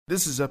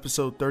This is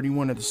episode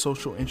 31 of the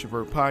Social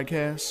Introvert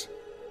Podcast.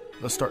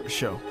 Let's start the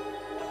show.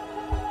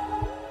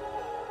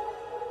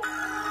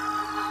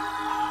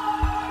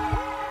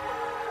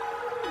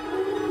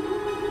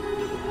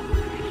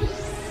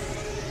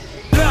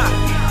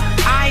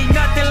 I ain't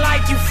nothing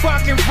like you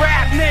fucking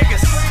rap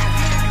niggas.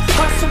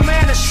 Hustle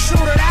man, a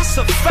shooter, that's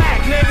a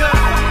fact, nigga.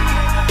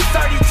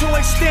 32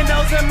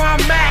 extendos in my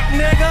Mac,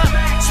 nigga.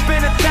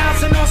 Spend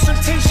 1,000 on some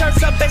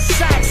t-shirts up at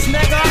Saks,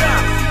 nigga.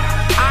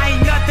 I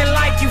ain't nothing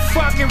like you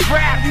fucking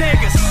rap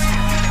niggas.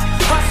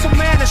 Hustle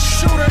man, a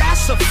shooter,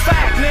 that's a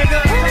fact, nigga.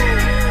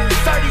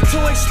 32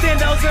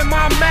 extendos in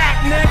my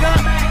Mac, nigga.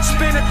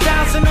 Spend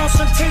 1,000 on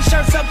some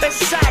t-shirts up at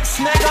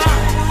Saks, nigga.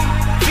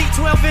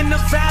 V12 in the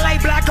valet,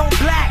 black on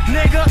black,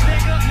 nigga.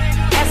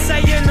 SA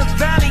in the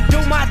valley,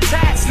 do my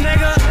tax,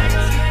 nigga.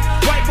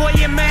 White boy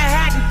in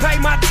Manhattan, pay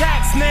my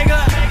tax,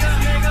 nigga.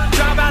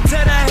 Drive out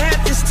to the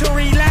Hamptons to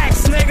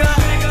relax, nigga.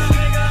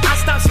 I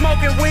stopped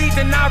smoking weed,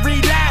 then I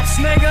relapsed,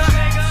 nigga.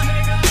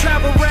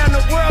 Travel around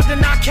the world,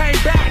 then I came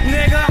back,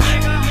 nigga.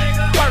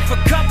 Worth a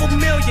couple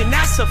million,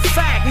 that's a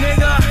fact,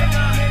 nigga.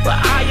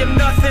 But I am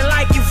nothing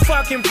like you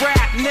fucking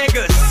rap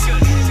niggas.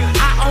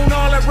 I own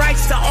all the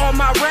rights to all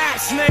my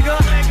raps, nigga.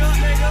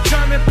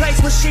 German place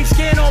with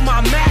sheepskin on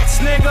my mats,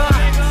 nigga.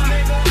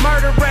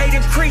 Murder rate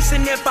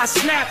increasing if I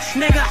snap,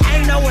 nigga.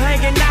 Ain't no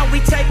hanging out,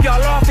 we take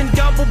y'all off and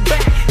double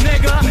back,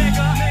 nigga.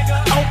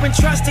 Open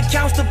trust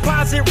accounts,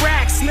 deposit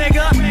racks,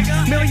 nigga.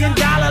 $1 million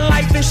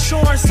life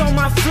insurance on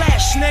my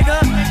flesh, nigga.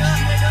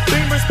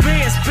 Beamers,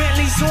 Benz,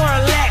 Bentleys, or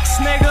a Lex,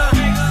 nigga.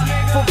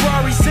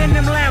 Ferraris in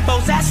them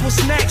Lambos, that's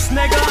what's next,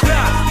 nigga.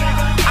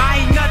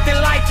 I ain't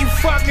nothing like you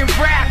fucking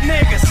rap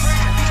niggas.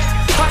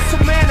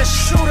 Hustle man, a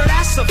shooter,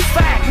 that's a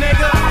fact,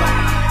 nigga.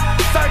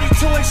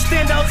 32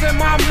 extendos in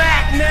my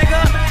Mac,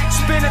 nigga.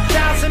 Spend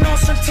 1,000 on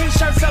some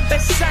t-shirts up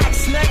at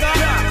Saks, nigga.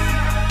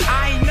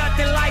 I ain't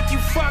nothing like you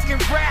fucking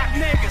rap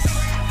niggas.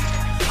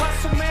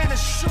 Hustle man, a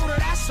shooter,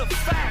 that's a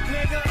fact,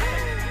 nigga.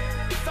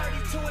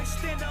 32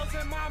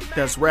 extendos in my Mac.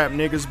 That's Rap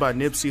Niggas by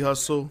Nipsey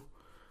Hussle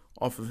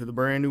off of the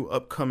brand new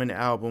upcoming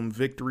album,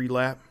 Victory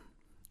Lap.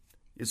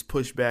 It's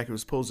pushed back. It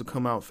was supposed to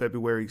come out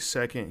February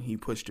 2nd. He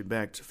pushed it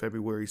back to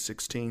February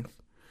 16th.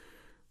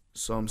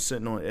 So I'm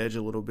sitting on edge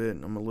a little bit.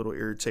 I'm a little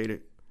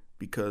irritated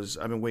because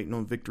I've been waiting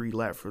on Victory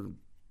Lap for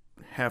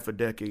half a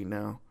decade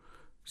now,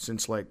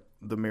 since like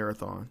the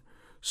marathon.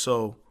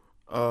 So,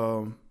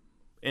 and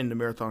the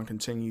marathon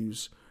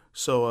continues.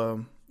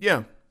 So,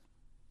 yeah,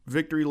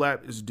 Victory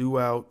Lap is due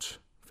out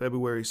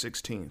February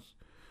 16th.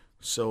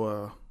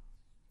 So,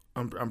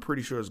 I'm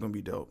pretty sure it's gonna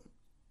be dope.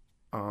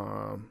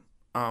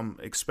 I'm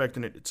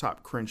expecting it to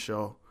top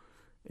Crenshaw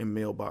in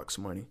mailbox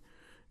money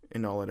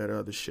and all of that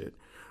other shit.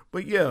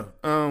 But yeah,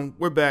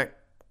 we're back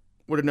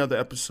with another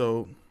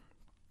episode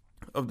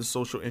of the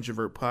Social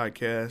Introvert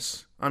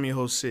Podcast. I'm your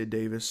host, Sid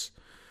Davis.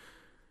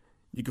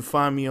 You can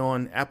find me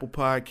on Apple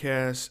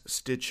Podcasts,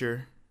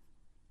 Stitcher,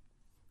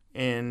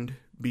 and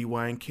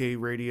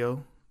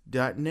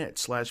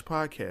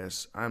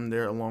bynkradio.net/podcasts. I'm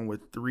there along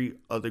with 3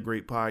 other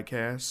great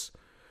podcasts.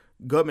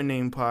 Gutman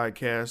Name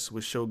Podcast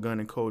with Shogun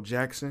and Cole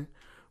Jackson.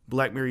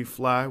 Black Mary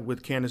Fly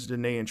with Candace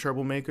Danae and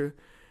Troublemaker.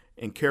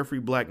 And Carefree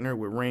Black Nerd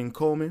with Rain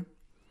Coleman.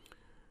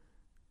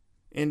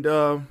 And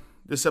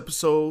this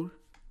episode,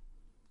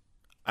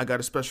 I got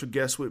a special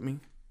guest with me.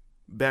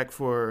 Back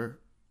for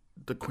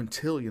the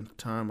quintillionth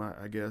time,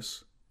 I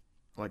guess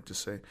I like to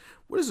say.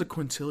 What does a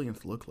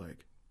quintillionth look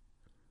like?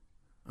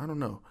 I don't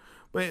know.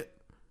 But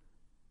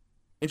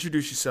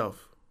introduce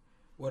yourself.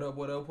 What up,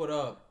 what up, what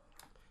up?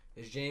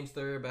 It's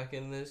Jam3s back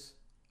in this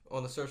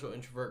on the Social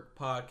Introvert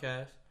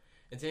Podcast.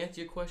 And to answer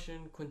your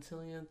question,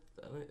 quintillionth,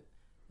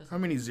 How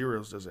many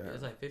zeros does it have?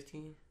 It's like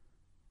 15.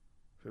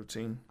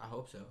 15? I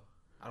hope so.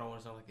 I don't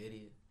want to sound like an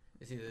idiot.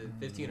 It's either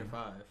 15 or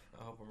 5.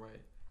 I hope I'm right.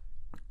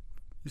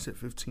 You said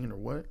 15 or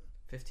what?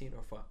 15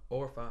 or 5.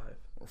 Or 5.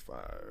 Or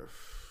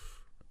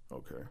 5.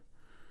 Okay.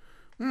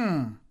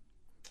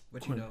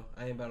 But you know,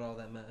 I ain't about all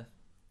that math.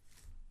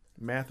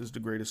 Math is the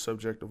greatest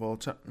subject of all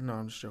time. No,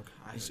 I'm just joking.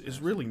 It's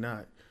really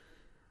not.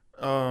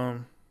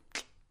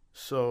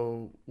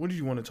 So, what did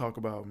you want to talk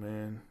about,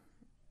 man?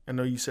 I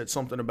know you said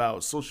something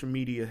about social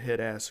media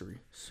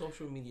headassery.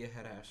 Social media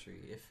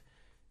headassery. If,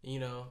 you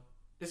know,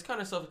 it's kind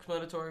of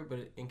self-explanatory,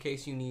 but in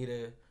case you need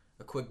a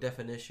quick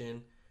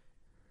definition,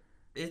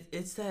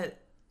 it's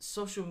that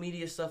social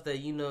media stuff that,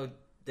 you know,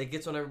 that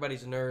gets on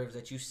everybody's nerves,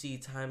 that you see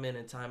time in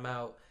and time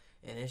out,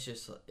 and it's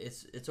just,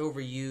 it's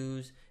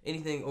overused.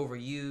 Anything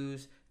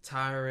overused,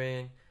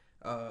 tiring,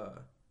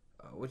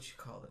 what you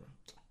call it?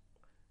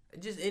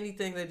 Just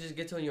anything that just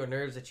gets on your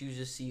nerves that you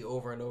just see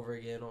over and over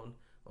again on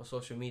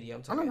social media.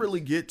 I don't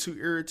really get too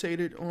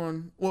irritated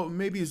on, well,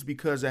 maybe it's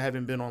because I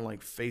haven't been on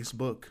like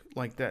Facebook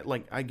like that.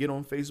 Like I get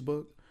on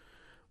Facebook,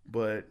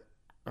 but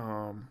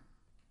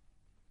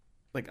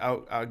like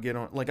I'll get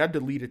on, like I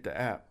deleted the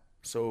app.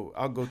 So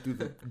I'll go through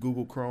the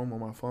Google Chrome on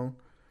my phone.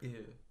 Yeah.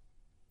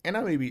 And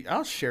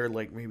I'll share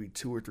like maybe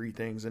 2 or 3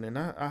 things and then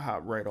I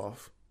hop right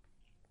off.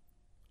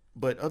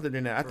 But other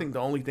than that, I think the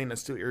only thing that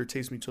still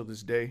irritates me till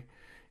this day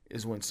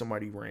is when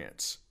somebody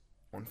rants.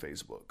 on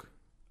Facebook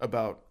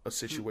about a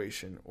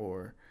situation,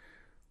 or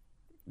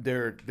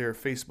their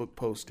Facebook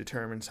post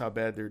determines how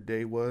bad their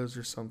day was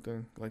or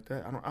something like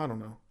that. I don't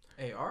know.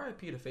 Hey, RIP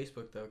to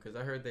Facebook though, because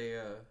I heard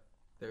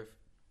their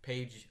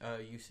page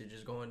usage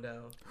is going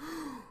down.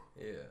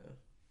 Yeah,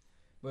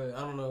 but I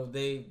don't know.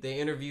 They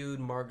interviewed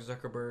Mark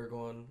Zuckerberg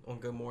on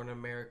Good Morning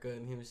America,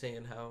 and he was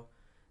saying how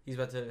he's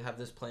about to have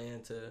this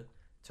plan to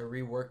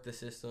rework the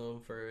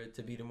system for it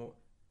to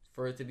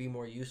be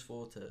more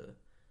useful to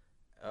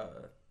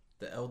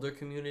the elder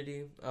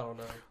community. I don't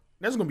know.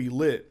 That's gonna be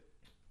lit.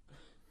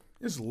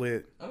 It's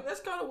lit. I mean,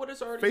 that's kind of what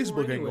it's already.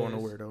 Facebook ain't going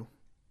nowhere though.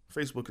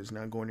 Facebook is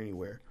not going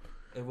anywhere.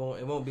 It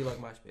won't be like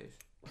MySpace.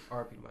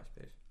 RP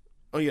MySpace.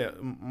 Oh yeah,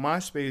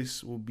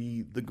 MySpace will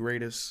be the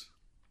greatest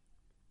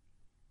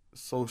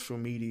social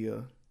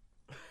media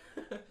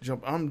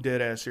jump. I'm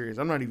dead ass serious.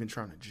 I'm not even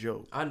trying to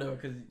joke. I know,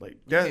 because like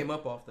you came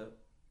up off the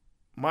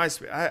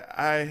MySpace.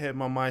 I had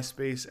my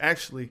MySpace.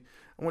 Actually,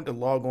 I went to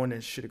log on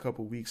that shit a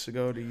couple weeks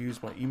ago to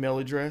use my email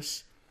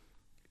address,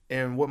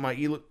 and what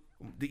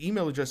the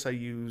email address I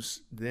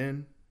used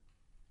then,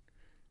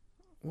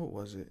 what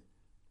was it?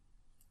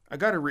 I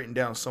got it written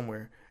down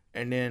somewhere,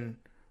 and then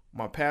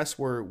my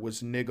password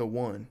was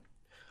nigga1.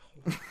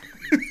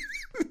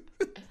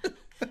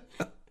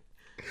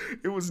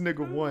 It was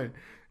nigga1,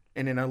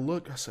 and then I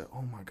looked. I said,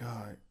 "Oh my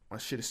god, my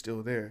shit is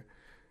still there."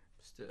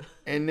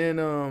 And then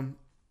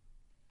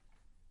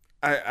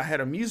I had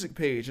a music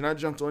page, and I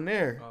jumped on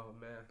there. Oh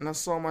man! And I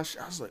saw my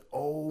shit. I was like,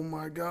 "Oh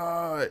my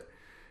god!"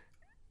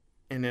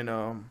 And then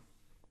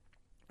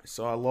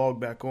so I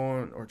logged back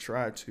on, or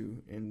tried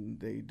to, and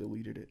they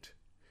deleted it.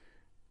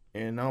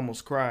 And I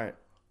almost cried.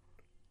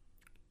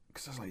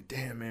 Because I was like,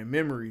 damn, man,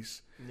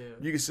 memories. Yeah.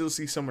 You can still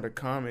see some of the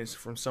comments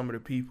from some of the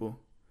people.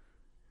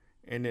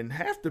 And then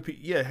half the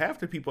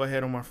people I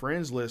had on my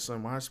friends list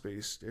on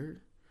MySpace,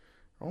 they're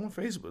on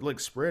Facebook, like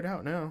spread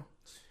out now.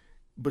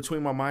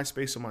 Between my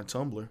MySpace and my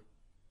Tumblr.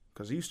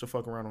 Because I used to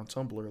fuck around on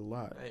Tumblr a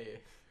lot.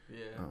 Hey,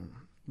 yeah.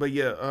 But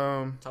yeah.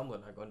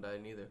 Tumblr not going to die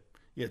neither.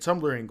 Yeah,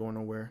 Tumblr ain't going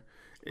nowhere.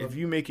 If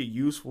you make it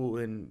useful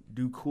and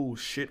do cool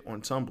shit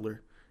on Tumblr,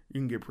 you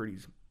can get pretty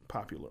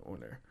popular on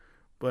there.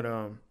 But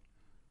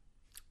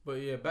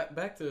yeah,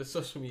 back to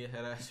social media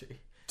head assery.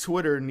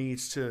 Twitter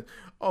needs to.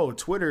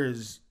 Twitter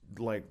is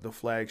like the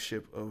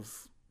flagship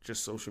of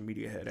just social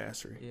media head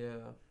assery.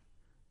 Yeah.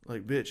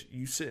 Like, bitch,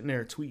 you sitting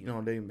there tweeting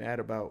all day, mad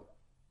about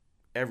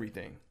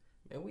everything.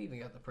 Man, we even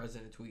got the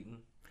president tweeting.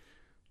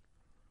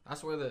 I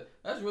swear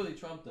that's really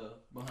Trump though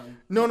behind.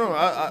 No,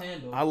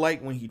 I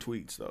like when he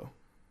tweets though.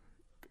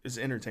 It's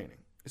entertaining,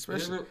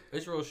 especially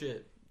it's real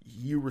shit.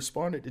 You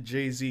responded to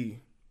Jay-Z,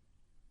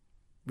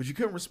 but you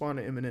couldn't respond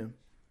to Eminem.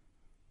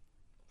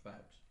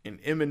 Facts.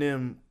 And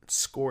Eminem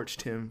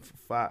scorched him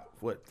for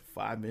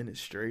 5 minutes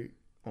straight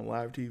on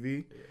live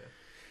TV. Yeah.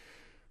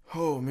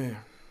 Oh man.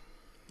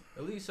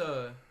 At least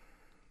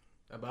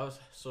about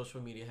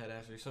social media head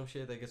assery, some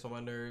shit that gets on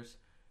my nerves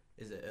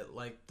is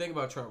like, think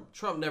about Trump.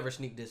 Trump never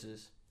sneak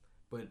disses,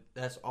 but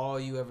that's all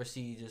you ever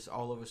see just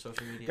all over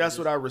social media. That's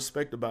what I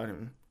respect about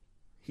him.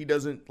 He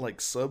doesn't like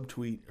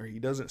subtweet, or he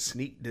doesn't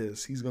sneak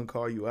diss. He's gonna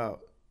call you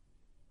out.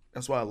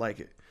 That's why I like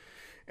it.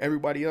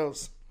 Everybody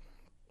else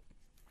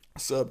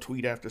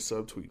subtweet after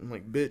subtweet. I'm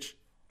like, bitch,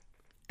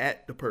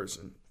 at the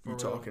person you're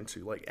talking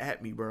to. Like,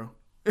 at me, bro.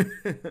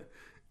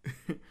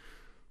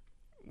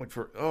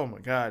 Oh my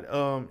god.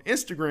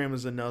 Instagram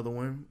is another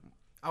one.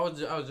 I was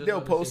just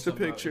they'll post a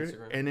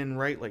picture and then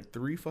write like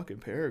 3 fucking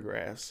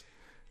paragraphs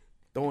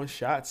throwing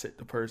shots at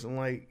the person,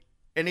 like,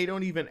 and they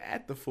don't even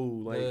at the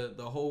fool. Like,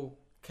 the whole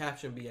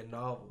caption be a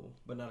novel,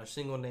 but not a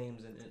single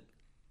name's in it.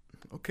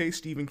 Okay,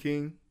 Stephen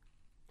King,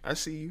 I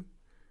see you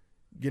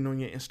getting on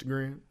your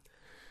Instagram.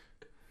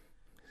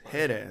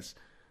 Head ass.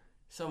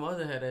 Some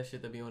other head ass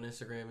shit that be on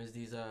Instagram is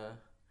these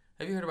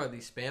have you heard about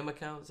these spam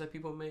accounts that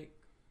people make?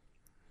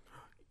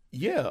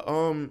 Yeah,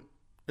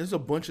 there's a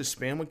bunch of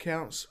spam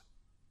accounts,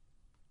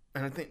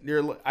 and I think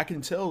I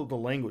can tell the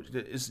language.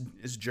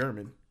 It's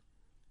German.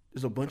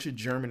 There's a bunch of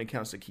German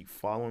accounts that keep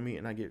following me,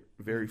 and I get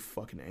very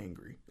fucking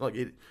angry.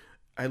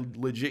 I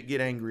legit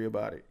get angry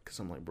about it because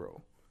I'm like,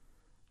 bro,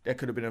 that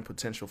could have been a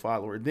potential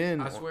follower.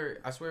 Then I swear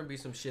it'd be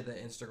some shit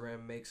that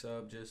Instagram makes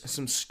up, just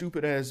some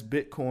stupid ass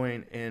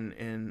Bitcoin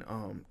and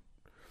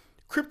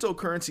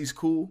cryptocurrency's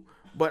cool,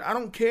 but I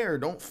don't care.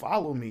 Don't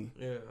follow me.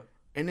 Yeah.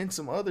 And then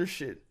some other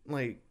shit,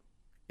 like,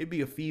 it'd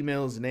be a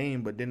female's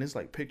name, but then it's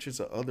like pictures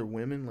of other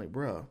women. Like,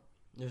 bro,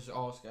 it's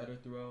all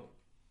scattered throughout.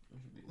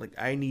 Like,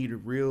 I need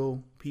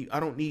real people. I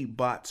don't need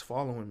bots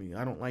following me.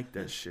 I don't like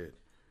that shit.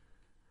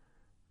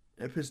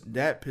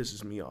 That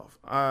pisses me off.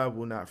 I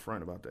will not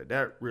front about that.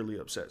 That really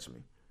upsets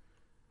me.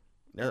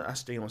 I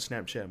stay on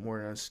Snapchat more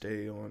than I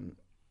stay on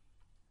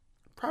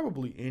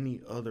probably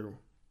any other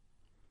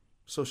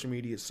social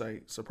media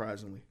site,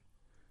 surprisingly.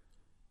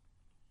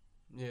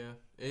 Yeah,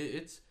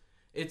 it's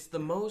the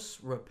most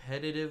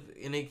repetitive,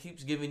 and it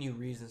keeps giving you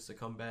reasons to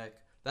come back.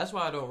 That's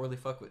why I don't really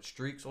fuck with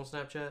streaks on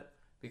Snapchat,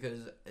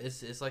 because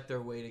it's like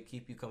their way to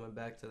keep you coming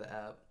back to the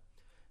app.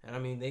 And I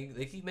mean,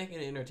 they keep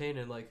making it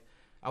entertaining. Like,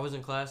 I was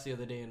in class the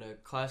other day, and a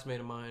classmate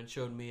of mine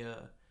showed me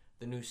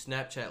the new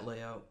Snapchat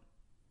layout,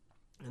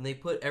 and they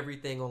put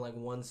everything on like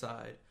one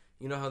side.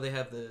 You know how they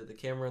have the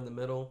camera in the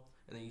middle,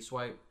 and then you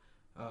swipe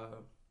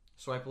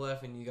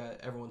left, and you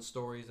got everyone's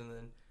stories, and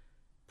then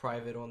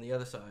private on the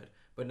other side.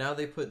 But now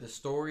they put the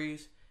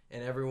stories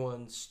and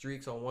everyone's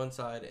streaks on one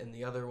side, and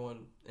the other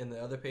one in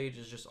the other page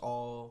is just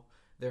all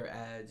their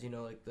ads. You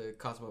know, like the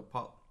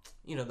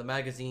the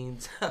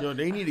magazines. Yo,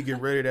 they need to get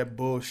rid of that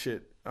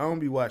bullshit. I don't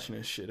be watching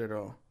that shit at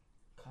all.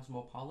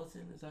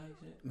 Cosmopolitan, is that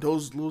it?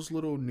 Those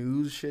little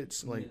news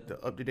shits, like the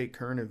up-to-date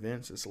current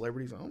events and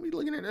celebrities. I don't be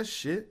looking at that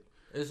shit.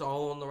 It's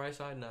all on the right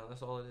side now.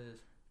 That's all it is.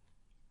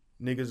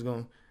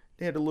 Niggas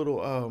they had a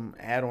little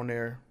ad on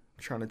there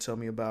trying to tell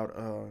me about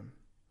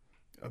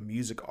a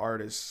music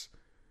artist.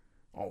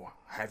 Oh,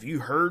 have you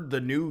heard the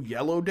new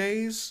Yellow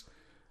Days?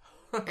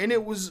 And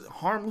it was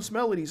Harmless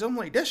Melodies. I'm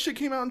like, that shit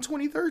came out in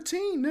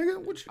 2013,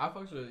 nigga. I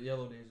fucked with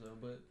Yellow Days though,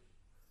 but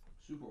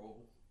super old.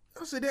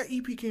 I said that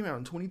EP came out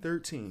in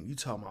 2013. You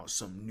talking about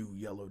some new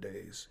Yellow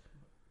Days?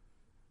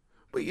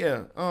 But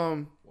yeah,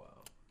 wow.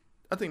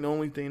 I think the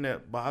only thing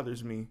that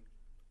bothers me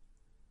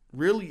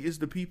really is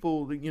the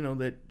people that,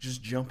 that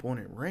just jump on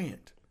and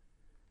rant,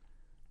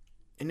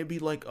 and it'd be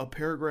like a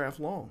paragraph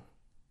long.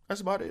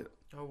 That's about it.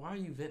 Oh, why are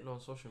you venting on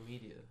social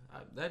media?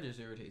 That just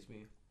irritates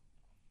me.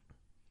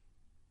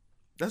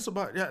 I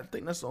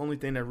think that's the only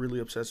thing that really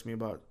upsets me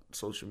about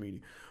social media.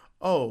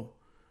 Oh,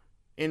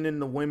 and then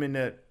the women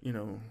that,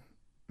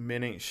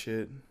 men ain't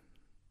shit.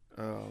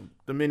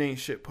 The men ain't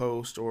shit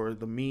post, or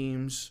the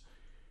memes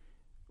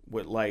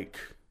with like,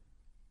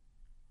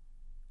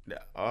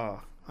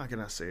 how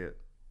can I say it?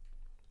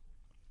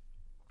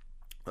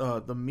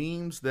 The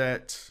memes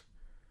that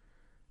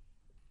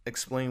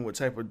explain what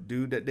type of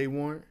dude that they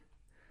want.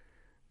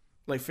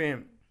 Like,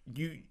 fam,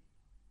 you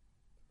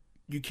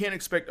can't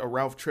expect a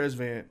Ralph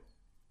Tresvant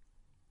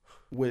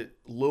with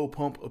Lil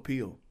Pump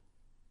appeal.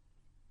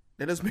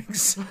 That doesn't make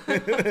sense.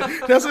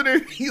 That's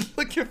what he's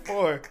looking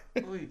for.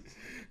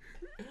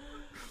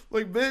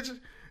 Like, bitch,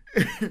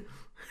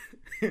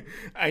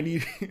 I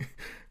need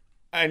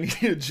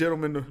a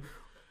gentleman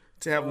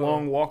to have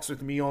long walks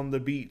with me on the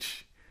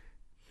beach.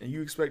 And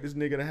you expect this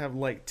nigga to have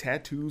like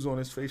tattoos on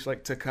his face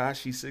like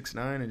Tekashi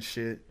 6ix9ine and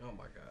shit. Oh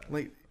my god.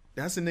 Like,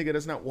 that's a nigga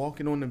that's not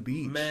walking on the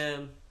beach.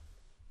 Man,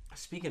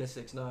 speaking of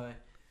 6ix9ine,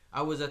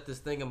 I was at this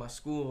thing in my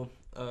school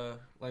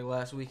like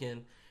last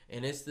weekend,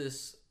 and it's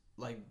this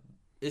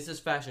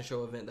fashion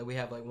show event that we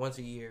have like once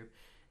a year,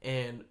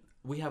 and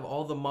we have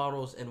all the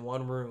models in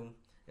one room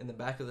in the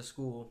back of the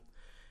school,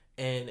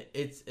 and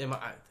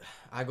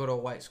I go to a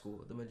white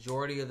school. The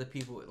majority of the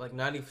people, like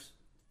 95%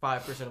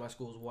 of my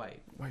school is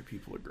white. White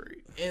people are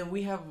great. And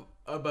we have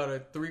about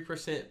a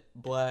 3%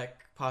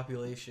 black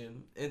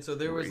population. And so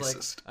there was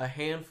Racist. like a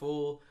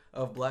handful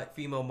of black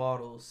female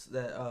models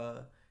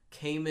that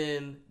came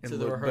in and to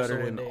the look rehearsal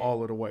better one than day.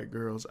 all of the white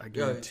girls. I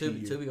guarantee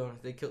you. To be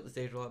honest, they killed the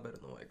stage a lot better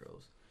than the white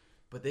girls.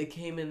 But they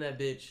came in that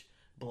bitch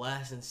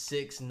blasting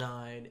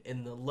 6ix9ine,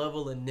 and the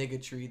level of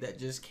niggatry that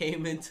just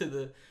came into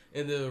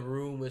the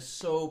room was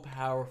so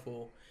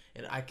powerful.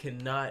 And I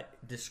cannot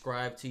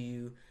describe to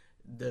you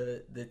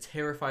the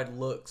terrified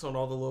looks on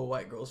all the little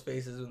white girls'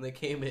 faces when they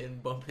came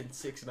in bumping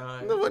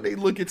 6ix9ine. No, they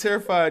looking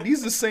terrified.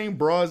 These are the same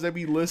bras that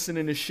be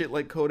listening to shit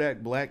like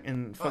Kodak Black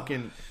and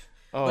fucking.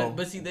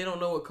 But see, they don't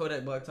know what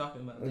Kodak Black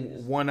talking about.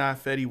 One Eye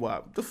Fetty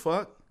Wap. The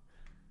fuck?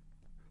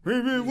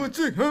 Baby, what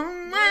you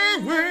come my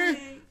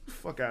way?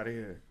 Fuck out of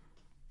here.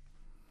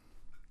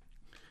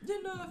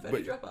 Didn't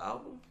Fetty drop an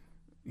album?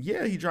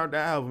 Yeah, he dropped the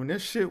album. That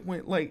shit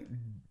went like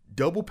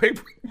double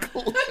paper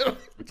clip.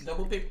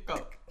 Double paper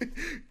cup.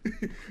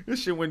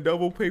 This shit went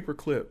double paper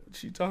clip.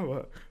 What you talking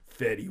about?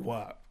 Fetty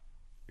Wap.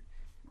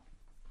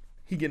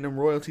 He getting them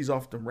royalties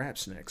off them rap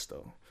snacks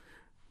though.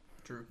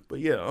 True. But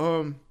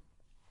yeah,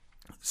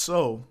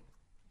 so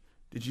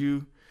did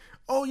you?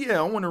 Oh yeah,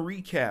 I want to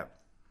recap.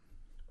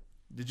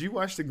 Did you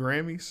watch the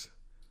Grammys?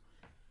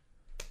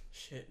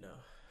 Shit, no.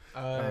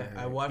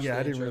 I watched. Yeah, the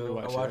I didn't intro.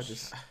 really watch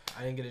it.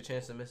 I didn't get a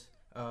chance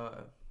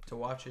to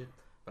watch it,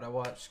 but I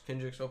watched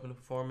Kendrick's opening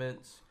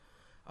performance.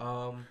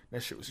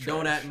 That shit was trash.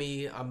 Don't at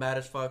me. I'm mad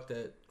as fuck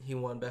that he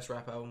won Best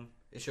Rap Album.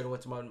 It should have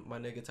went to my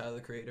nigga Tyler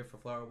the Creator for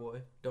Flower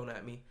Boy. Don't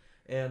at me.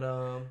 And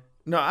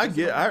no, I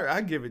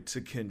give it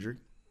to Kendrick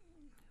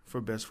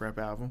for Best Rap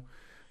Album.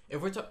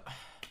 If we're talking,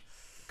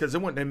 because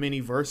there weren't that many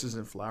verses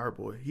in Flower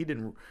Boy.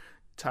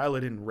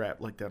 Tyler didn't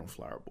rap like that on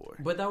Flower Boy.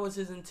 But that was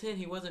his intent.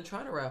 He wasn't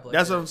trying to rap like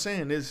That's that. what I'm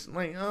saying. It's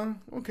like,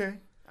 okay.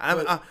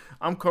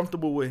 I'm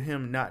comfortable with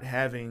him not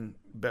having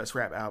Best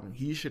Rap Album.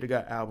 He should have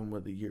got Album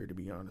of the Year, to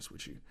be honest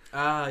with you.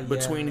 Yeah.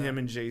 Between him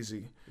and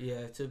Jay-Z.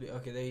 Yeah, to be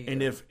okay. There you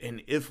go.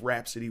 And if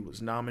Rhapsody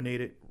was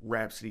nominated,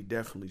 Rhapsody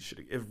definitely should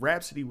have. If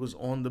Rhapsody was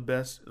on the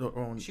best,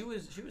 she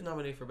was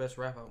nominated for Best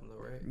Rap Album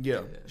though, right?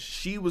 Yeah,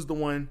 she was the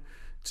one.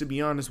 To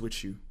be honest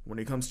with you, when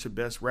it comes to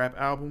Best Rap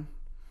Album,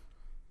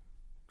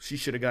 she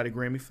should have got a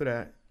Grammy for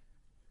that.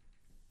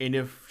 And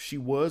if she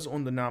was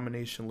on the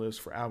nomination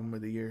list for Album of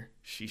the Year,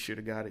 she should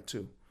have got it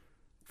too.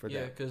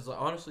 Yeah, because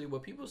honestly,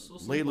 what people still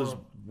Layla's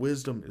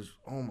wisdom is,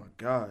 oh my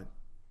god.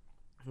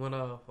 When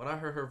I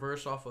heard her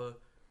verse off of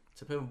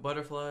 "To Pimp a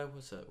Butterfly,"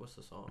 what's that? What's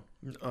the song?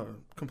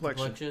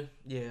 Complexion.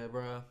 Yeah,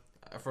 bro.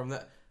 From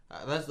that,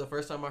 that's the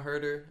first time I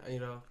heard her.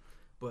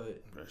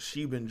 But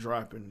She been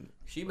dropping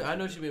I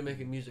know she been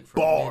making music for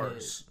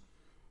bars.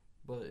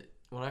 a minute, but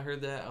when I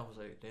heard that, I was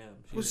like, damn.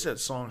 What's that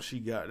song she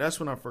got? That's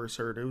when I first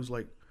heard it. It was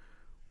like,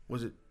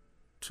 was it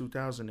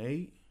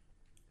 2008?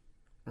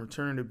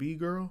 Return to B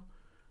Girl?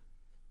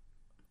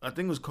 I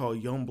think it was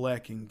called Young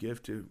Black and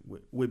Gifted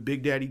with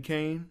Big Daddy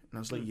Kane. And I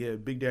was like, yeah,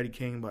 Big Daddy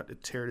Kane about to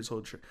tear this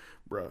whole trip.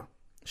 Bruh,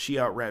 she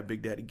out-rapped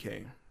Big Daddy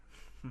Kane.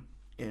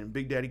 And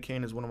Big Daddy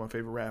Kane is one of my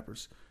favorite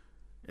rappers.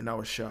 And I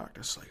was shocked.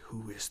 I was like,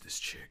 who is this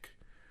chick?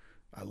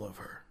 I love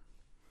her.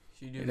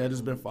 And that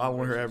has been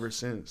following her ever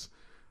since.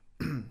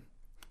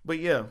 But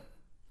yeah,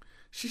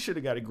 she should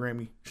have got a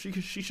Grammy. She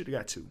should have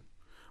got 2.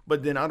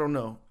 But then I don't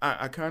know.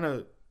 I kind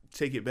of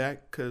take it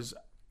back because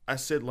I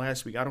said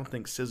last week I don't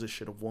think SZA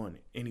should have won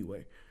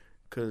anyway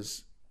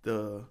because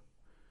the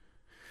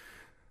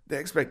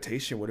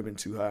expectation would have been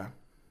too high.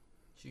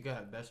 She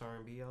got Best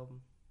R&B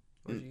album.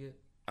 What did she get?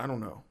 I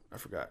don't know. I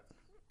forgot.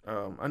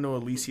 I know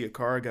Alicia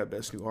Cara got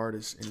Best New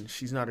Artist, and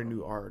she's not a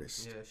new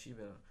artist. Yeah,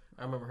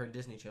 I remember her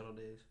Disney Channel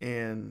days.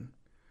 And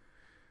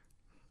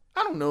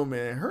I don't know,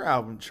 man. Her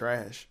album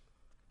trash.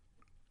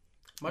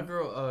 My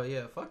girl,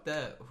 fuck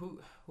that. Who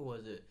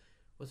was it?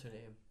 What's her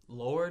name?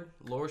 Lord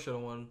should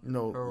have won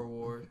her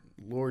award.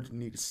 Lord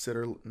need to sit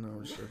her. No,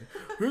 I'm just joking.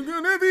 We're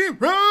gonna be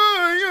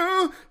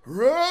royal.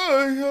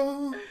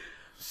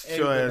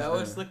 Hey, that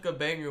was like a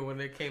banger when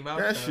it came out.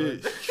 That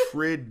shit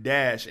shred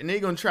dash, and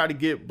they gonna try to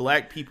get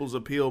black people's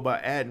appeal by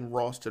adding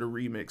Ross to the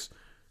remix.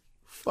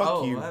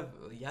 Fuck you.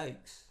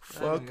 Yikes.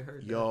 Fuck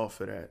y'all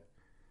for that.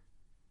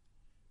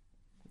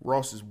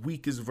 Ross's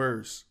weakest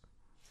verse.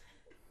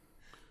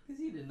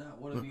 Because he did not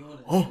want to be on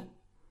it. Oh,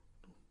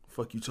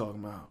 fuck you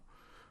talking about?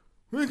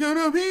 We're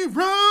gonna be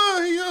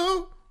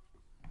royal.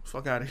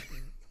 Fuck out of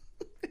here.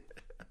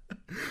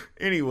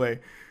 Anyway,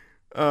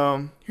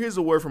 here's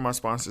a word from my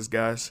sponsors,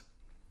 guys.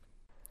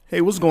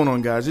 Hey, what's going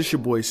on, guys? It's your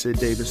boy, Sid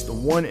Davis, the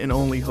one and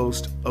only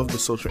host of the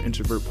Social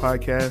Introvert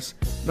Podcast.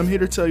 And I'm here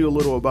to tell you a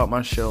little about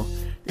my show.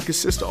 It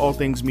consists of all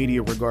things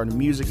media regarding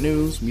music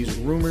news,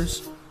 music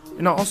rumors,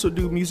 and I also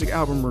do music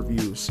album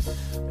reviews.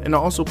 And I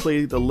also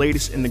play the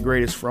latest and the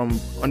greatest from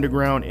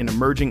underground and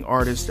emerging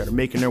artists that are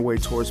making their way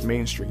towards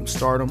mainstream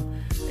stardom.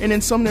 And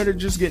then some that are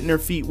just getting their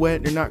feet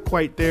wet. They're not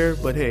quite there,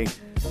 but hey,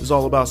 it's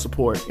all about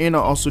support. And I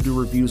also do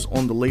reviews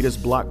on the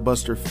latest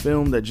blockbuster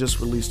film that just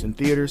released in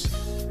theaters,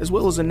 as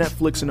well as a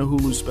Netflix and a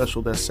Hulu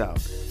special that's out.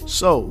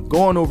 So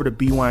go on over to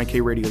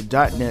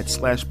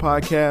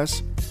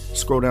bynkradio.net/podcast,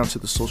 scroll down to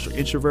the Social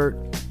Introvert.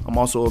 I'm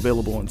also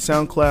available on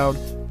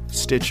SoundCloud,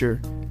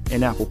 Stitcher,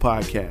 and Apple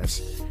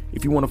Podcasts.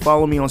 If you want to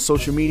follow me on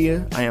social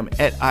media, I am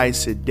at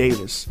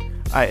ISidDavis,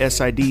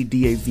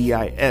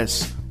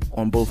 ISIDDAVIS,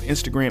 on both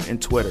Instagram and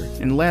Twitter.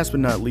 And last but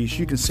not least,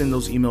 you can send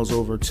those emails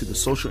over to the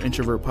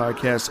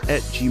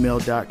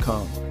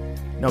socialintrovertpodcast@gmail.com.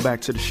 Now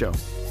back to the show.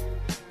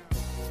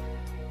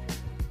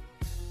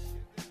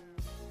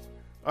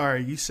 All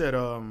right, you said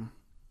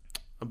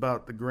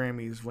about the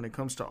Grammys when it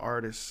comes to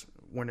artists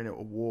winning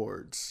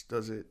awards.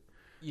 Does it?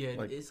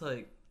 Yeah, it's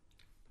like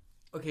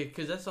okay,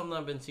 because that's something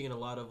I've been seeing a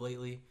lot of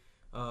lately.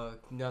 Now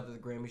that the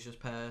Grammys just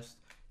passed,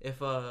 if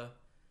do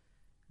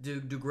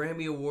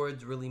Grammy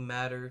awards really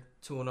matter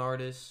to an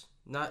artist?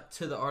 Not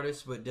to the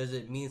artist, but does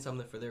it mean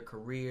something for their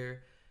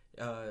career?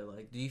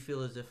 Do you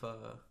feel as if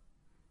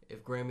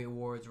Grammy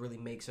awards really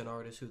makes an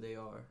artist who they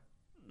are?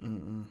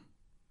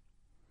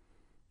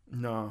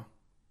 No.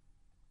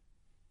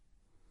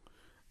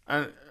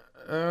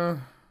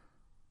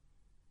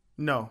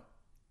 No.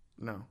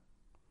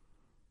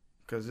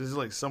 Because it's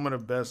like some of the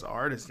best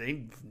artists,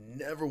 they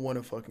never won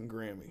a fucking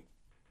Grammy.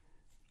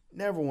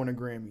 Never won a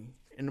Grammy.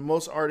 And the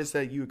most artists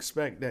that you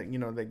expect that,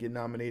 that get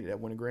nominated that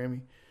win a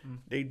Grammy,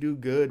 they do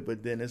good,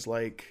 but then it's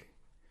like,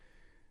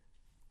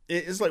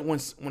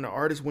 when an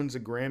artist wins a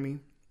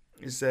Grammy,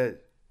 it's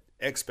that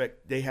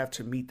they have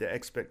to meet the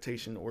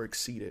expectation or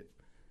exceed it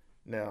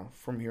now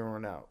from here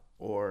on out.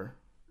 Or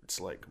it's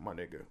like, my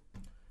nigga.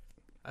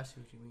 I see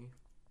what you mean.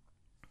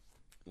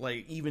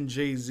 Like, even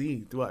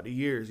Jay-Z, throughout the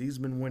years, he's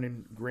been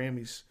winning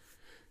Grammys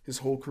his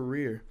whole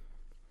career.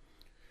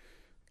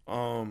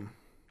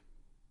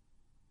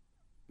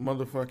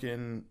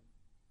 Motherfucking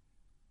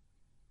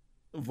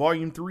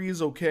Volume 3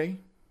 is okay,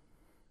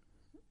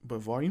 but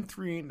Volume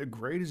 3 ain't the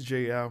greatest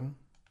Jay album.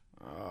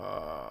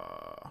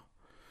 A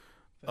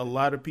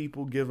lot of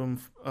people give him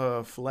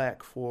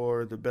flack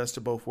for the Best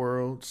of Both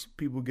Worlds.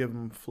 People give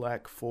him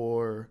flack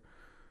for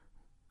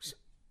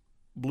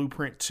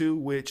Blueprint 2,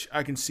 which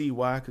I can see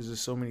why, because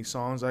there's so many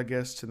songs, I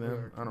guess, to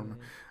them. I don't know.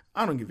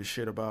 I don't give a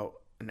shit about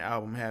an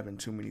album having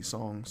too many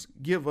songs.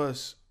 Give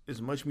us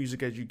as much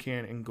music as you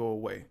can and go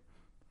away.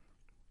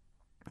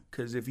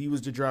 Because if he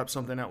was to drop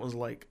something that was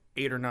like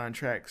 8 or 9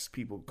 tracks,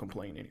 people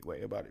complain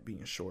anyway about it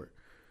being short.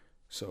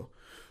 So,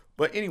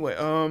 but anyway,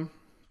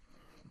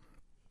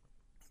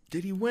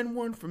 did he win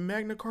one from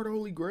Magna Carta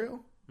Holy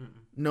Grail? Mm-mm.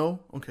 No?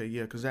 Okay,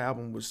 yeah, because the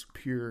album was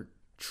pure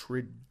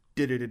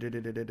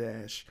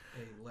dash.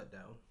 Hey, let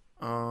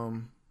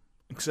down.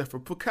 Except for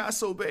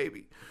Picasso,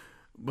 baby.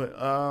 But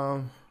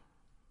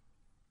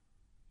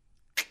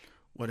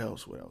what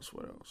else?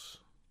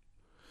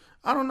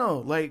 I don't know.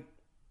 Like,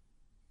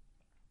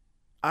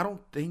 I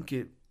don't think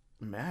it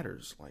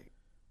matters. Like,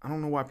 I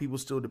don't know why people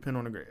still depend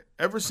on the Grammys.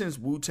 Ever since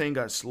Wu-Tang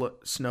got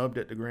snubbed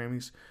at the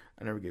Grammys,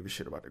 I never gave a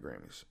shit about the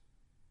Grammys.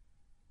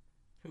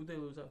 Who'd they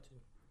lose out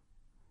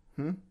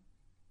to?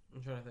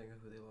 I'm trying to think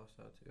of who they lost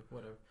out to.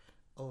 Whatever.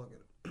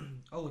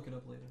 I'll look it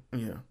up later.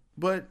 Yeah.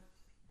 But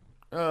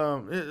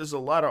there's a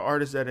lot of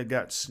artists that have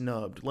got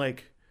snubbed.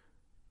 Like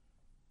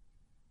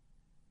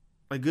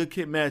Good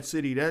Kid, Mad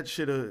City, that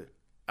should have...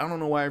 I don't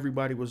know why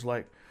everybody was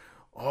like,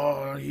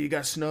 oh, he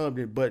got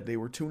snubbed, but they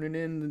were tuning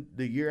in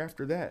the year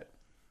after that.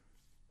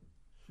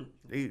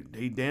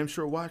 They damn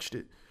sure watched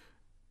it.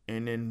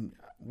 And then,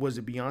 was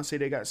it Beyonce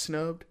that got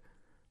snubbed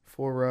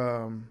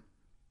for...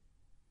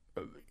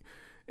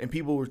 and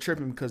people were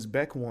tripping because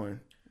Beck won.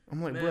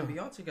 I'm like, bro,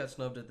 Beyonce got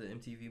snubbed at the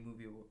MTV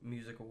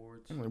Music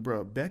Awards. I'm like,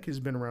 bro, Beck has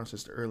been around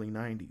since the early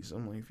 90s.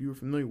 I'm like, if you were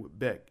familiar with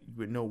Beck, you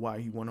would know why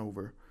he won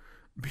over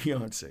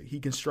Beyonce. He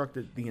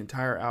constructed the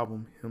entire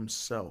album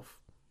himself,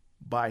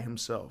 by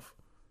himself.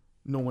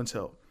 No one's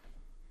help.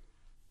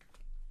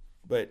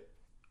 But,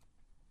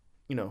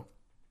 you know,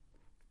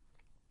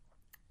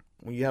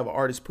 when you have an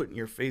artist put in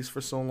your face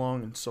for so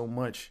long and so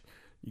much,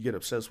 you get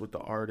obsessed with the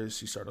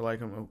artist. You start to like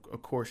him.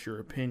 Of course, your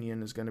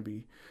opinion is going to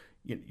be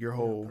your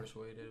whole...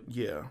 Persuaded.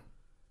 Yeah.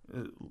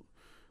 A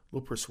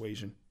little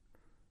persuasion.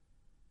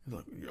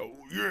 Like, yo,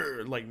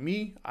 yeah. Like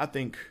me, I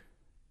think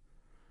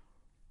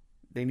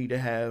they need to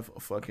have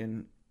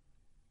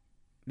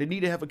they need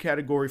to have a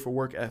category for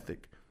work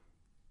ethic.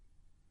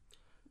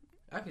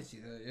 I can see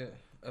that, yeah.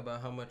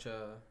 About how much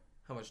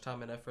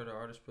time and effort an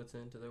artist puts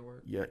into their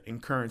work. Yeah,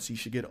 and Currency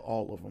should get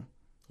all of them.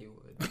 He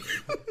would.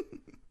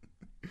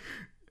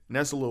 And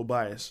that's a little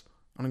bias.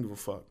 I don't give a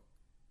fuck.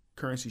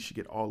 Currency should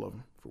get all of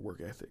them for work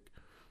ethic.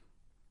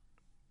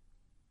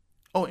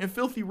 Oh, and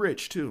Filthy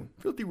Rich, too.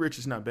 Filthy Rich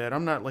is not bad.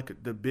 I'm not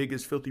like the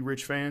biggest Filthy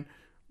Rich fan,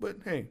 but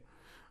hey,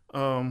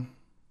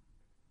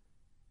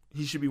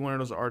 he should be one of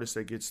those artists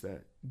that gets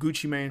that.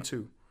 Gucci Mane,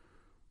 too.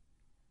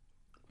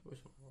 Which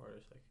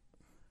artist? Like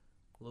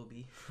Lil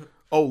B?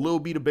 Oh, Lil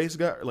B, the bass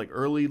guy? Like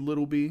early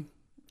Lil B?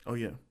 Oh,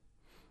 yeah.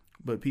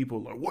 But people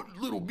are like, what,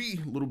 Lil B?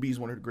 Lil B is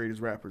one of the greatest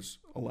rappers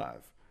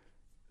alive.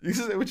 You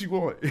can say what you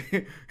want.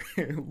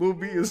 Lil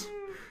B is...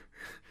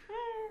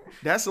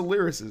 That's a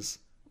lyricist.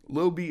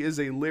 Lil B is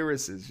a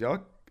lyricist.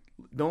 Y'all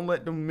don't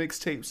let them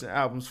mixtapes and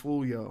albums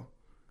fool y'all.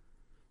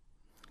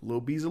 Lil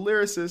B's a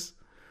lyricist.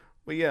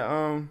 But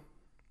yeah,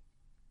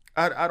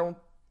 I don't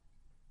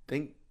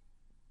think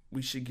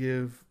we should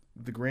give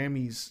the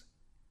Grammys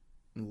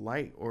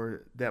light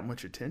or that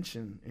much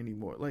attention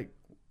anymore. Like,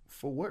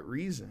 for what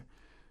reason?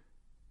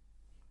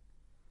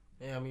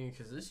 Yeah, I mean,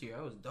 because this year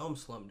I was dumb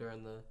slumped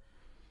during the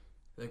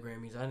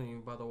Grammys. I didn't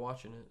even bother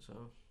watching it,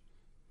 so.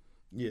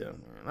 Yeah,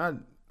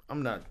 man,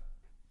 I'm not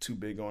too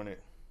big on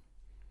it.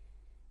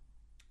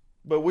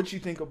 But what you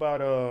think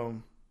about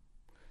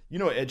you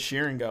know Ed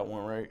Sheeran got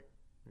one, right?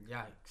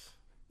 Yikes.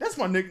 That's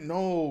my nick.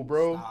 No,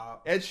 bro.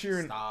 Stop. Ed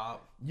Sheeran.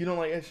 Stop. You don't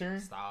like Ed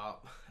Sheeran?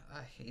 Stop.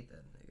 I hate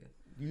that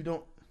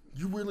nigga.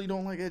 You really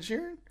don't like Ed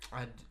Sheeran?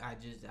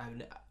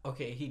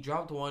 Okay, he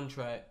dropped one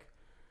track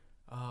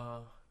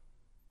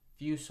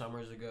few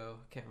summers ago.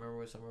 Can't remember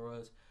what summer it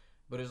was.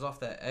 But it was off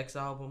that X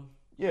album.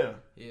 Yeah.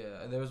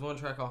 Yeah, and there was one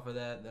track off of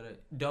that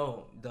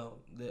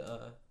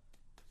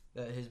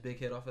that his big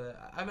hit off of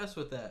that. I messed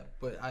with that,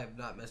 but I have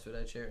not messed with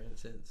Ed Sheeran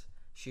since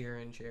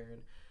Sheeran.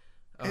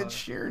 Ed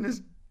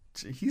Sheeran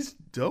he's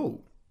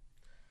dope.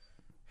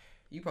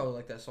 You probably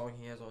like that song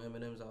he has on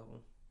Eminem's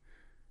album.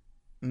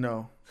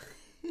 No,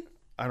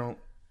 I don't.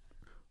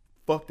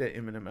 Fuck that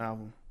Eminem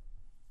album.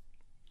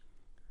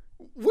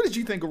 What did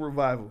you think of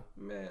Revival?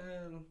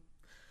 Man,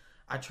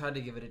 I tried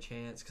to give it a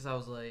chance because I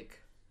was like,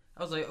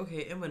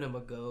 okay, Eminem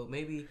a goat.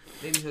 Maybe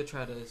he'll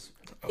try to.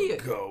 A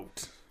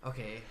goat.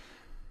 Okay,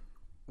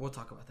 we'll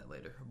talk about that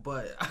later.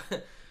 But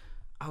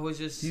I was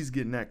just. He's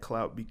getting that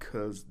clout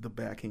because the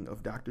backing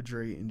of Dr.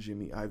 Dre and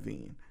Jimmy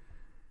Iovine.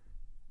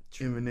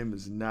 Eminem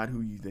is not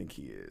who you think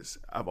he is.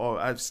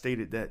 I've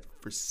stated that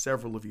for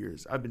several of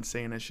years. I've been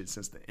saying that shit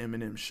since the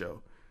Eminem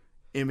show.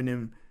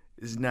 Eminem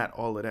is not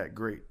all of that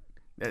great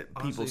that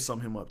honestly, people sum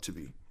him up to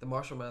be. The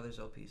Marshall Mathers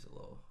LP is a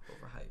little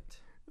overhyped.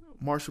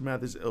 Marshall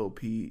Mathers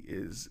LP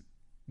is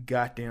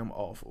goddamn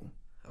awful.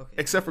 Okay.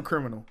 Except for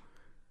Criminal.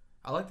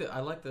 I like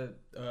the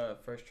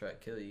first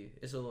track, Kill You.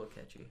 It's a little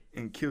catchy.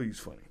 And Kill You's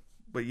funny.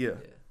 But yeah.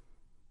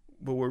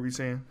 But what were we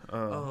saying?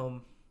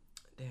 Damn,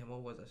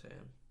 what was I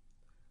saying?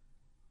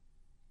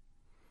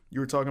 You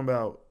were talking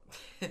about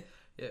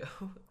yeah.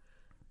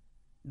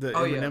 The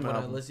Eminem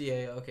album.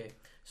 Okay.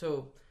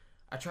 So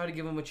I tried to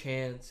give him a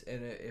chance,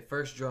 and it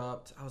first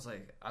dropped. I was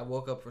like, I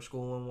woke up for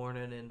school one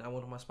morning, and I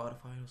went on my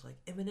Spotify, and I was like,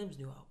 Eminem's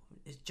new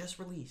album is just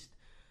released.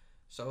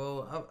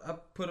 So I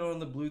put it on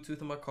the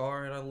Bluetooth in my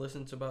car, and I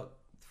listened to about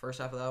the first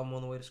half of the album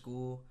on the way to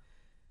school.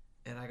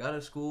 And I got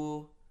to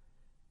school,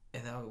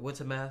 And I went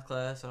to math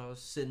class, and I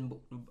was sitting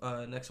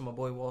next to my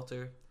boy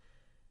Walter,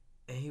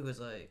 and he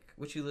was like,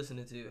 "What you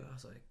listening to?" I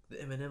was like, "The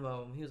Eminem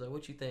album." He was like,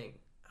 "What you think?"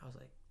 I was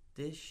like,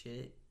 "This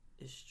shit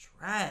is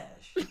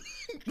trash."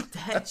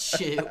 That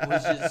shit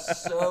was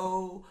just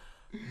so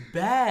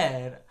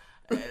bad.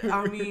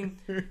 I mean,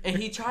 and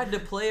he tried to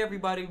play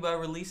everybody by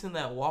releasing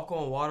that "Walk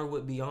on Water"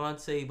 with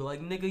Beyonce, but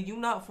like, nigga, you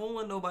not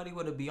fooling nobody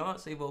with a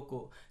Beyonce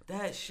vocal.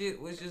 That shit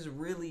was just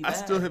really bad. I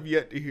still have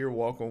yet to hear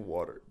 "Walk on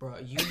Water." Bro,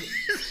 you.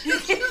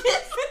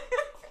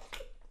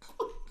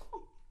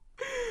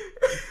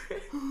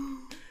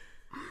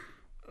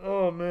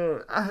 Oh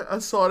man, I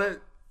saw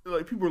that.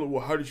 Like, people were like,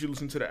 "Well, how did you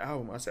listen to the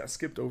album?" I said, "I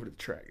skipped over the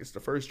track. It's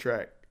the first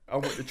track. I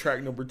went to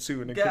track number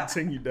 2 and then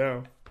continued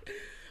down."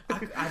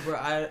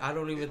 I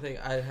don't even think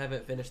I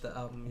haven't finished the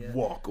album yet.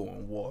 Walk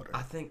on Water.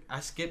 I think I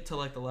skipped to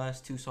like the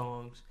last 2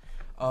 songs.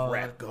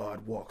 Rap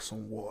God walks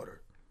on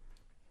water.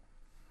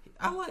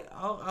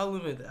 I'll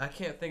limit it. I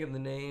can't think of the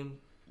name.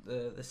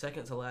 The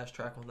second to last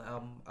track on the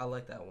album. I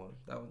like that one.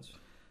 That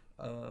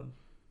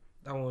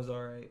one was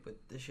alright, but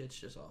this shit's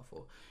just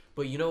awful.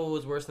 But you know what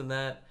was worse than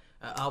that?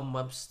 An album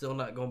I'm still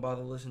not gonna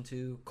bother to listen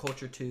to.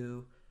 Culture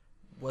 2.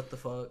 What the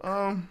fuck?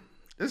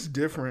 It's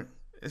different.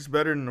 It's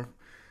better than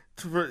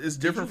it's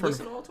different from. Did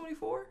you listen to all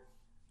 24?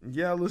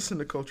 Yeah, I listened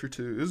to Culture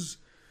 2. It's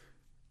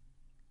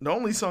the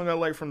only song I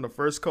like from the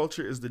first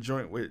Culture is the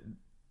joint with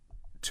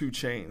 2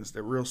 Chainz.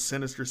 That real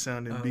sinister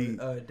sounding beat.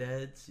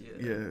 Deads. Yeah.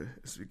 Yeah,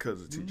 it's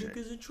because of 2 Chainz.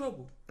 Niggas in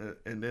trouble.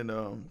 And then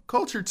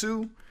Culture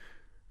 2.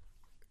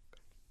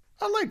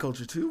 I like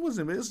Culture 2.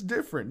 It's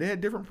different. They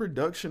had different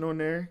production on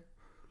there.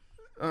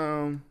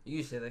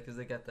 You say that because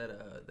they got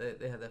that.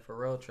 They had that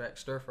Pharrell track,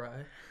 Stir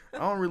Fry. I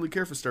don't really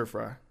care for Stir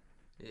Fry.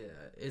 Yeah,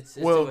 it's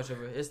too much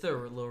of it's their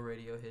little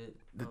radio hit.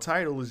 The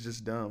title is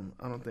just dumb.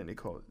 I don't think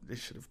they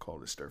should have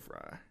called it Stir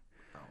Fry.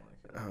 I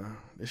don't like it.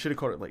 They should have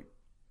called it like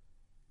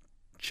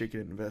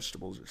chicken and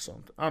vegetables or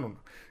something. I don't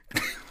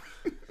know.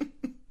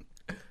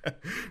 That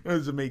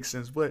doesn't make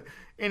sense. But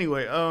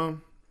anyway, I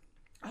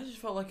just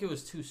felt like it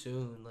was too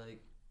soon.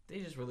 Like,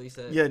 they just released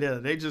that. Yeah,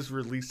 they just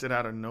released it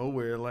out of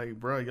nowhere. Like,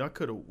 bro, y'all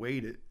could have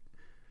waited.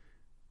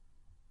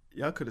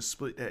 Y'all could have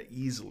split that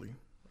easily.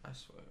 I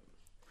swear.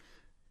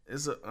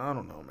 I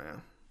don't know,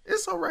 man.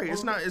 It's all right.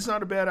 It's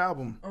not a bad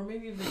album. Or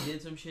maybe if they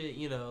did some shit,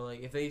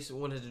 like if they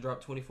wanted to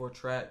drop 24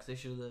 tracks, they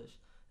should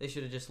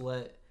have just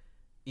let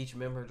each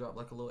member drop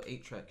like a little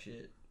 8-track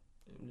shit.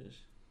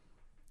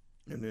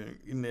 And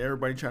then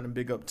everybody trying to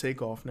big up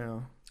Takeoff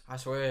now. I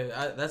swear,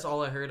 that's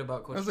all I heard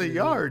about Coach. I was like,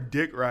 y'all are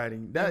dick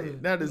riding.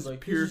 That is like,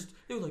 pure.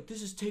 They were like,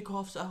 this is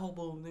Takeoff's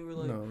album. They were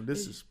like, no,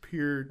 this is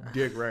pure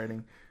dick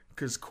riding.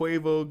 Because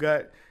Quavo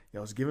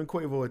y'all was giving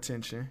Quavo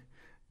attention.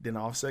 Then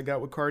Offset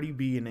got with Cardi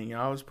B, and then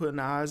y'all was putting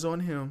eyes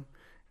on him.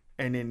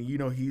 And then,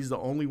 he's the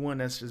only one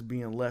that's just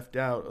being left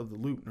out of the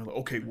loop. And they're like,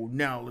 okay, well,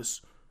 now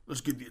let's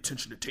give the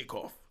attention to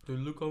Takeoff. They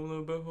look on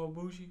the back on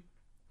Bougie.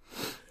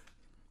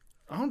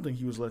 I don't think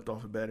he was left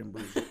off of Bad and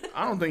Bougie.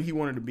 I don't think he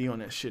wanted to be on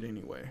that shit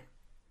anyway.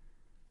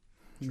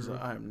 He's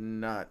like, I am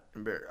not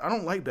embarrassed. I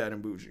don't like Bad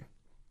and Bougie.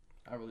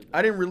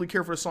 I didn't really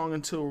care for the song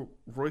until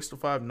Royce the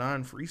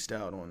 5'9"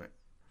 freestyled on it.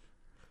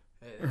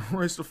 Hey.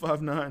 Royce the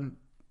 5'9"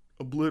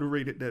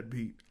 obliterated that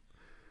beat.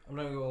 I'm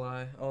not gonna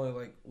lie, I only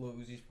like Lil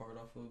Uzi's part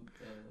off of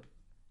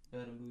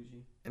Bad and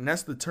Bougie. And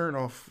that's the turn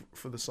off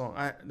for the song.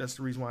 That's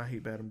the reason why I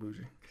hate Bad and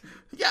Bougie.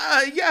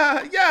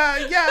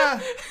 Yeah.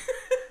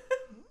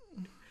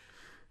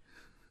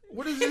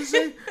 What does it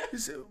say? He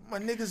said, my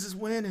niggas is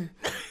winning.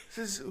 He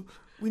says,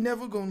 we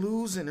never gonna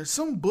lose. And there's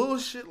some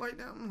bullshit like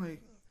that. I'm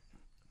like,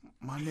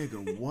 my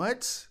nigga,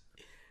 what?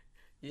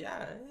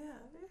 Yeah.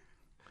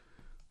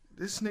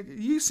 This nigga,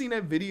 you seen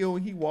that video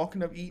when he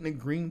walking up eating a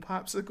green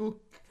popsicle?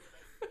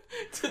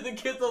 To the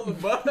kids on the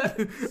bus.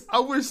 I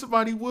wish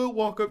somebody would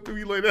walk up to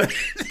me like that.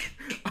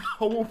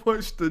 I will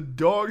punch the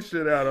dog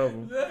shit out of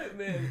him.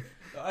 Man,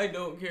 I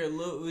don't care.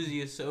 Lil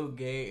Uzi is so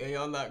gay, and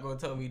y'all not gonna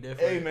tell me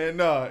different. Hey man,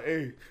 nah.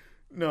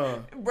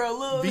 Bro,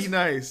 Lil be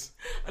nice.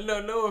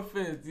 No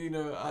offense.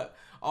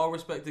 All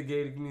respect to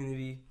gay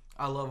community.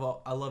 I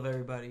love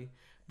everybody.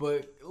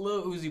 But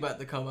Lil Uzi about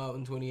to come out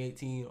in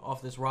 2018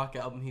 off this rock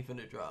album he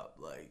finna drop.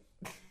 Like,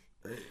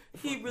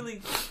 he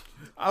really.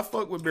 I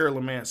fuck with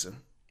Marilyn Manson,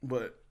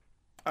 but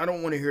I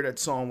don't want to hear that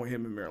song with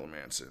him and Marilyn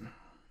Manson.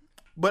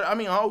 But I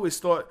mean, I always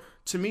thought,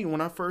 to me,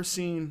 when I first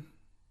seen,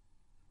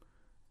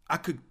 I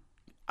think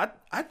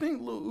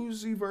Lil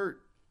Uzi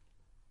Vert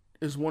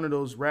is one of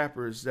those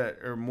rappers that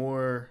are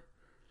more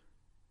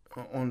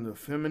on the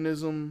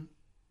feminism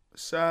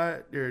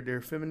side,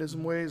 their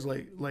feminism ways,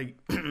 like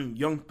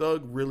Young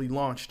Thug really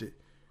launched it.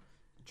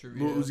 True,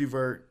 Lil Uzi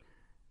Vert.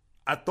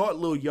 I thought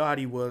Lil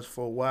Yachty was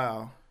for a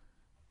while.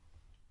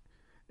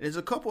 There's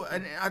a couple,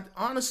 and I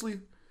honestly,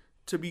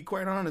 to be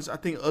quite honest, I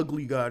think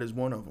Ugly God is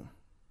one of them.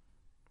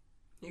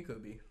 He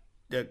could be.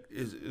 That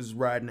is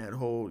riding that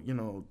whole,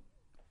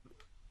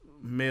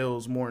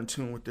 males more in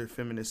tune with their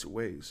feminist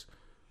ways.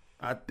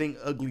 I think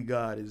Ugly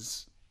God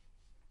is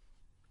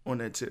on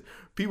that tip.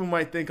 People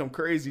might think I'm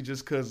crazy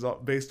just because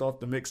based off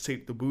the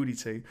mixtape, The Booty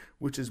Tape,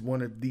 which is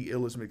one of the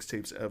illest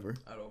mixtapes ever.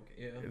 I don't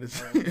care. I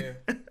don't care.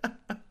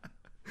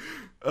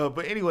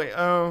 But anyway,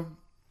 I'm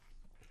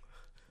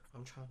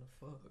trying to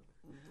fuck.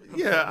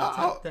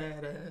 I'll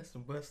that ass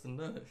and bust a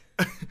nut.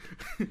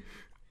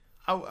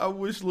 I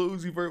wish Lil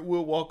Uzi Vert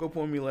will walk up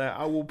on me like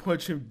I will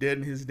punch him dead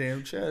in his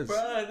damn chest.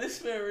 Bro,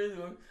 this man really.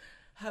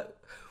 I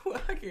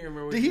can't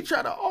remember. Did he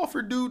try to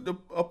offer dude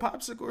a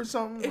popsicle or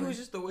something? It was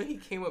just the way he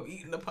came up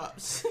eating the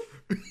pops.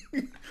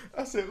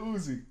 I said,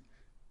 Uzi,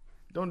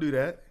 don't do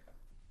that.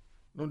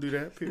 Don't do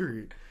that,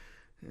 period.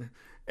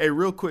 Hey,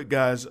 real quick,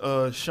 guys.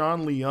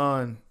 Sean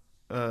Leon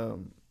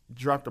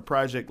dropped a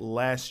project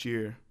last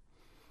year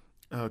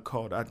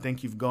called I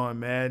Think You've Gone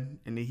Mad.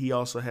 And he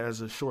also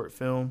has a short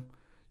film.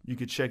 You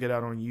could check it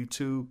out on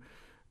YouTube.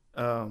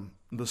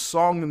 The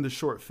song in the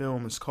short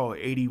film is called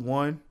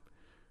 81.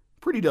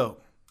 Pretty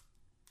dope.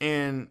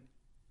 And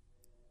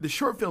the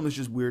short film is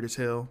just weird as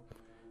hell.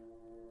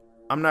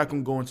 I'm not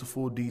going to go into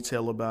full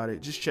detail about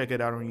it. Just check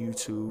it out on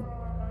YouTube.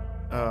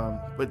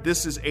 But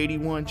this is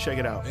 81. Check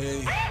it out.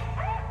 Hey.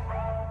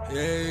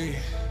 Hey.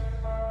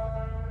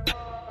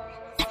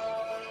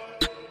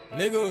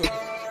 Nigga.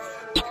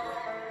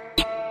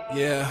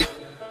 Yeah.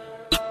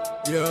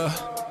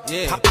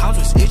 I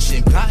was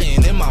itching,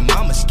 plotting in my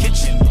mama's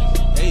kitchen.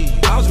 Hey.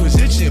 I was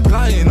itching,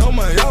 plotting on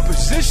my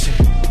opposition.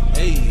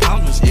 Hey. I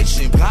was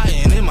itching,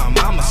 plotting in my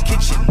mama's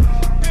kitchen.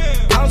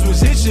 I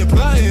was itching,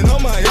 plotting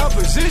on my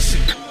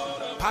opposition.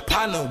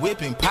 Partner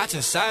whipping pots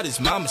inside his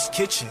mama's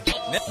kitchen.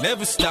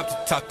 Never stop to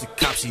talk to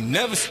cops, he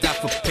never stop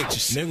for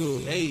pictures.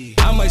 Nigga, hey,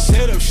 I might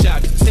set up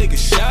shop to take a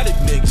shot at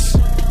niggas.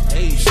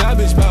 Hey, shot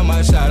bitch by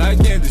my side, I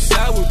can't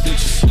decide with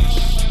bitches.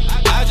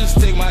 I just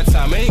take my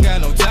time, ain't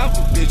got no time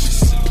for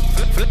bitches.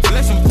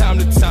 Flex from time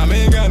to time,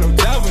 ain't got no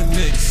time for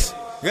niggas.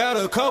 Got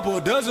a couple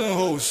dozen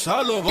hoes,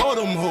 I love all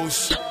them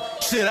hoes.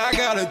 Shit, I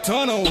got a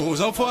ton of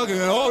hoes, I'm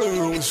fucking all the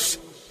rules.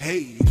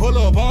 Hey, pull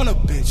up on a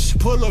bitch,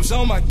 pull ups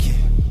on my kid.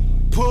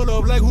 Pull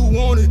up like who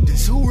wanted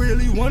this, who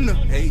really wanna?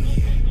 Hey,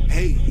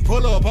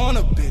 pull up on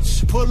a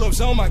bitch, pull ups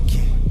on my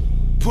kid.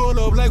 Pull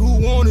up like who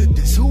wanted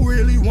this, who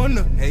really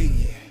wanna?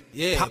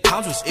 Yeah.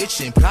 Pounds was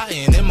itching,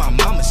 plotting in my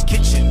mama's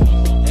kitchen.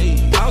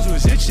 Hey, Pounds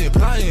was itching,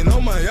 plotting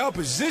on my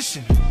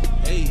opposition.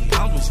 Hey,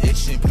 Pounds was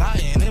itching,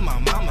 plotting in my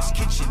mama's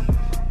kitchen.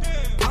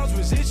 Pounds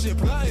was itching,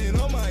 plotting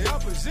on my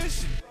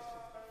opposition.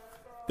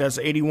 That's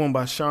 81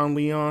 by Sean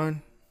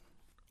Leon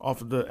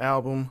off of the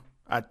album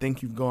I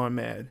Think You've Gone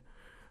Mad.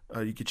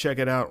 You can check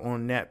it out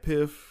on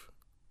NatPiff,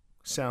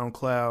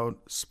 SoundCloud,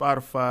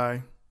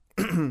 Spotify,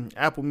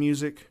 Apple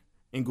Music,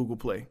 and Google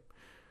Play.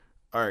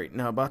 All right,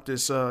 now about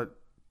this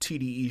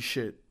TDE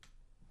shit.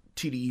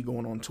 TDE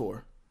going on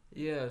tour.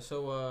 Yeah,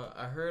 so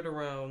I heard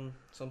around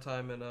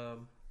sometime in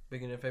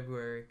beginning of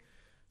February,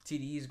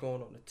 TDE is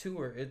going on a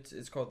tour.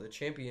 It's called the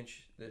Champions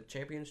Tour,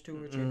 Championship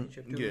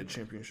Tour. Yeah,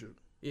 Championship.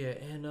 Yeah,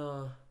 and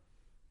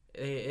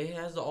it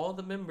has all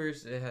the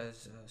members. It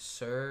has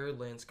Sir,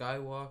 Lance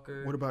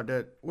Skywalker. What about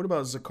that? What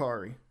about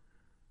Zakari?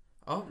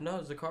 Oh, no,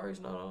 Zakari's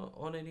not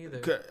on it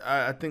either.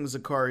 I think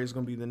Zakari is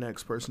going to be the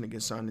next person to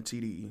get signed to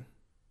TDE.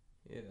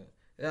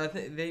 Yeah. I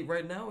think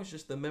right now it's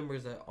just the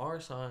members that are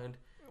signed.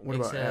 What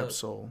about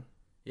Absol?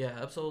 Yeah,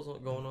 Absol's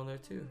going on there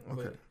too.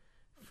 Okay. But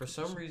for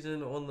some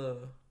reason on the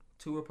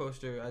tour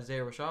poster,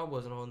 Isaiah Rashad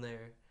wasn't on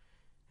there.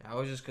 I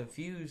was just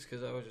confused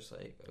because I was just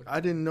like... Okay. I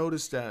didn't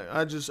notice that.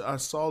 I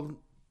saw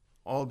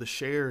all the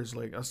shares.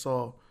 Like I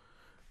saw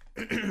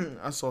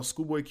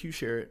Schoolboy Q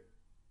share it.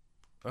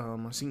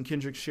 I seen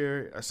Kendrick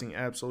share it. I seen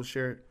Absol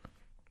share it.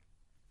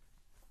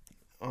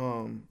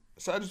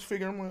 So I just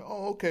figured, I'm like,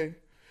 oh, okay.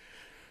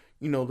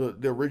 You know,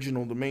 the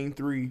original, the main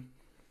three.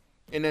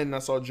 And then I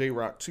saw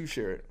J-Rock 2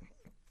 share it.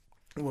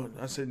 Well,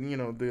 I said, you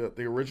know,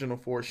 the original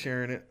 4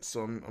 sharing it.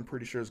 So I'm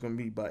pretty sure it's going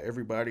to be by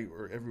everybody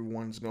or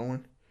everyone's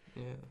going.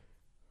 Yeah.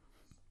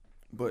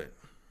 But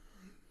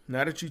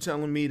now that you're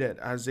telling me that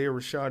Isaiah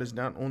Rashad is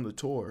not on the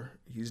tour,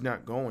 he's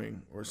not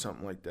going or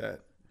something like that,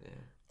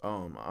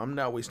 I'm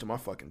not wasting my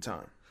fucking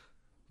time.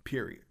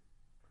 Period.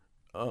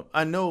 I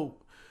don't know.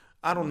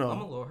 I'm a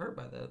little hurt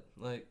by that.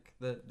 Like,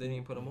 that they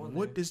didn't put him on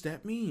What there. does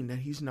that mean, that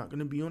he's not going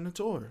to be on the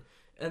tour?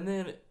 And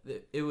then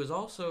it was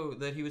also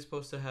that he was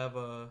supposed to have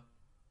a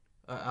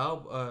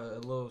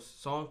little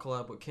song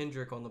collab with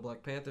Kendrick on the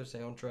Black Panther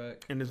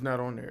soundtrack. And it's not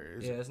on there.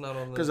 It's not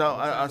on the... Because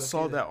I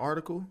saw that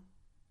article.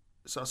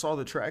 So I saw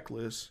the track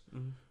list.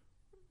 Mm-hmm.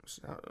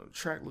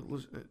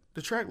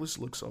 The track list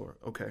looks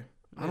okay.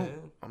 I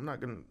don't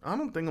think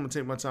I'm gonna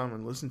take my time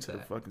and listen to the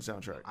fucking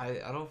soundtrack.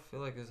 I don't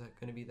feel like it's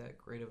gonna be that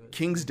great of a...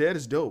 King's Dead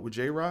is dope with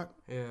J-Rock.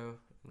 Yeah.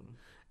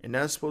 And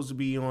that's supposed to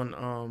be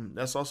on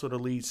that's also the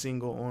lead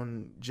single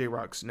on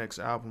J-Rock's next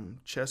album,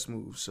 Chess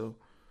Moves. So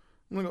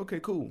I'm like,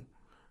 okay, cool.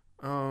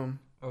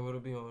 Would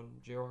it be on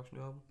J-Rock's new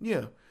album?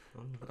 Yeah.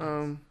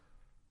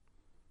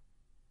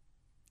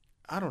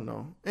 I don't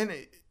know. And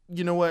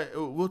you know what?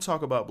 We'll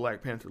talk about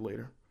Black Panther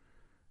later.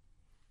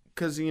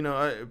 Because, you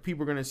know,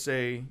 people are going to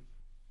say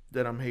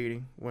that I'm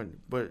hating,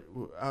 but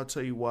I'll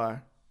tell you why.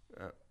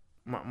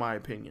 My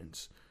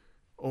opinions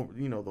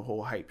the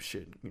whole hype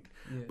shit. Yeah.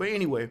 But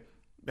anyway,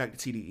 back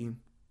to TDE.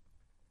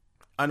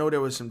 I know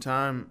there was some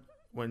time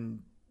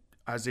when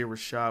Isaiah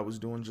Rashad was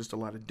doing just a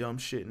lot of dumb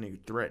shit, and they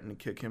threatened to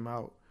kick him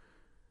out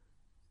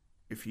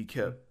if he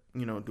kept,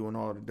 doing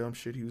all the dumb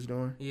shit he was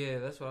doing. Yeah,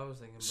 that's what I was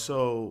thinking about.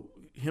 So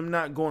him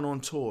not going on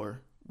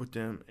tour with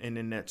them, and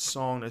then that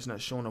song that's not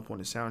showing up on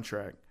the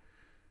soundtrack.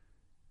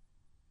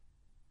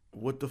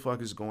 What the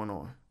fuck is going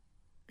on?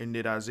 And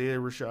did Isaiah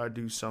Rashad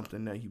do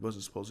something that he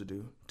wasn't supposed to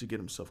do to get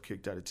himself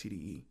kicked out of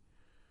TDE?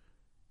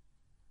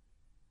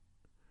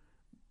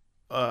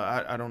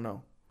 I don't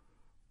know.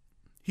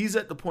 He's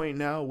at the point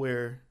now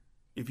where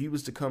if he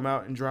was to come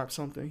out and drop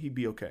something, he'd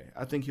be okay.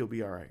 I think he'll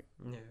be all right.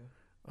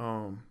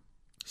 Yeah.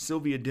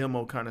 Sylvia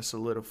Demo kind of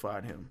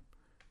solidified him.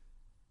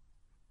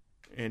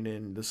 And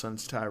then the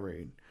Suns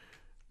tirade.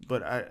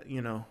 But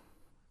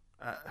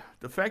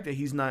the fact that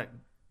he's not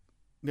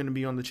going to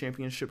be on the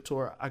championship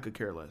tour, I could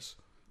care less.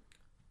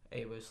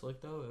 Hey, but it's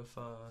slick though.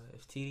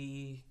 If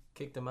TDE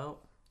kicked him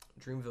out,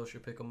 Dreamville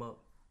should pick him up.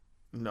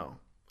 No.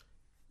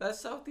 That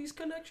Southeast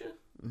connection?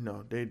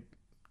 No, they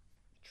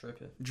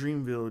Tripping.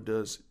 Dreamville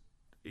does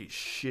a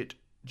shit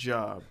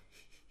job.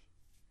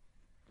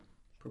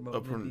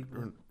 Promoting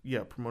people.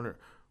 Yeah, promoter.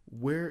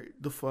 Where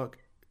the fuck?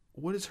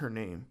 What is her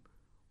name?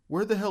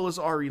 Where the hell is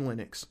Ari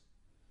Lennox?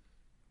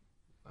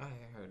 I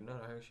ain't heard none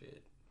of her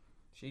shit.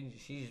 She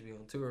just be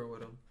on tour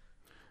with him.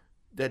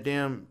 That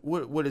damn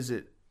what is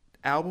it?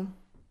 Album?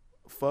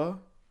 Pho?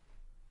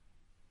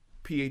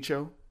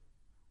 PHO?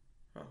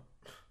 Huh.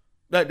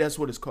 That's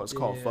what it's called. It's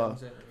called Pho.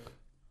 Exactly.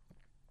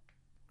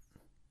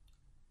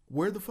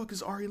 Where the fuck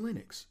is Ari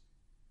Lennox?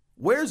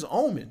 Where's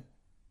Omen?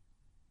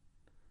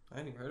 I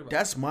ain't even heard about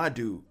That's my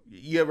dude.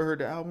 You ever heard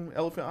the album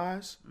Elephant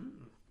Eyes?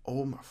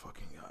 Oh my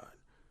fucking god.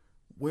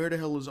 Where the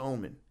hell is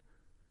Omen?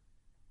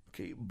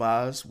 Okay,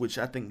 Boz, which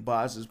I think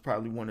Boz is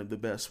probably one of the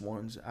best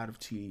ones out of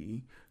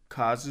TE.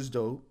 Kaz is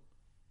dope.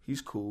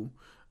 He's cool.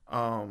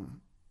 For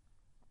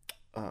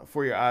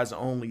Your Eyes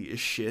Only is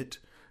shit.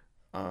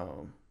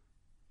 I'm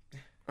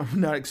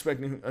not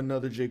expecting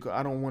another J. Cole.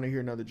 I don't want to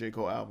hear another J.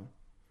 Cole album.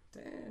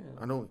 Damn.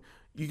 I don't.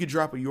 You could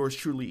drop a Yours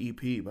Truly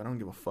EP, but I don't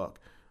give a fuck.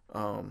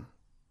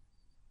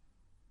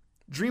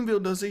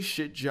 Dreamville does a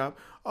shit job.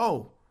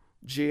 Oh,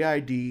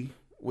 JID,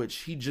 which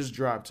he just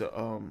dropped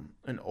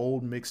an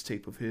old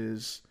mixtape of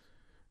his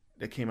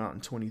that came out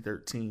in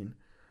 2013.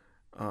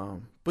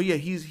 But yeah,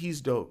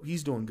 he's dope.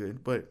 He's doing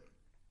good. But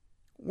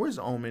where's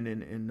Omen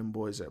and them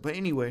boys at? But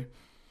anyway,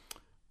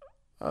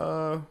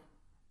 no.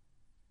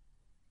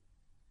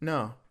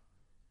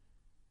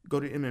 Go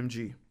to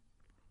MMG.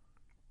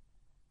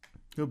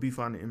 He'll be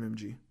fine at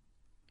MMG.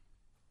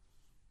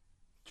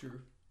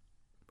 True.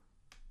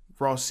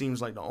 Ross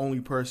seems like the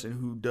only person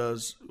who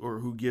does or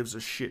who gives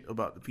a shit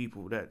about the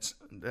people that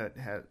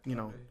have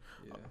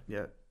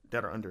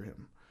that are under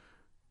him.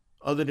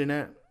 Other than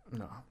that,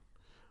 no.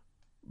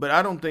 But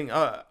I don't think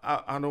I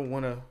don't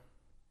want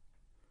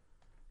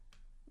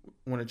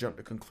to jump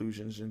to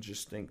conclusions and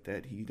just think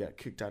that he got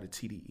kicked out of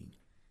TDE.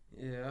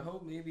 Yeah, I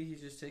hope maybe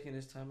he's just taking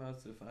his time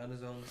out to find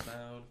his own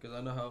sound, because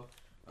I know how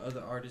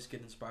other artists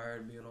get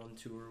inspired being on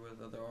tour with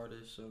other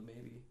artists, so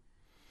maybe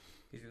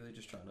he's really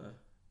just trying to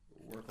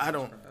work on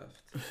his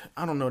craft.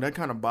 I don't know. That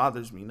kind of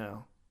bothers me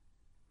now.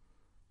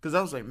 Because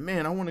I was like,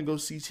 man, I want to go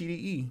see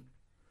TDE.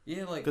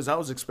 Yeah, like... Because I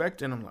was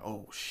expecting, I'm like,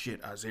 oh,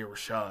 shit, Isaiah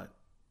Rashad.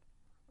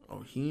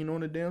 Oh, he ain't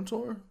on the damn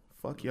tour?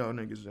 Fuck y'all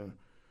niggas then.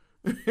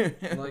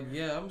 Like,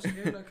 yeah, I'm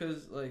scared now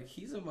because, like,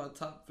 he's in my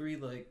top 3,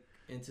 like,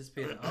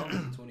 anticipated albums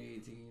in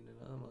 2018, and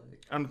I'm like...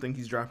 I don't think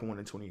he's dropping one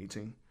in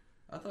 2018.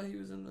 I thought he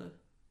was in the...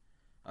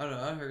 I don't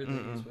know, I heard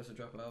that he was supposed to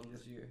drop an album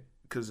this year.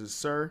 Because it's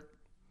Sir,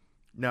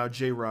 now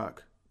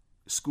J-Rock,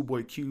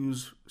 Schoolboy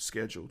Q's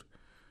scheduled.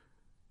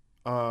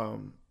 I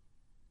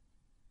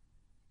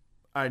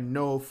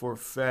know for a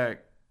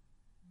fact...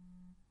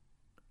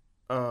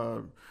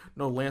 no,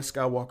 Lance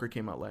Skywalker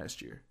came out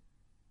last year,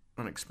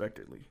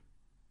 unexpectedly.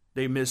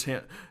 They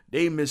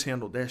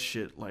mishandled that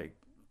shit, like,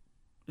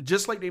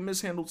 just like they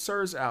mishandled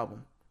Sir's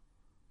album.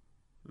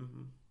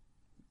 Mm-hmm.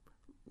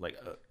 Like,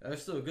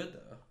 that's still good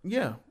though.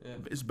 Yeah,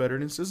 it's better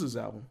than SZA's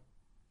album.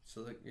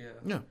 So like,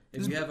 yeah.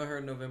 If you haven't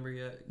heard November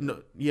yet,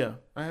 no, yeah,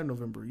 I have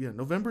November. Yeah,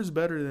 November's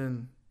better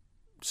than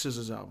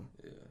SZA's album.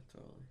 Yeah,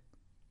 totally.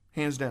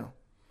 Hands down.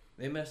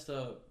 They messed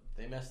up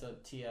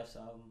TF's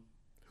album.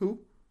 Who?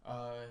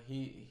 I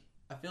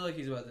feel like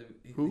he's about to.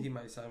 He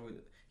might sign with.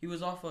 He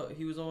was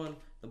on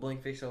the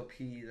Blank Face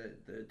LP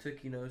that the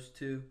Tookie Knows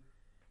too.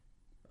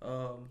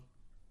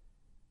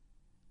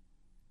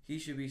 He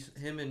should be.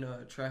 Him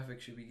and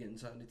Traffic should be getting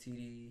signed to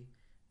TDE,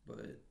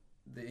 but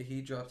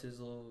he dropped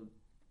his little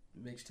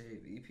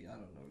mixtape EP. I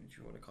don't know what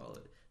you want to call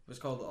it. It's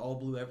called the All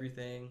Blue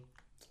Everything.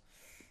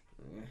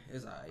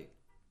 It's alright.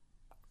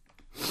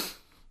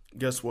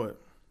 Guess what?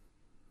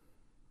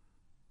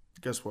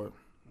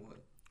 What?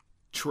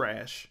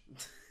 Trash.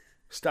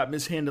 Stop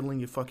mishandling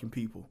your fucking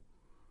people.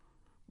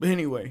 But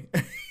anyway,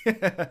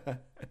 I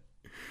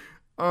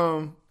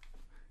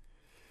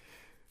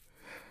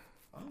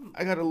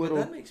got a little.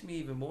 But that makes me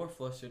even more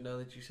flustered now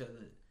that you said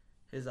that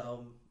his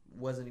album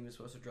wasn't even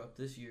supposed to drop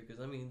this year, because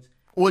that means.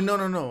 Well,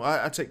 no.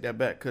 I take that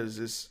back,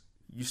 because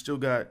you still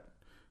got,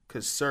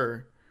 because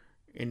Sir,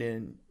 and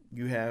then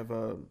you have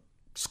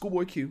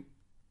Schoolboy Q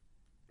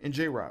and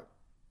J-Rock.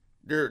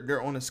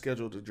 They're on a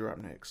schedule to drop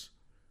next.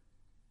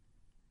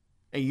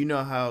 And you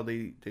know how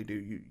they do.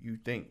 You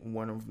think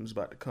one of them's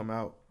about to come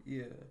out.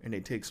 Yeah. And they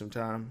take some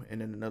time, and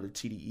then another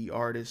TDE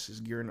artist is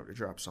gearing up to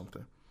drop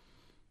something.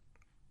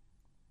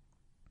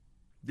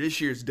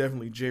 This year is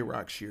definitely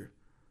J-Rock's year.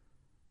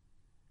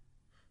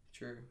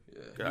 True,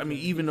 yeah. I mean,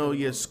 even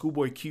though,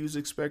 Schoolboy Q's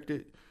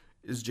expected,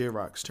 it's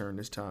J-Rock's turn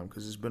this time,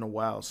 because it's been a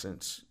while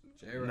since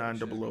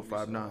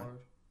 90059.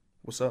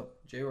 What's up?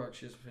 J-Rock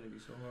shit's gonna be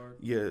so hard.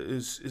 Yeah,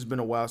 it's been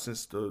a while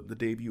since the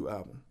debut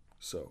album,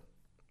 so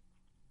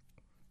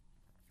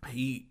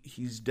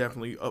he's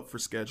definitely up for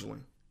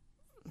scheduling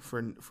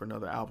for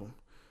another album.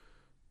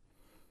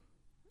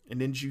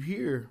 And then did you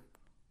hear?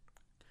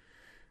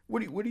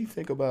 What do you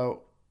think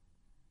about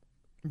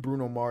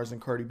Bruno Mars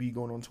and Cardi B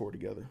going on tour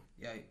together?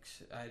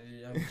 Yikes!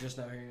 I'm just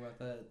now hearing about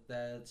that.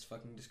 That's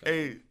fucking disgusting.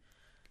 Hey,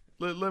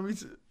 let me.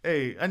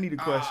 Hey, I need a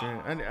question.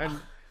 I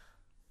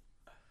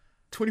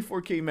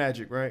 24K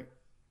Magic, right?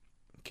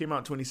 Came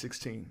out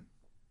 2016.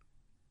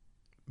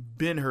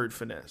 Been heard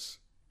Finesse.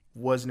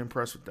 Wasn't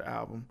impressed with the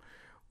album.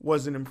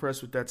 Wasn't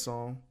impressed with that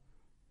song.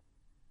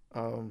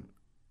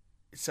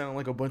 It sounded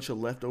like a bunch of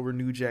leftover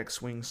New Jack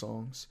Swing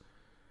songs.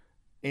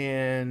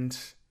 And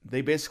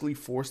they basically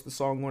forced the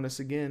song on us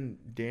again,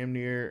 damn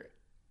near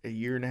a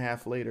year and a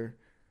half later,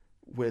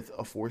 with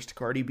a forced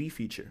Cardi B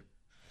feature.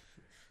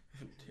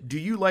 Do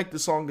you like the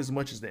song as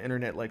much as the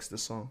internet likes the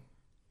song?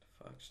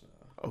 Fuck no.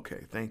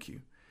 Okay, thank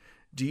you.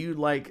 Do you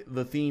like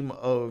the theme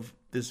of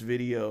this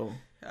video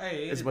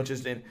as much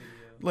as then?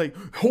 Like,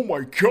 oh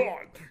my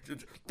God,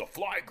 the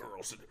Fly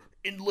Girls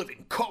in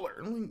living color.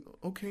 I'm like,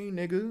 okay,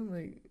 nigga,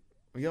 like,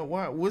 yeah,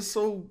 why? What's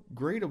so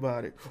great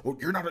about it? Oh,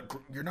 you're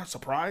not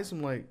surprised?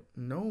 I'm like,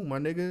 no, my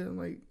nigga. I'm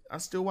like, I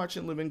still watch it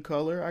in living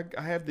color.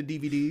 I have the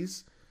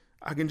DVDs.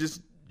 I can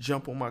just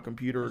jump on my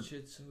computer. That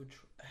shit's so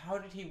How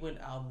did he win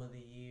album of the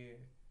year?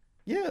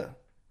 Yeah.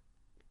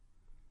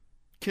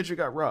 Kendrick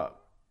got robbed.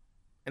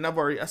 And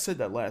I said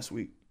that last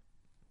week.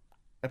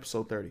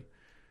 Episode 30.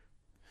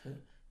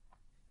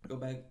 Go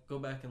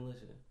back and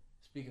listen.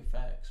 Speaking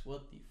facts,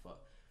 what the fuck?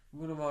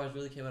 Bruno Mars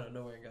really came out of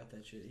nowhere and got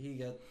that shit. He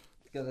got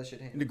that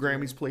shit handed. The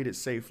Grammys played it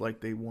safe like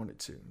they wanted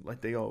to.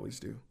 Like they always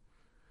do.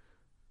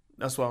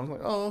 That's why I was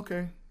like, oh,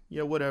 okay.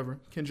 Yeah, whatever.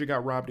 Kendrick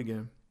got robbed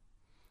again.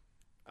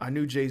 I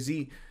knew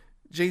Jay-Z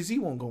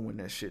won't go win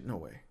that shit. No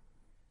way.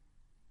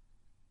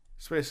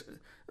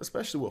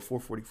 Especially what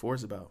 444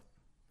 is about.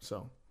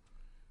 So,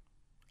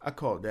 I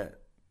called that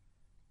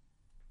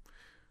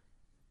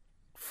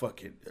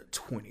fucking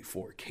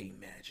 24K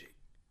Magic.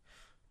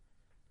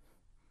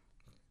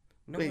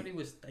 Nobody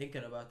was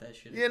thinking about that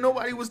shit. Yeah,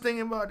 nobody was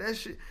thinking about that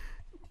shit.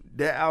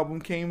 That album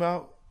came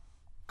out.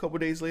 A couple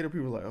days later,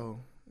 people were like,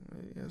 oh,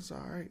 yeah, it's all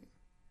right.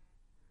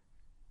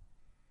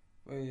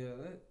 Well, yeah,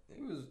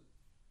 it was...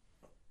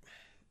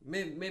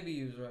 Maybe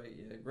he was right,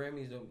 yeah.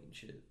 Grammys don't mean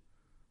shit.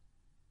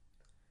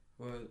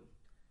 What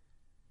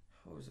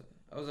was that?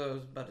 I was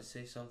about to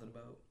say something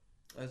about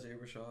Isaiah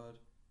Rashad.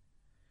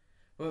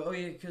 Well, oh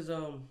yeah, because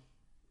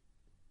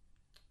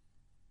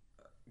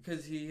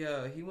he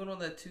went on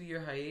that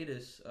 2-year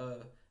hiatus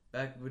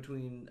back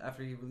between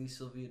after he released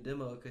Sylvia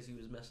Demo because he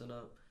was messing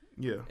up.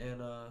 Yeah.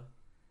 And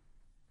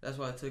that's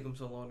why it took him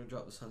so long to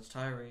drop the Sun's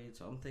Tirade.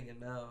 So I'm thinking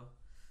now,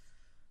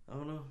 I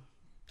don't know.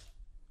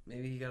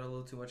 Maybe he got a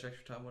little too much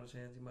extra time on his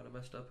hands. He might have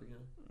messed up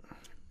again.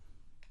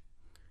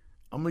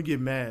 I'm gonna get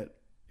mad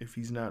if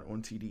he's not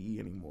on TDE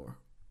anymore.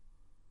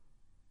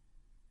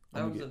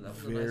 That was a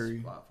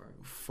nice spot for him.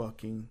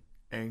 Fucking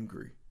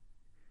angry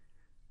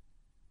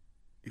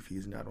if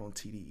he's not on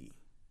TDE.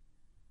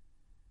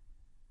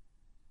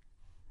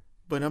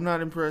 But I'm not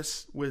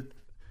impressed with,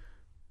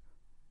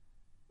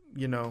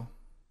 the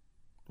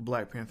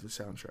Black Panther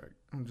soundtrack.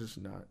 I'm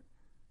just not.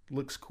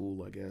 Looks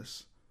cool, I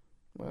guess.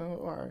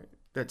 Well, all right.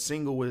 That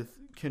single with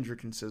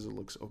Kendrick and SZA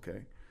looks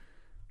okay.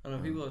 I don't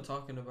know. People are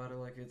talking about it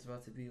like it's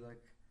about to be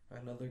like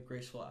another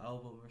graceful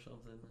album or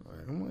something.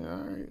 I'm like,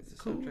 all right, it's a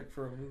cool. soundtrack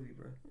for a movie,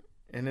 bro.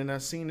 And then I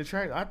seen the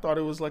track. I thought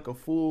it was like a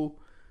full,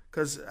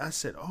 because I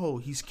said, oh,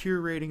 he's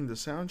curating the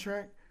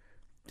soundtrack.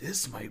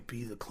 This might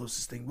be the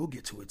closest thing we'll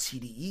get to a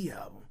TDE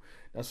album.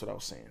 That's what I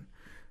was saying.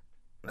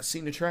 I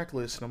seen the track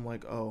list and I'm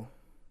like, oh,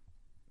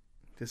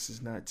 this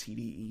is not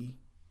TDE-esque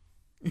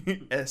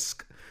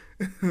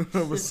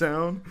of a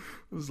sound.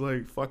 I was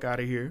like, fuck out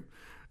of here.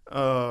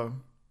 Oh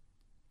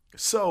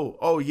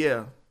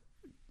yeah.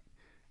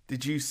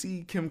 Did you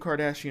see Kim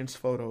Kardashian's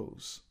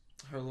photos?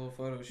 Her little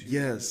photo shoot.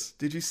 Yes.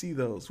 Did you see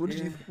those? What did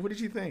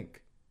you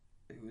think?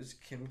 It was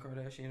Kim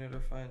Kardashian at her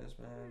finest,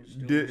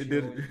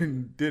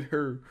 man. Did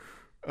her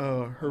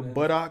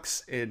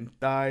buttocks and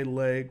thigh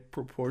leg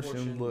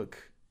proportion look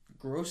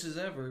gross as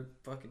ever?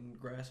 Fucking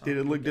grasshopper. Did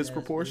it look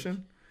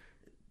disproportionate?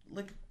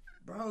 Look,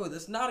 bro,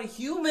 that's not a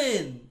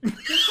human. Kim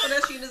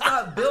Kardashian is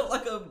not built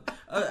like a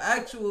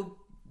actual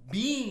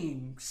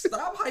being.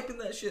 Stop hyping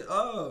that shit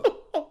up.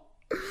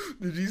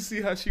 Did you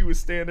see how she was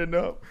standing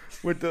up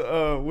with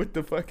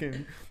the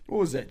fucking, what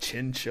was that,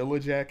 chinchilla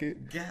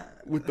jacket? God.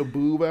 With the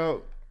boob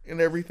out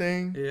and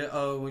everything? Yeah,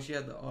 oh, when she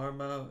had the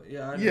arm out.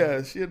 Yeah, I know.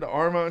 Yeah, she had the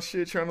arm out and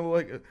shit, trying to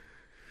look like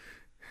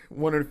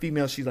one of the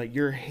females. She's like,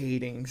 you're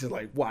hating. She's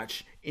like,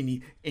 watch,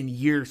 in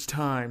years'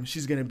 time,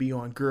 she's going to be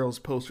on girls'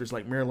 posters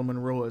like Marilyn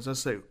Monroe is. I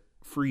say,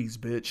 freeze,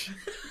 bitch.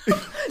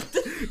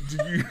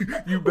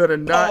 you better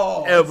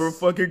not ever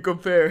fucking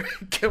compare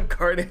Kim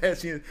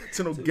Kardashian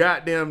to no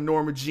goddamn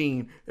Norma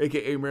Jean,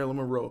 aka Marilyn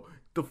Monroe.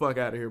 Get the fuck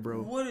out of here,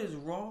 bro. What is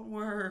wrong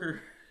with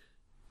her?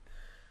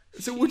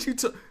 So what you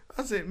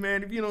I said,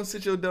 man, if you don't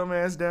sit your dumb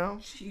ass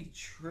down. She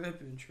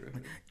tripping.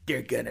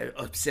 They're gonna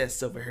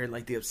obsess over her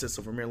like they obsess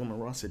over Marilyn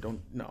Monroe. I said,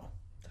 don't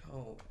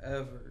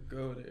ever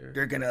go there.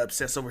 They're gonna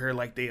obsess over her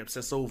like they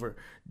obsess over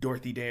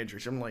Dorothy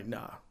Dandridge. I'm like,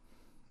 nah.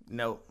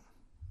 No.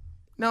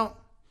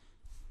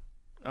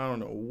 I don't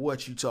know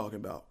what you talking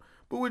about.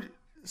 But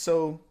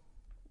so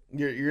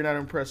you're not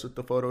impressed with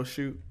the photo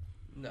shoot?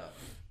 No.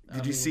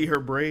 Did you see her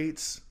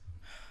braids?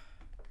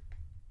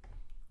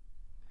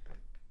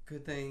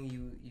 Good thing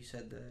you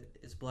said that.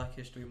 It's Black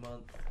History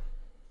Month.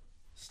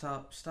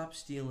 Stop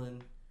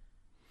stealing.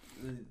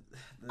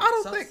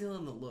 Stop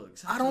stealing the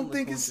looks. I don't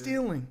think it's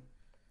stealing.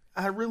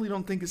 I really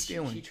don't think it's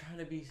stealing. She trying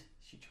to be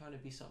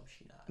something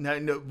she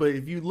not. No, but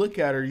if you look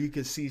at her, you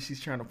can see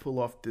she's trying to pull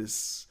off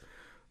this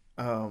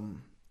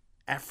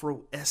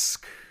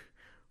Afro-esque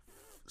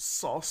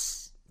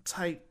sauce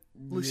type.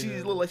 Look, she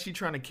look like she's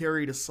trying to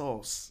carry the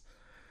sauce.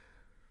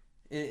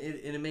 And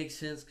it makes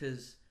sense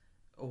because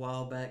a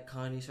while back,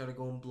 Kanye started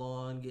going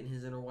blonde, getting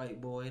his inner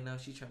white boy. Now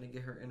she's trying to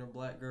get her inner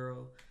black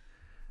girl.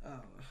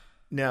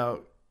 Now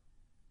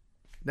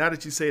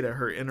that you say that,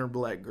 her inner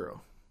black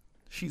girl,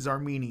 she's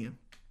Armenian.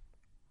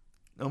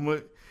 I'm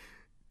a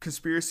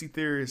conspiracy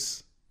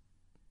theorist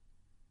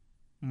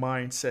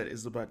mindset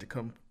is about to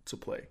come to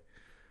play.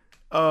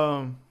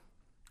 All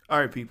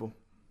right, people.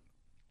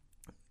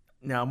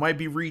 Now, I might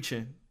be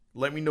reaching.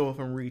 Let me know if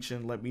I'm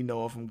reaching. Let me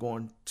know if I'm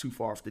going too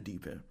far off the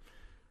deep end.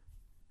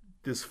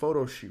 This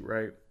photo shoot,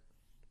 right?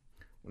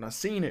 When I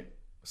seen it,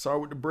 saw her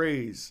with the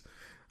braids,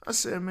 I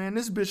said, man,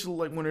 this bitch look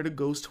like one of the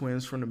ghost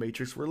twins from The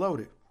Matrix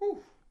Reloaded.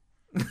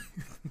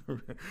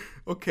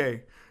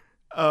 Okay.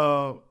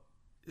 How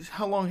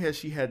long has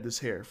she had this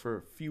hair? For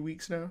a few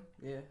weeks now?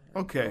 Yeah.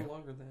 Okay. A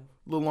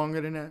little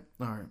longer than that?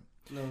 All right.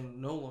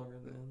 No longer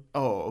than.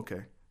 Oh,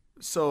 okay.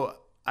 So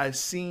I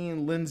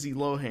seen Lindsay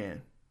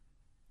Lohan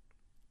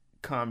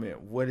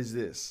comment, what is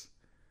this?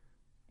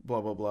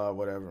 Blah, blah, blah,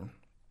 whatever.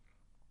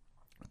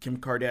 Kim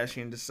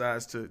Kardashian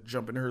decides to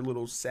jump into her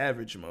little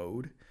savage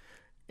mode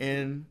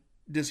and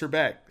diss her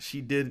back. She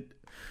did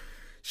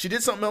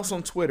something else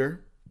on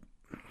Twitter.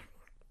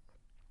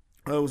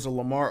 It was a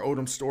Lamar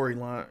Odom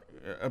storyline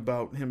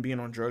about him being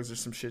on drugs or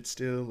some shit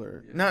still,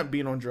 or not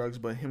being on drugs,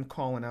 but him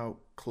calling out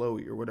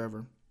Chloe or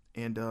whatever.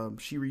 And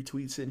she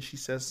retweets it and she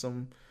says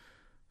some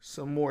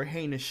more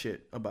heinous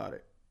shit about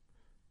it.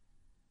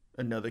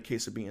 Another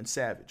case of being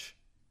savage.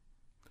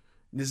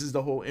 This is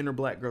the whole inner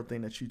black girl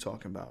thing that you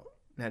talking about.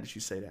 Now that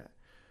you say that.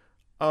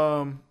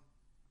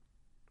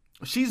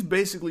 She's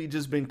basically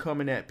just been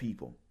coming at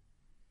people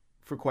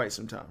for quite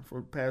some time, for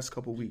the past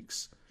couple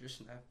weeks. Just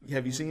snapping.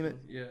 Have you seen it?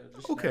 Yeah,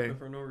 just snapping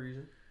for no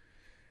reason.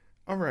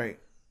 All right.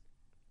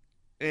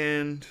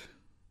 And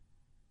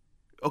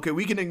okay,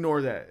 we can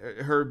ignore that.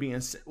 Her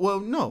being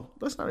no,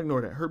 let's not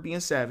ignore that. Her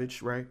being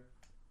savage, right?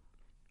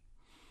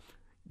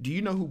 Do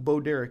you know who Bo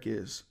Derek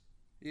is?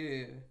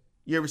 Yeah.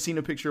 You ever seen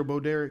a picture of Bo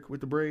Derek with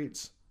the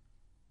braids?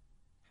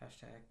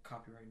 Hashtag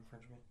copyright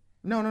infringement.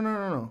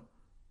 No.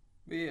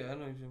 But yeah, I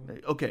know what you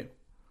mean. Okay.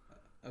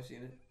 I've seen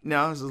it.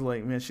 Now I was just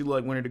like, man, she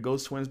looked like one of the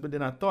ghost twins. But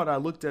then I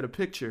looked at a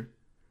picture,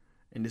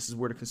 and this is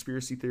where the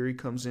conspiracy theory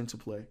comes into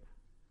play.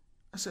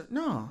 I said,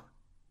 no,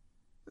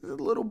 there's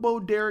a little Bo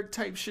Derek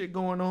type shit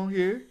going on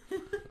here.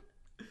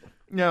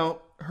 Now,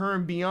 her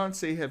and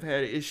Beyonce have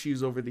had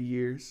issues over the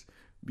years.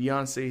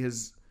 Beyonce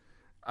has,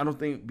 I don't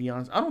think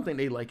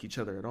they like each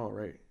other at all,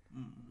 right?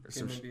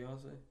 Kim and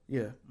Beyonce?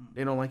 Yeah.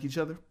 They don't like each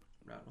other?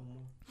 Not no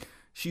more.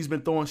 She's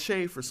been throwing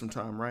shade for some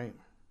time, right?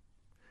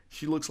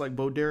 She looks like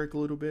Bo Derek a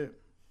little bit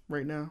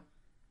right now.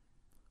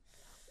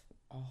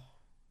 Oh.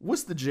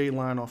 What's the J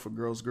line off of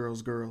Girls,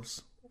 Girls,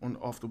 Girls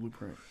off the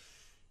Blueprint?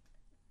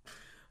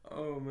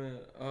 Oh,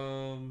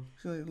 man.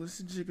 She's like,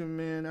 listen, chicken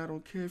man, I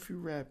don't care if you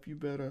rap, you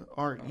better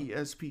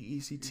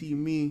RESPECT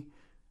me.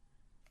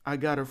 I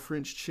got a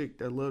French chick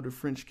that loved a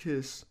French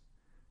kiss.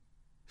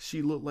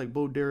 She looked like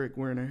Bo Derek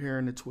wearing her hair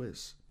in a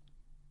twist.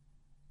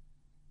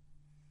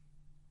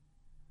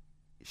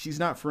 She's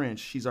not French.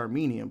 She's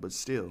Armenian, but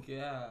still.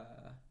 Yeah.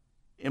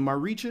 Am I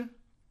reaching?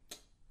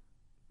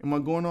 Am I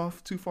going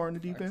off too far in the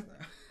deep end?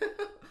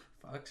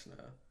 Fox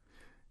now.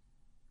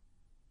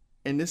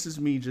 And this is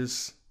me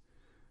just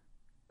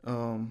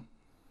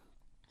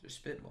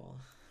spitball.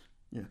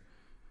 Yeah.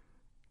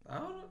 I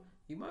don't know.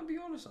 You might be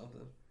onto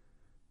something.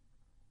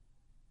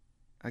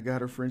 I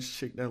got a French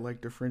chick that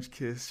liked a French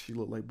kiss. She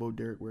looked like Bo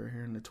Derek wearing her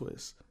hair in a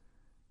twist.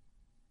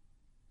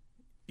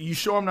 You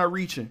sure I'm not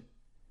reaching?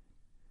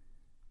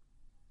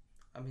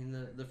 I mean,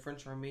 the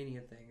French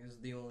Armenian thing is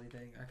the only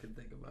thing I could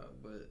think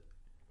about, but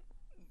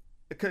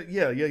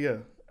yeah.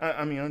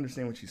 I mean, I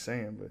understand what you're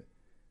saying, but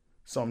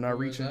so I'm not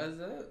reaching. Besides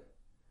that,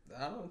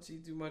 I don't see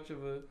too much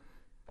of a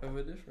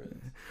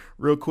difference.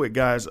 Real quick,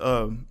 guys.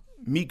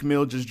 Meek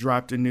Mill just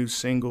dropped a new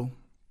single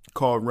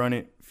called "Run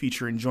It,"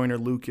 featuring Joyner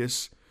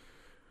Lucas.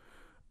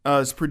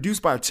 It's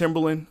produced by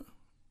Timbaland.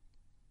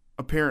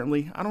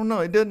 Apparently, I don't know.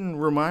 It doesn't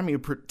remind me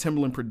of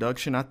Timbaland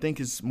production. I think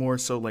it's more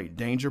so like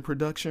Danger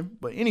production.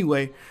 But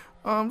anyway,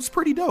 it's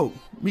pretty dope.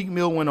 Meek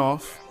Mill went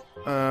off.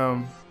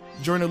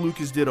 Joyner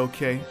Lucas did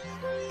okay.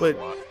 But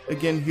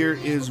again, here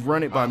is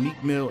 "Run It" by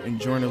Meek Mill and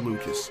Joyner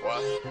Lucas.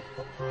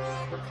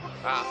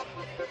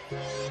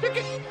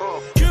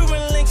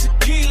 Cuban links of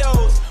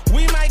kilos.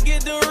 We might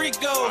get the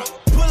Rico.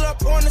 Pull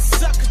up on the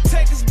sucker,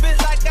 take his bit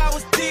like I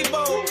was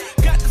Debo.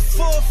 Got the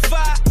 4 or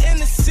 5 in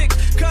the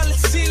 6. Call it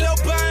CeeLo,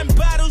 buying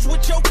bottles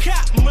with your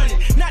cop money.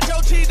 Not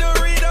your G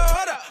Dorito.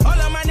 Hold up.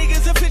 All of my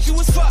niggas a picture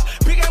was fuck.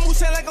 Big ass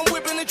moose like I'm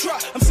whipping the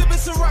truck. I'm sipping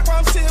some rock while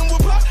I'm sitting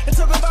with Buck. And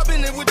talking about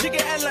business with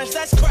chicken at lunch.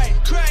 That's cray.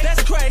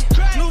 That's cray.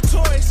 New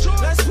toys.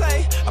 Let's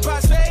play. I buy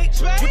spade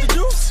with the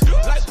deuce.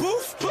 Like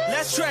poof.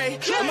 Let's trade.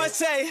 I must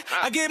say,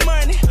 I get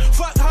money.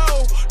 Fuck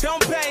hoe.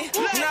 Don't pay.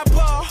 And I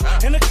ball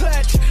in the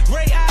clutch.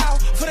 Ray Owl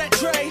for that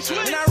trade.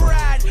 And I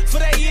ride for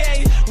that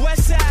yay.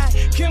 West side.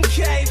 Kim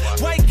K.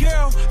 White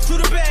girl through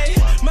the bay.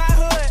 My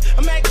hood.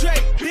 I'm at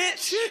Drake.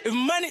 Bitch. If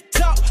money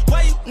talk,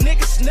 why you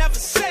niggas never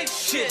say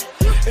shit?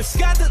 If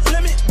sky's the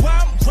limit,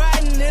 why I'm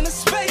riding in a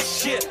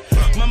spaceship?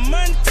 My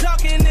money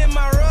talking and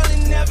my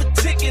rolling never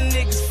ticking.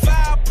 Niggas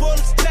fire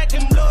bullets, stack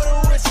and blow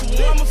the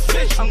whistle. I'm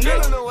official. I'm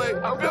feeling the way.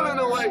 I'm feeling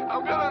the way.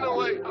 I'm feeling the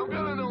way. I'm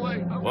feeling the way.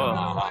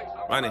 Whoa.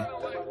 Running.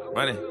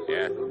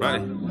 Yeah.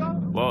 Running.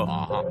 Whoa.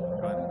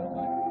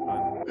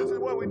 This is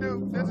what we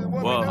do. This is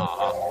what Whoa. we do.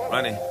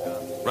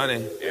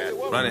 Running.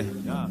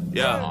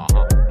 Yeah.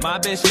 My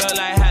bitch look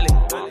like Halle.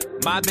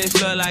 My bitch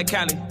look like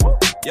Cali.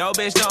 Yo,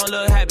 bitch don't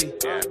look happy.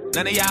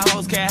 None of y'all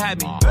hoes can't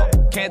have me.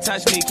 Can't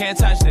touch me, can't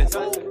touch this.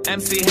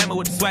 MC Hammer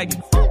with the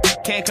swaggy.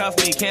 Can't cuff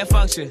me, can't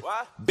function.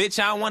 Bitch,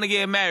 I don't wanna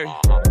get married.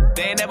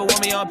 They ain't never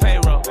want me on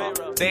payroll.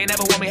 They ain't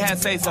never want me have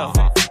say so.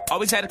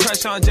 Always had a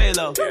crush on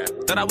J-Lo.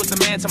 Thought I was the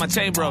man till my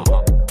chain broke.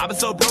 I been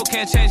so broke,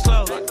 can't change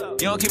clothes.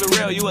 You don't keep it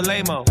real, you a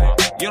lame-o.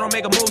 You don't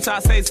make a move till I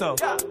say so.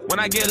 When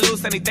I get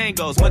loose, anything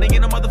goes. Money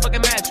in a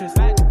motherfucking mattress.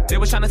 They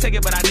was trying to take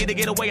it, but I need to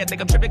get away. I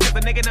think I'm tripping cause the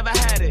nigga never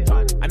had it.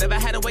 I never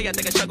had a way, I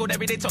think I struggled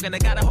every day talking to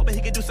God. I hoping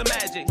he could do some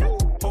magic.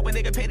 Hoping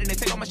nigga paid it and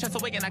take all my stress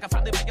away and I can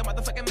finally buy your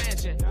motherfucking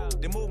mansion.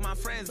 They move my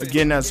friends.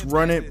 Again, that's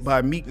 "Run It"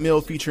 by Meek Mill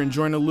featuring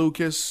Joyner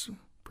Lucas,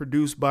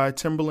 produced by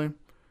Timbaland.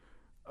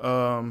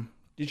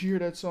 Did you hear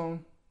that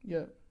song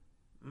yet?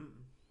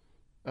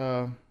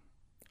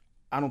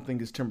 I don't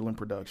think it's Timbaland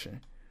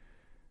production.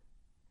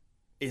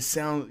 It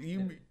sounds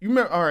you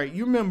remember. All right,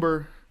 you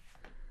remember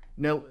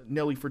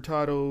Nelly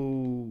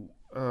Furtado.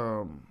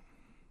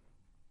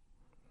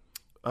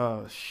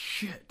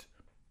 Shit.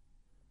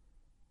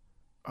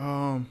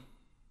 No.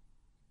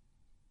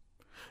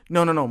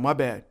 My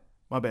bad.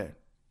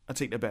 I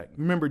take that back.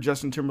 Remember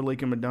Justin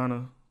Timberlake and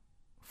Madonna,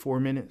 4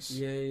 Minutes?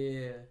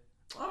 Yeah.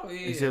 Oh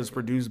yeah. It says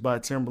produced by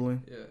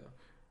Timbaland. Yeah.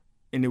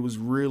 And it was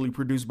really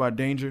produced by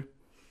Danger.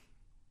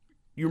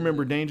 You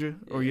remember Danger?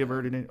 Or you ever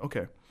heard of it?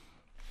 Okay.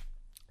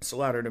 It's a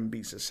lot of them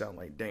beats that sound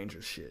like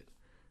Danger shit.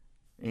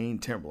 It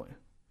ain't Timbaland.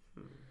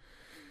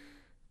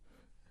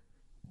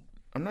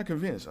 I'm not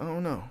convinced. I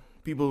don't know.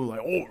 People are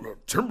like, oh,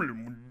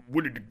 Timbaland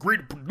was the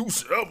greatest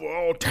producer ever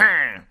all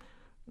time.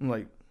 I'm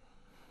like,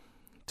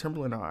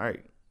 Timbaland, all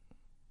right.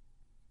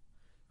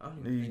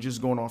 You're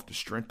just going off the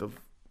strength of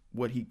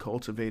what he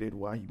cultivated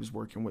while he was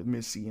working with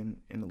Missy and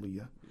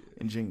Aaliyah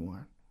and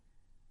Genuine.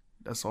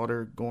 That's all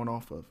they're going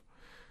off of.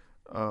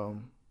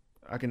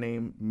 I can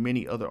name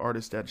many other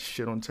artists that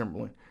shit on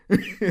Timbaland.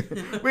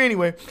 But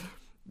anyway,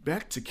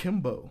 back to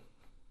Kimbo.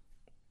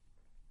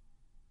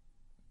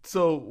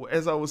 So,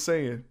 as I was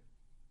saying,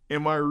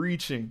 am I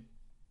reaching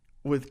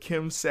with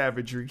Kim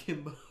savagery?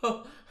 Kimbo.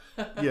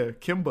 Yeah,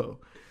 Kimbo.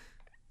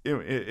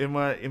 Am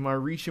I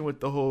reaching with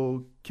the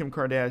whole Kim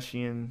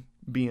Kardashian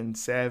being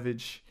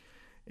savage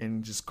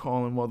and just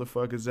calling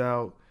motherfuckers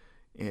out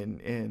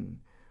and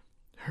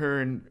her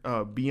and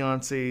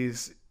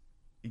Beyonce's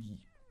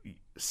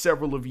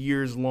several of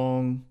years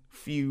long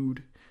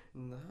feud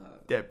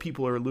that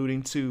people are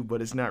alluding to,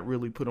 but it's not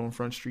really put on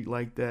Front Street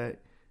like that.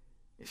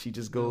 She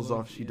just goes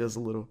off. She does a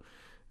little.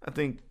 I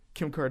think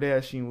Kim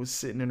Kardashian was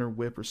sitting in her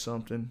whip or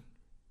something.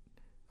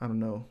 I don't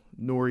know.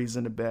 Nori's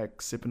in the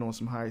back sipping on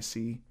some high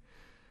C.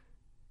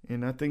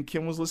 And I think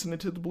Kim was listening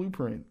to the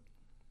Blueprint.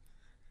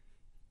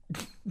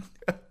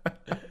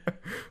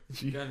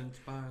 She got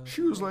inspired.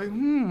 She was like,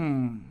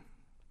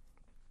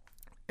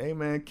 hey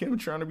man, Kim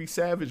trying to be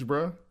savage,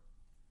 bro.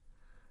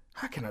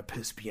 How can I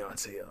piss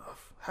Beyonce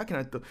off? How can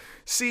I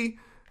see?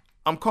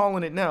 I'm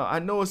calling it now. I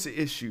know it's an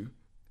issue.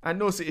 I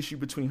know it's an issue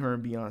between her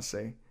and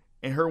Beyonce,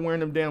 and her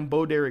wearing them damn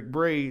Bo Derek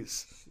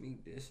braids.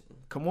 Sneak this.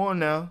 Come on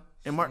now.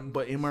 Am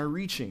I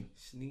reaching?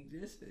 Sneak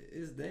this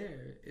is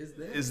there.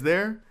 Is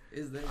there?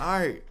 All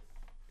right.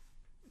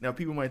 Now,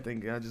 people might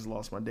think I just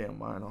lost my damn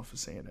mind off of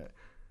saying that.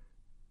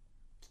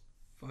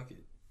 Fuck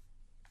it.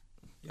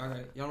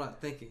 Y'all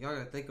not thinking. Y'all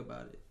gotta think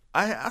about it.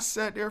 I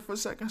sat there for a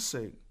second. I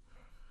said,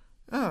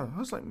 I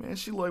was like, man,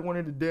 she like one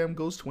of the damn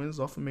ghost twins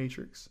off of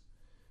Matrix.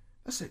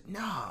 I said,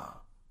 nah,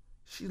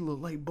 she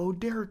looked like Bo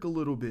Derek a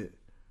little bit.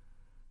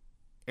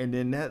 And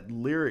then that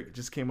lyric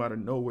just came out of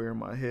nowhere in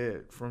my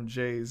head from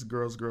Jay's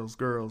Girls, Girls,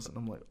 Girls. And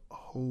I'm like,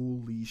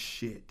 holy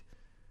shit.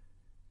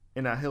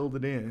 And I held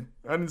it in.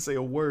 I didn't say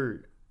a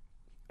word.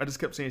 I just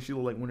kept saying she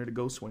looked like one of the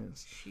ghost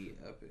twins. She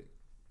epic.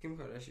 Kim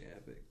Kardashian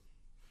epic.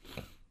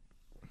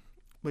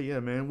 But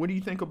yeah, man, what do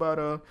you think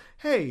about,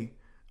 hey,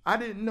 I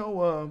didn't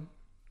know,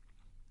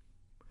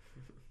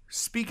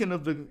 speaking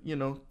of the,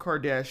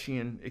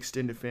 Kardashian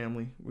extended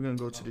family, we're going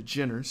to go to the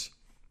Jenners.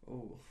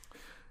 Oh.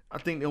 I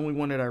think the only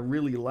one that I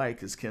really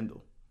like is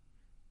Kendall.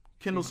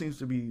 Kendall seems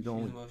to be the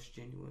only. She's the most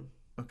genuine.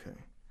 Okay.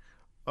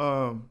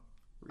 I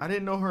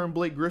didn't know her and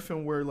Blake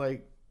Griffin were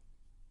like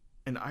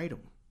an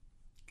item.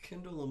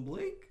 Kendall and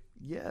Blake?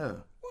 Yeah.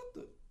 What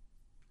the?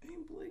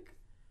 Ain't Blake?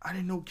 I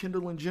didn't know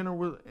Kendall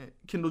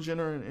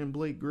Jenner and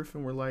Blake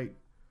Griffin were like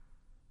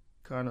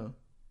kind of.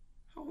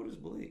 How old is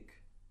Blake?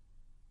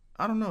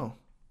 I don't know.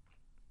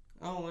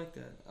 I don't like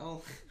that.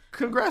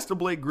 Congrats to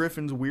Blake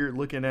Griffin's weird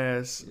looking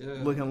ass,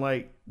 looking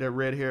like that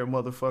red haired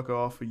motherfucker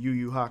off of Yu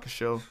Yu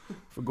Hakusho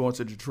for going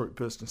to Detroit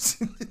Pistons.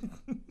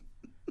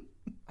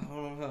 I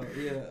don't know how.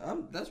 Yeah,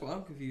 that's why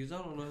I'm confused. I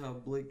don't know how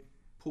Blake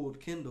pulled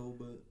Kendall,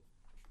 but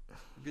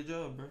good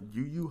job, bro.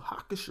 Yu Yu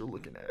Hakusho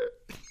looking at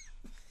it.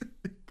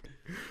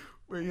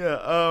 But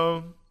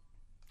yeah,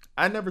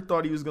 I never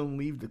thought he was gonna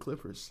leave the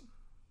Clippers.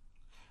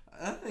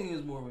 I think it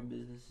was more of a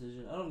business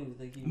decision. I don't even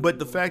think he. But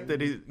the fact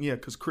that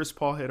because Chris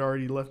Paul had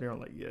already left there, I'm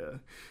like, yeah,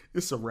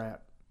 it's a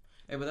wrap.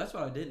 Hey, but that's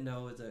what I didn't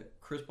know is that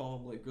Chris Paul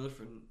and Blake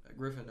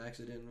Griffin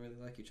actually didn't really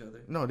like each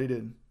other. No, they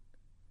didn't.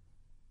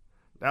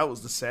 That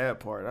was the sad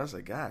part. I was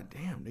like, God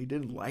damn, they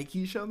didn't like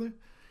each other,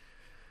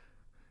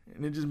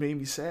 and it just made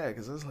me sad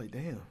because I was like,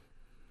 damn.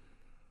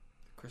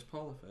 Chris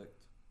Paul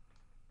effect.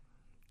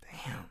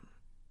 Damn.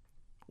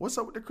 What's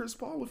up with the Chris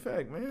Paul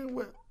effect, man?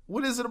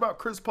 What is it about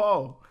Chris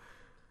Paul?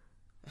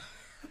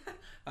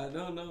 I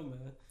don't know,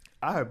 man.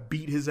 I'd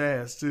beat his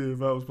ass too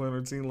if I was playing on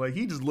a team. Like,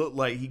 he just looked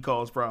like he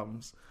caused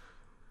problems.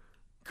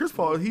 Chris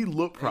Paul, he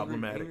looked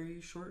problematic.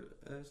 Angry, short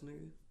ass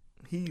nigga.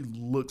 He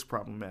looks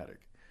problematic.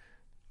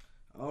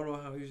 I don't know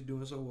how he's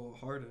doing so well with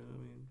Harden.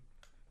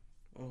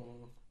 I don't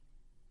know.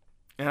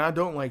 And I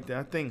don't like that.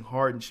 I think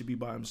Harden should be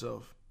by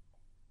himself.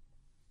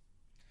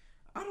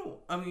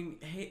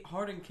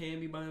 Harden can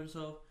be by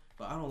himself,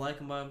 but I don't like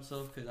him by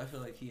himself because I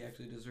feel like he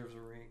actually deserves a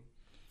ring.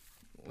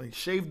 Like,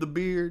 shave the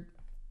beard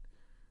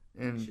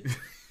and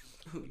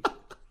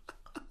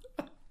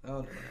That'll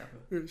never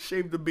happen.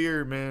 shave the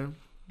beard, man.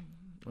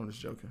 I'm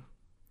just joking.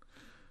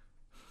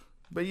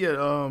 But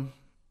yeah,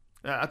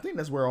 I think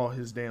that's where all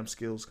his damn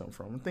skills come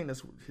from. I think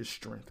that's where his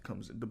strength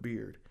comes in, the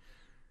beard.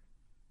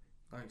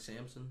 Like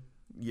Samson?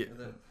 Yeah.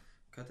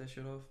 Cut that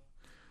shit off?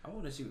 I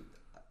want to see.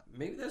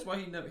 Maybe that's why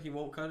he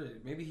won't cut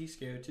it. Maybe he's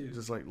scared too.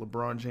 Just like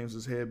LeBron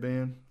James's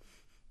headband.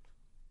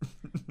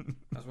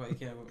 That's why he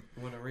can't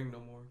win a ring no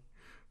more.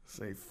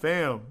 Say,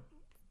 fam,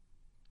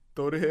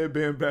 throw the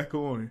headband back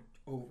on.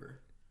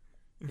 Over.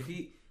 If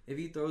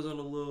he throws on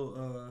a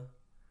little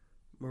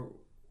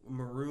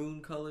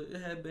maroon colored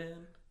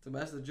headband to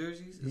match the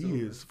jerseys, he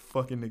is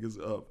fucking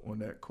niggas up on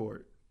that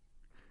court.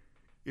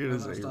 I'm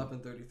not stopping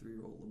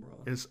 33-year-old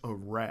LeBron. It's a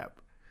wrap.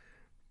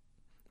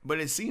 But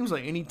it seems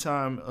like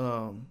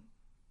anytime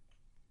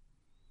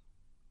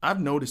I've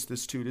noticed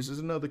this too. This is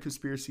another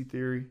conspiracy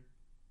theory.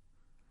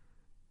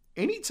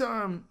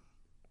 Anytime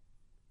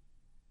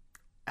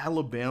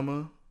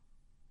Alabama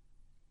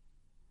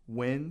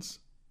wins,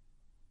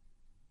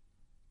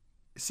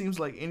 it seems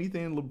like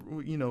anything,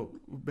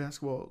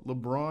 basketball,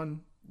 LeBron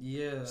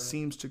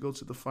seems to go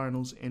to the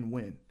finals and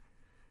win.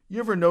 You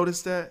ever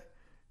notice that?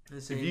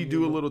 If you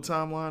do a little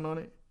timeline on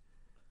it?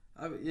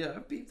 I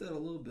peeped that a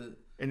little bit.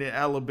 And then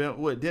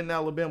Alabama, didn't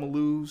Alabama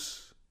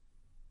lose?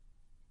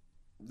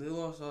 They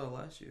lost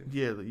last year.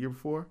 Yeah, the year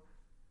before.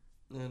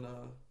 And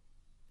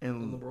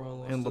LeBron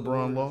lost. And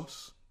LeBron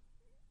lost.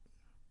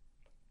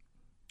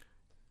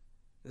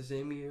 The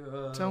same year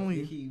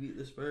he beat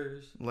the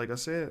Spurs. Like I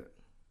said,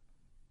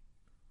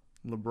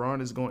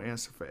 LeBron is gonna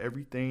answer for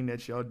everything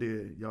that y'all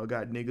did. Y'all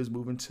got niggas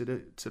moving to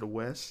the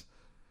West.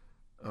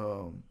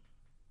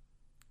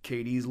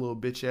 KD's little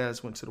bitch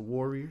ass went to the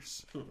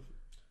Warriors.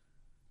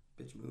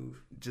 Bitch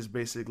move. Just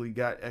basically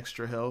got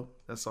extra help.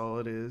 That's all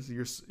it is.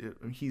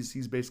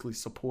 He's basically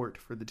support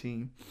for the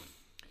team.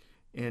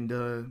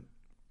 And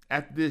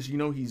after this,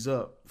 he's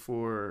up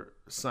for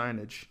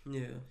signage.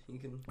 Yeah, he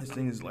can. His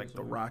thing is like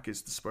the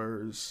Rockets, the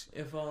Spurs,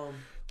 if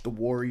the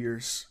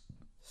Warriors.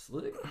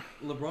 Slick,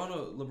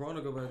 LeBron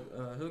will go back.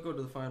 He'll go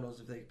to the finals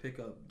if they pick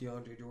up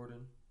DeAndre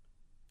Jordan.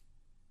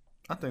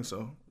 I think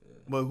so. Yeah.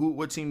 But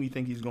what team do you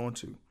think he's going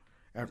to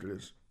after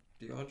this?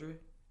 DeAndre?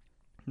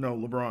 No,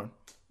 LeBron.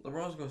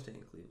 LeBron's going to stay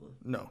in Cleveland.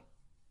 No,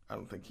 I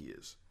don't think he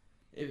is.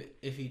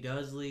 If he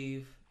does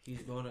leave,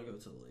 he's going to go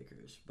to the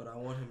Lakers, but I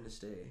want him to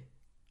stay.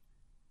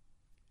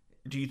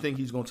 Do you think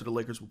he's going to the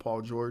Lakers with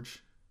Paul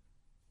George?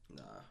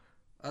 Nah.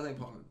 I think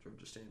Paul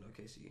George is staying on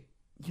KC.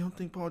 You don't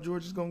think Paul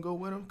George is going to go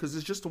with him? Because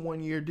it's just a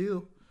 1-year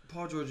deal.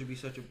 Paul George would be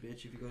such a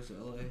bitch if he goes to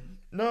LA.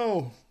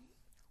 No.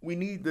 We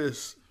need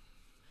this.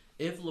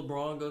 If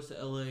LeBron goes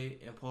to LA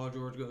and Paul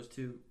George goes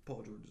too,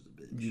 Paul George is a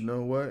bitch. You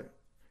know what?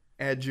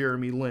 Add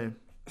Jeremy Lin.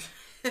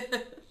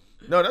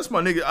 No, that's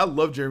my nigga. I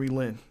love Jeremy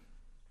Lin.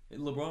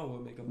 LeBron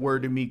would make a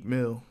Word to Meek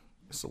Mill.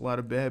 It's a lot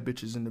of bad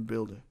bitches in the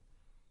building.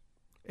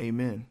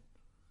 Amen.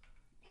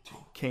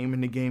 Came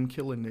in the game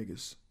killing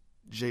niggas.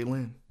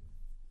 Jalen.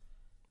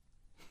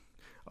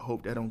 I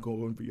hope that don't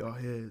go over y'all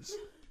heads.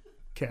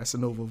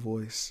 Casanova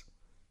voice.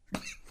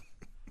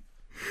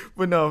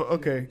 But no,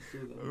 okay.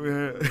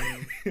 Man,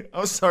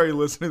 I'm sorry,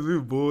 listeners. We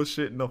were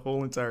bullshitting the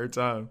whole entire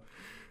time.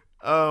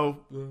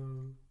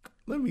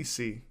 Let me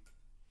see.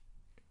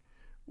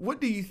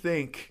 What do you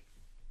think?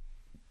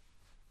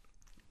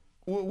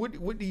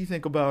 What do you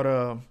think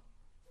about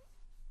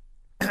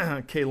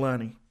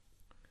Kehlani?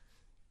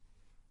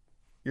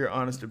 Your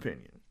honest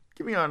opinion.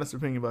 Give me an honest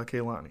opinion about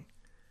Kehlani.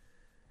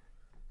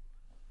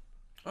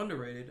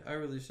 Underrated. I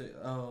really say.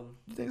 You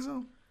think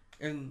so?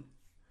 In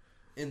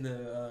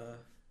the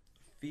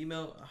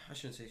female, I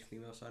shouldn't say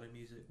female side of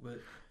music,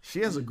 but she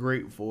has a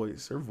great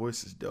voice. Her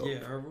voice is dope. Yeah,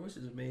 her voice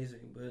is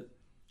amazing, but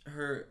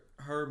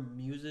her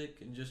music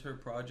and just her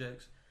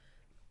projects,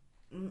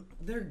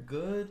 they're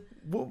good.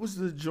 What was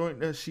the joint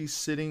that she's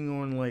sitting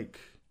on, like,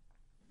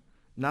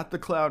 not the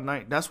Cloud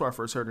 9? That's where I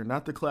first heard her.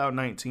 Not the Cloud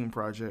 19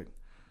 project.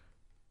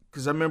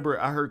 Because I remember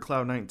I heard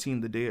Cloud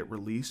 19 the day it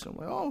released. I'm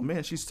like, oh,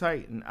 man, she's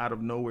tight. And out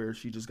of nowhere,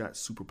 she just got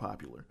super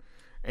popular.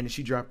 And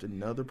she dropped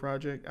another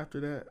project after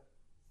that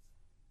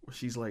where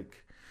she's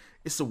like,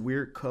 it's a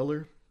weird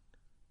color.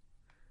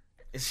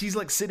 And she's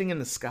like sitting in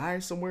the sky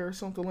somewhere or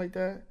something like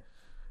that.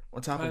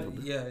 On top of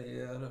it. Yeah,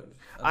 I know.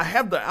 I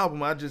have the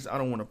album. I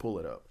don't want to pull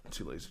it up. I'm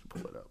too lazy to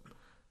pull it up.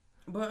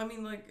 But I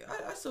mean, like,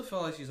 I still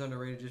feel like she's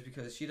underrated just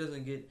because she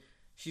doesn't get.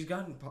 She's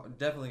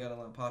definitely gotten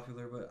a lot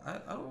popular, but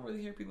I don't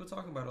really hear people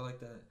talking about her like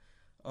that.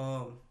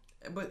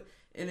 But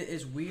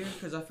it's weird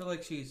because I feel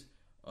like she's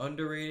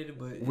underrated.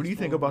 But what do you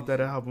think about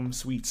that album,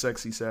 Sweet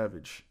Sexy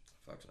Savage?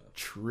 Fuck no.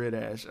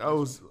 Tridash.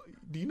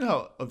 Do you know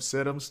how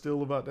upset I'm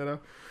still about that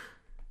album?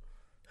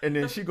 And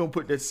then she gonna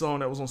put that song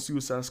that was on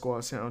Suicide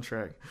Squad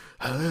soundtrack.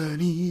 I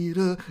need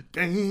a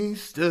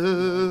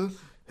gangster.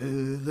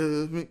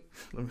 Love me.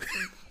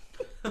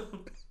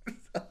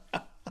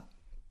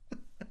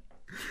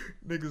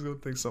 Niggas gonna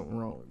think something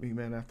wrong with me,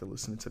 man, after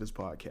listening to this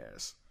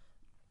podcast.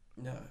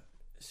 No,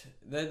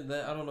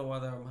 that I don't know why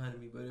that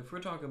reminded me, but if we're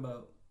talking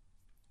about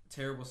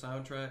terrible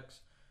soundtracks,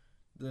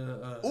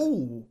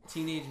 the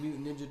Teenage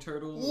Mutant Ninja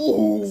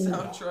Turtles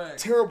soundtrack.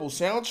 Terrible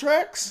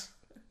soundtracks?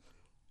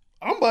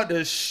 I'm about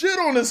to shit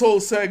on this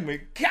whole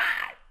segment. God.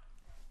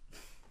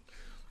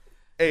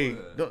 Hey,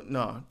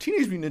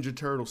 Teenage Mutant Ninja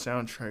Turtle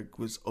soundtrack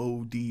was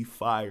OD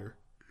fire.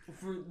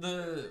 For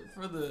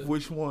the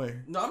Which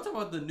one? No, I'm talking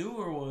about the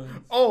newer ones.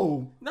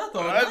 Oh, not the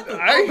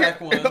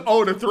throwback one.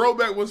 Oh, the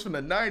throwback ones from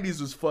the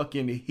 '90s was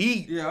fucking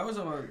heat. Yeah, I was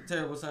talking about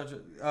terrible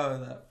soundtrack.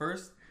 That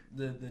first,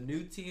 the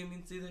new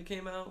TMNT that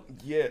came out.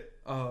 Yeah.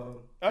 I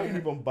didn't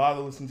even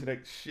bother listening to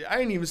that shit.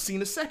 I ain't even seen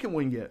the second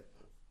one yet.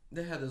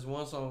 They had this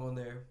one song on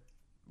there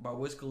by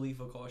Wiz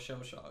Khalifa called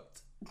Shell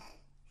Shocked.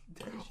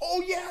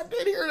 Oh yeah, I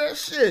did hear that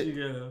shit.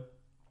 Yeah.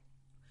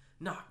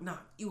 Knock,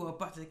 knock, you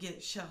about to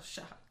get shell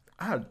shocked.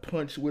 I'd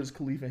punch Wiz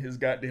Khalifa in his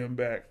goddamn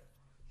back.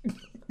 I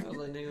was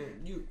like,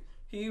 nigga,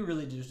 he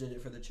really just did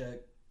it for the check.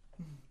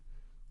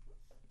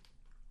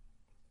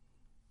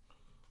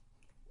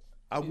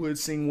 I would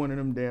sing one of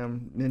them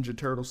damn Ninja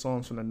Turtle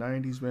songs from the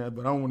 90s, man,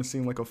 but I don't want to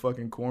sing like a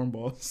fucking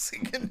cornball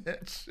singing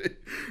that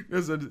shit.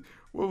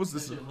 What was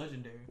this?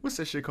 Legendary. What's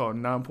that shit called?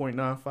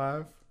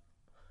 9.95?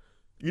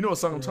 You know what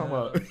song I'm talking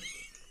about?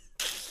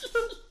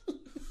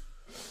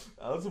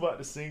 I was about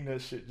to sing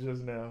that shit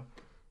just now.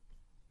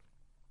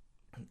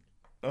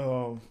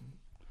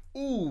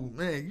 Ooh,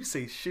 man, you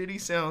say shitty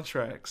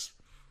soundtracks.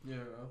 Yeah.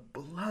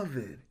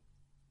 Beloved.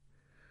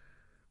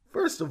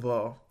 First of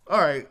all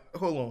right,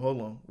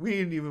 hold on. We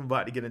ain't even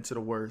about to get into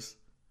the worst.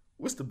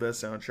 What's the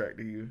best soundtrack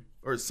to you?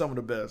 Or some of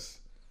the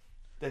best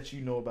that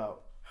you know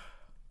about?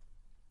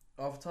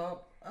 Off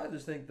top, I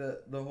just think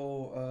that the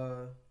whole,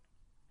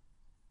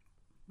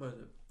 what is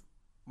it?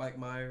 Mike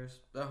Myers,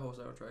 that whole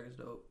soundtrack is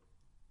dope.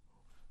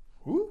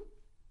 Who?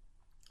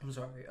 I'm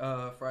sorry,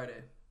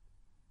 Friday.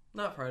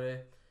 Not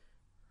Friday.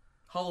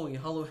 Halloween,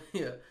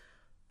 yeah.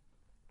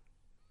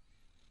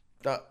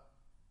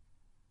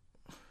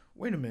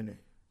 Wait a minute.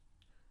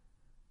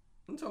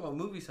 I'm talking about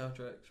movie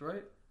soundtracks,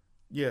 right?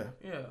 Yeah.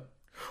 Yeah.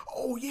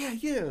 Oh,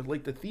 yeah.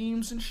 Like the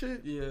themes and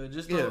shit? Yeah,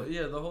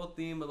 the whole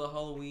theme of the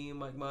Halloween,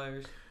 Mike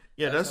Myers.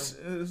 Yeah, it's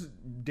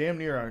damn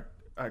near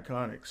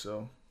iconic,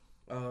 so.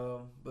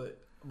 But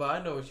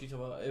I know what you're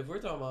talking about. If we're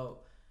talking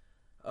about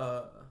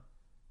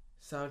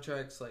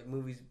soundtracks, like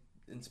movies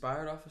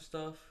inspired off of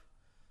stuff,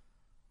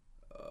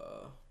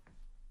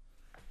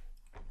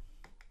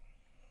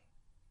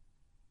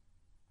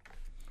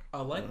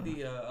 I like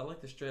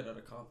the Straight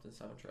Outta Compton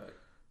soundtrack.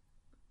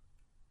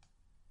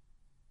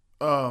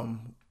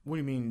 What do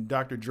you mean,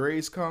 Dr.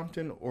 Dre's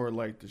Compton or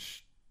like the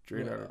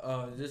Straight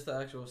Outta? Just the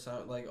actual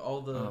sound, like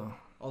all the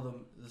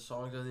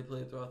songs that they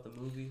played throughout the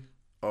movie.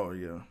 Oh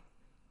yeah.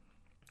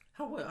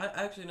 I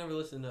actually never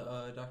listened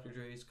to Dr.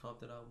 Dre's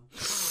Compton album.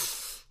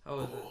 How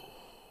was it?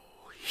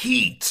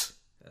 Heat.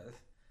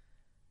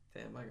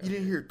 Damn, you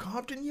didn't hear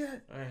Compton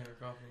yet? I didn't hear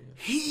Compton yet.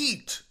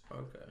 Heat.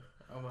 Okay,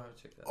 I'm gonna have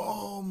to check that.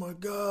 Oh my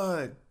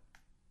god.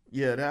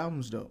 Yeah, the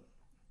album's dope.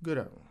 Good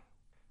album.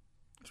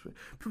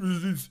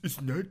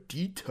 It's not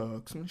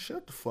Detox. Man,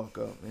 shut the fuck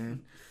up,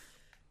 man.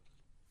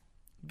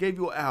 Gave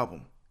you an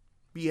album.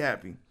 Be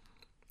happy.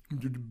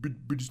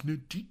 But it's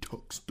not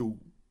Detox, though.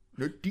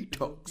 Not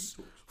Detox.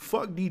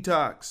 Fuck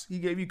Detox. He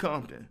gave you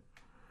Compton.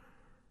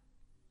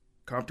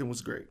 Compton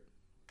was great.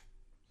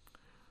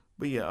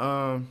 But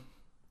yeah,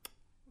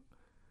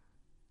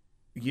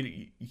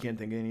 you can't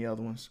think of any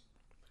other ones?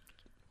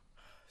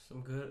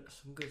 Some good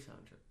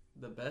soundtrack.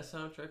 The best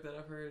soundtrack that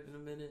I've heard in a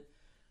minute.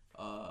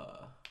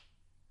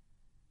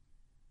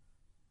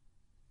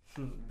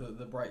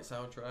 The Bright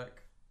soundtrack.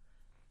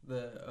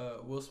 The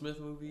Will Smith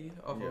movie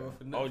off of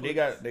Netflix. Oh, they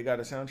got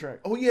a soundtrack.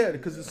 Oh yeah,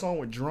 because the song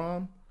with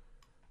Drum.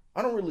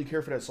 I don't really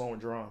care for that song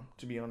with Drum,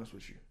 to be honest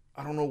with you.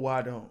 I don't know why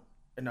I don't.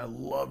 And I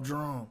love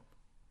Drum.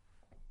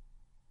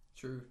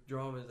 True.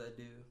 Drum is that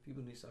dude.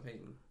 People need to stop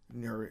hating.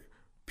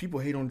 People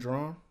hate on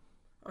Drum.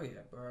 Oh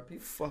yeah, bro.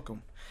 Fuck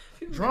them.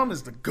 Drum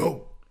is the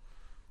GOAT.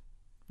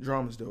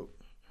 Drum is dope.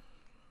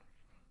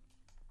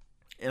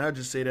 And I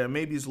just say that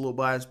maybe it's a little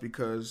biased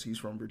because he's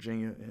from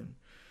Virginia, and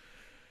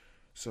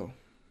so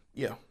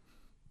yeah.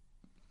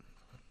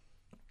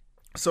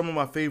 Some of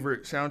my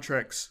favorite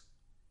soundtracks.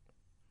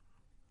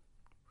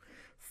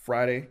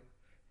 Friday.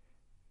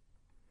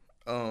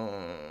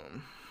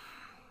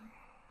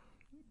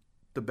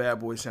 The Bad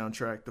Boy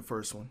soundtrack, the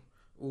first one.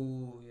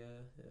 Ooh, yeah.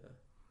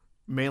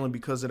 Mainly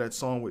because of that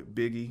song with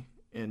Biggie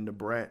and The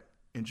Brat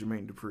and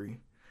Jermaine Dupri.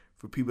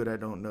 For people that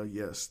don't know,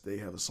 yes, they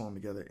have a song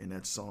together, and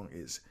that song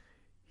is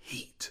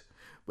heat.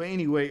 But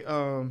anyway,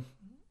 let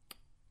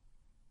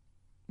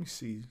me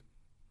see.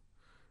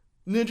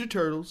 Ninja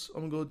Turtles.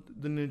 I'm gonna go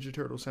with the Ninja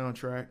Turtle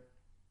soundtrack.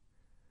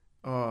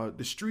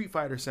 The Street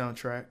Fighter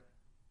soundtrack.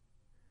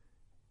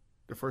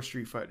 The first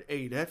Street Fighter.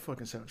 Hey, that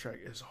fucking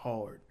soundtrack is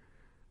hard.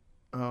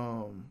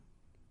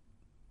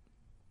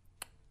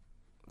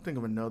 Think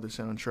of another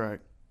soundtrack.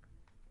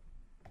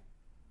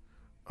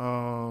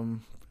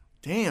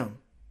 Damn.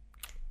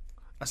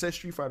 I said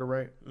Street Fighter,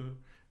 right? Mm-hmm.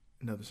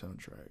 Another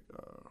soundtrack.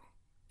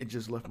 It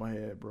just left my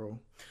head, bro.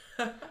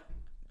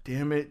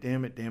 Damn it.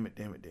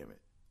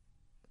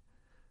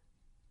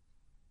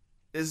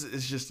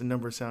 It's just a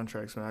number of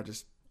soundtracks, man. I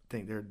just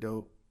think they're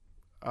dope.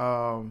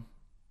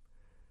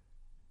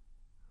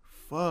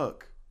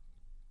 Fuck.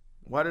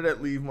 Why did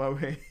that leave my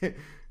head? I'm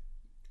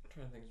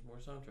trying to think of more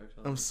soundtracks.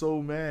 I'm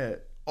so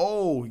mad.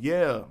 Oh,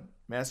 yeah.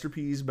 Master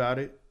P's About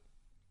It.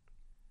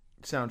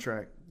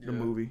 Soundtrack. The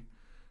movie.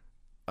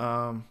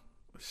 Let's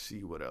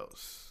see what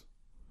else.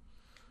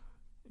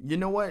 You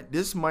know what?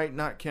 This might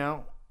not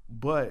count,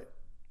 but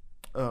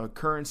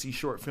Currency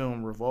short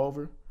film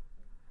Revolver.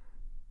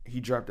 He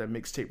dropped that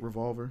mixtape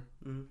Revolver.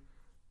 Mm-hmm.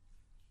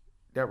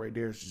 That right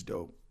there is just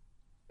dope.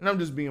 And I'm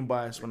just being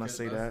biased when I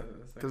say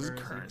that because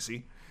it's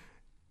Currency.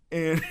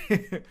 And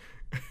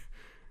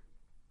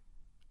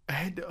I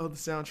had the other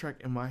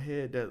soundtrack in my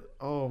head that,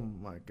 oh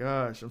my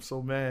gosh, I'm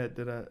so mad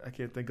that I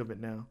can't think of it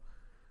now.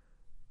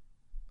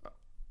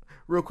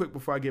 Real quick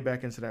before I get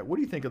back into that, what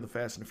do you think of the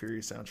Fast and the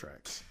Furious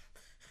soundtracks?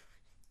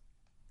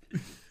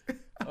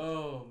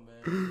 Oh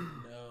man,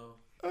 no.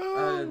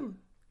 Oh.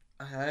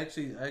 I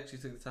actually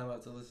took the time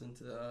out to listen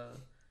to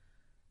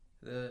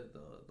the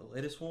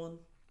latest one.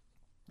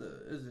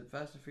 Is it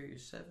Fast and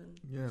Furious 7?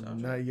 Yeah,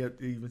 not yet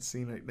even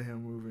seen that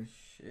damn movie.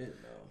 Shit,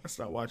 no. I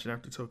stopped watching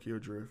after Tokyo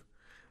Drift.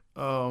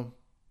 Damn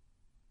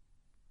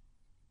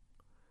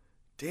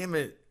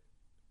it.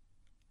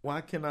 Why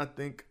can't I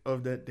think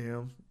of that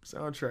damn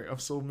soundtrack? I'm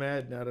so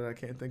mad now that I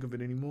can't think of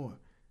it anymore.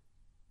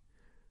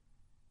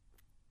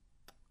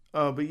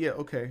 But yeah,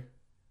 okay.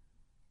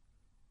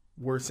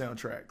 Worst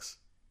soundtracks.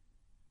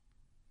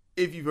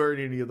 If you've heard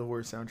any of the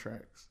worst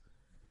soundtracks.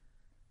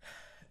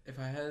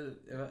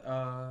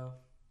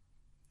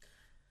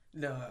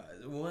 No,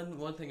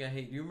 one thing I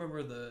hate. Do you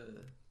remember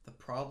the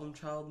Problem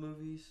Child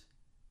movies?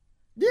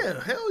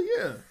 Yeah, hell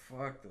yeah.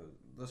 Fuck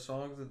the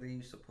songs that they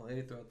used to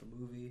play throughout the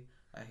movie.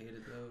 I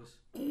hated those.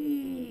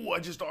 Ooh, I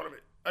just thought of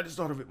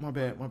it. My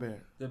bad.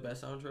 The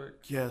best soundtrack?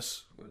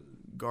 Yes.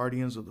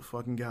 Guardians of the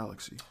fucking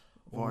Galaxy,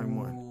 Volume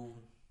 1.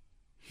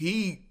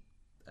 Heat.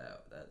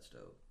 That's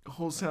dope. The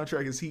whole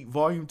soundtrack is heat.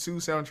 Volume 2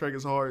 soundtrack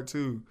is hard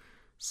too.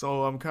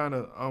 So I'm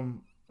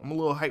a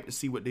little hyped to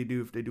see what they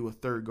do if they do a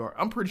third Guard.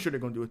 I'm pretty sure they're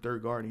gonna do a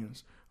third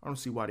Guardians. I don't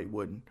see why they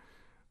wouldn't.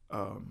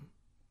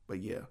 But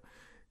yeah.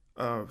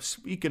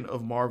 Speaking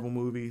of Marvel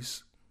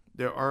movies,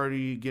 they're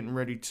already getting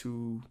ready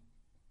to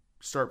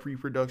start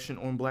pre-production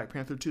on Black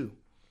Panther 2.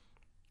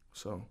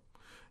 So,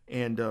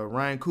 and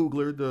Ryan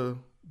Coogler, the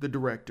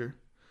director,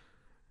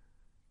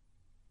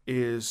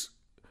 is,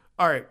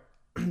 all right,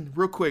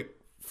 real quick,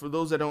 for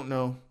those that don't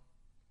know,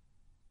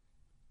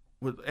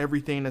 with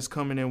everything that's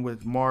coming in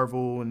with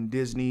Marvel and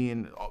Disney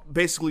and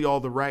basically all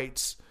the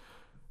rights,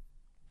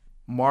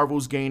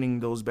 Marvel's gaining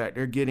those back.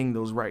 They're getting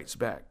those rights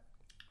back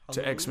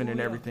to X-Men and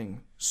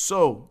everything.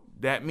 So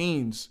that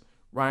means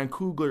Ryan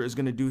Coogler is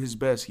going to do his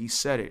best. He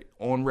said it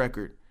on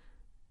record.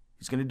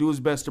 He's going to do his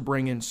best to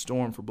bring in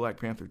Storm for Black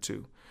Panther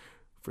 2.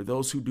 For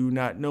those who do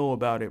not know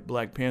about it,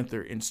 Black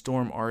Panther and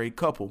Storm are a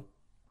couple.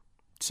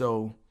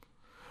 So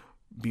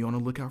be on the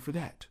lookout for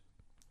that.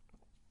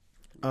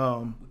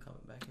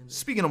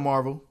 Speaking of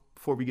Marvel,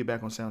 before we get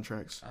back on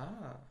soundtracks.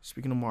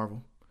 Speaking of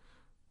Marvel.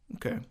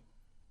 Okay.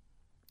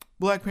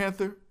 Black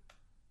Panther.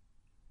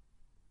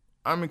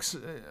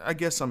 I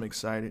guess I'm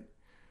excited.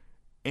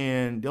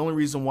 And the only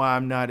reason why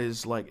I'm not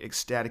as like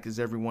ecstatic as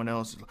everyone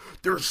else is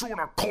they're showing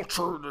our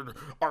culture and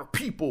our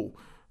people.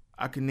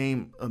 I can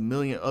name a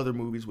million other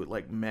movies with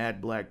like mad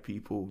black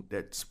people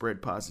that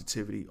spread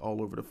positivity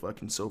all over the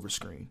fucking silver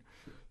screen.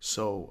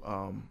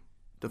 So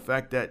the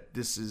fact that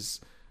this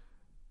is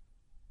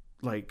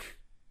like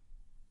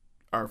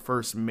our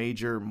first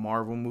major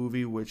Marvel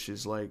movie, which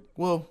is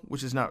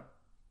not,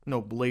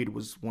 no, Blade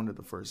was one of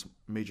the first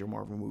major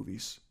Marvel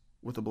movies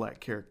with a black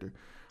character.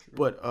 True.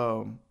 But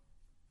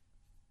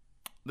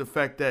the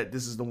fact that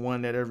this is the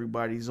one that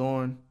everybody's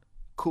on,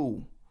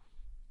 cool.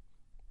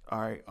 All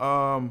right.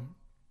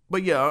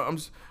 But yeah,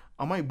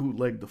 I might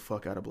bootleg the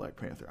fuck out of Black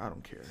Panther. I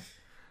don't care.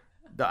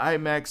 The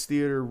IMAX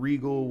theater,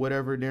 Regal,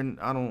 whatever. Then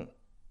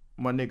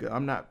my nigga,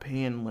 I'm not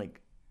paying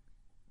like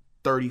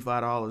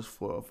 $35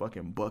 for a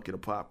fucking bucket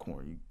of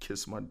popcorn. You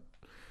kiss my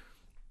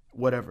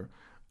whatever.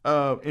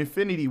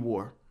 Infinity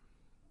War.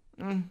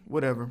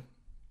 Whatever.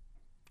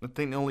 I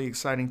think the only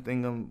exciting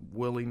thing I'm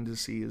willing to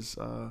see is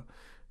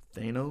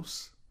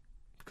Thanos,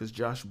 because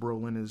Josh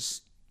Brolin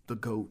is the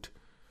GOAT.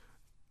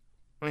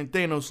 I mean,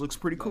 Thanos looks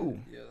pretty cool.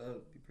 Yeah, that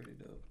would be pretty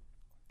dope.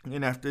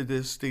 And after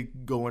this, they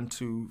go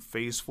into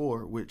Phase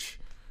 4, which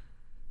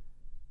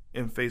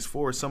in Phase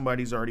 4,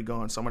 somebody's already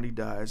gone. Somebody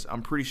dies.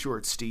 I'm pretty sure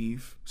it's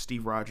Steve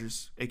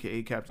Rogers,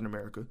 a.k.a. Captain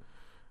America.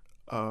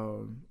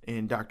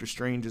 And Doctor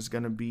Strange is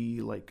going to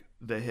be like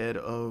the head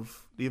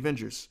of the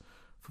Avengers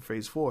for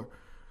Phase 4.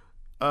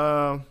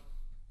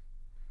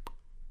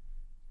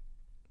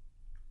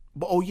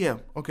 But oh yeah,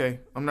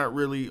 okay. I'm not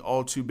really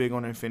all too big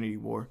on Infinity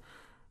War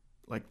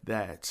like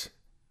that.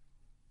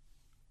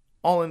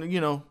 All in,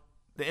 the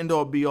end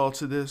all be all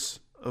to this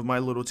of my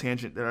little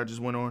tangent that I just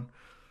went on.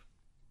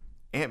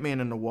 Ant-Man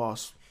and the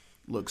Wasp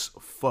looks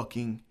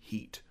fucking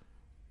heat.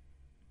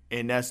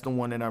 And that's the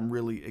one that I'm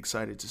really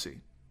excited to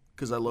see.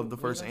 Because I love the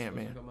first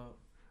Ant-Man.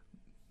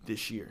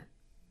 This year.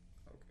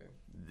 Okay.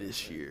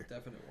 This year.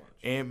 Definitely watch.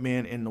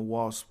 Ant-Man and the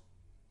Wasp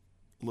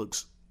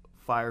looks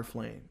fire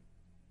flame.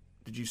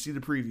 Did you see the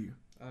preview?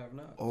 I have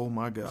not. Oh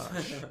my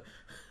gosh.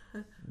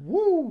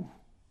 Woo.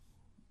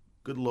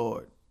 Good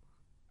Lord.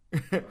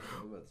 But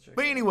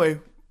anyway,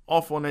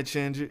 off on that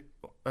tangent.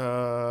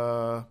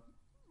 What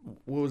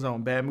was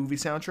on? Bad movie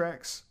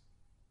soundtracks?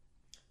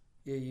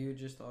 Yeah, you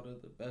just thought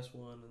of the best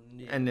one.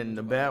 And then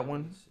the bad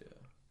one? Yeah.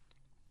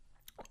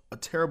 A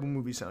terrible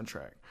movie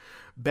soundtrack.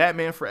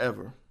 Batman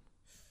Forever.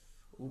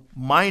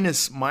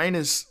 Minus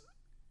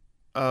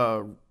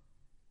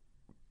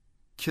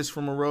Kiss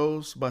from a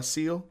Rose by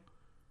Seal.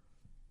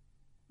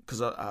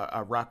 Because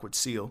I rock with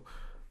Seal.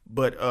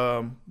 But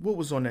what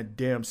was on that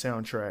damn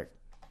soundtrack?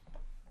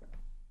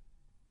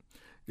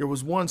 There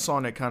was one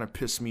song that kind of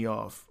pissed me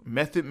off.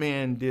 Method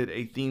Man did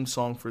a theme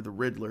song for The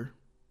Riddler.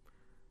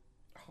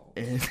 Oh,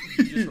 And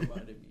you just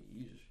reminded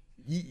me.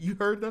 You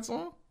heard that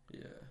song?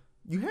 Yeah.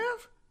 You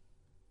have?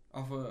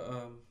 Off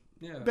of,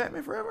 yeah.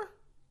 Batman Forever?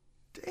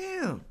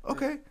 Damn.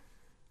 Okay.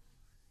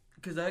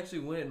 Because I actually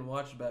went and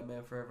watched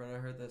Batman Forever and I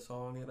heard that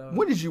song. And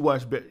When did you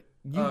watch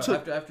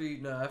after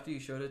you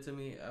showed it to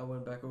me, I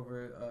went back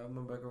over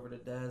to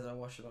Dad's. I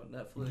watched it on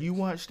Netflix. You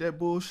watched that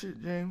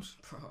bullshit, James?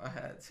 Bro, I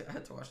had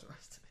to watch the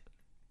rest of it.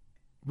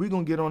 We're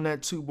going to get on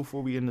that too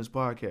before we end this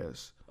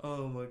podcast.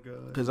 Oh my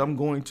god. Because I'm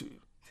going to.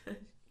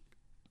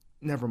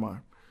 Never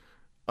mind.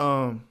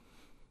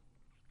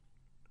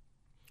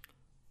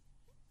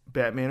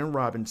 Batman and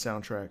Robin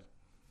soundtrack.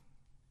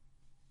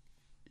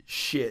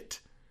 Shit.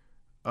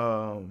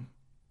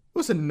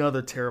 What's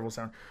another terrible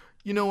sound?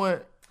 You know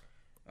what?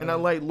 And I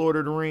like Lord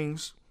of the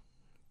Rings,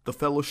 The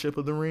Fellowship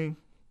of the Ring.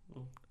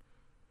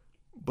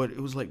 But it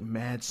was like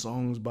mad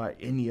songs by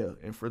Enya.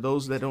 And for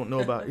those that don't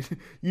know about it,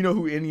 you know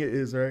who Enya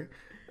is, right?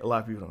 A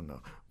lot of people don't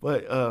know.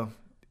 But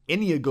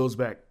Enya goes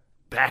back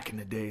in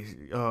the day.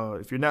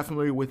 If you're not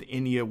familiar with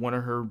Enya, one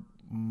of her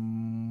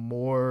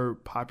more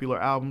popular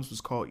albums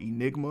was called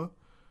Enigma.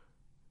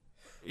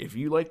 If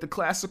you like the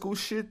classical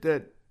shit,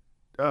 that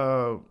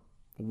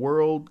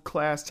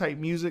world-class type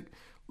music,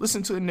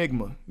 listen to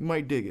Enigma. You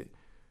might dig it.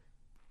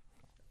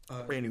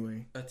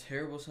 Anyway. A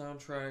terrible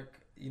soundtrack.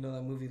 You know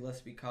that movie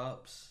Let's Be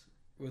Cops?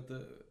 With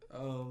the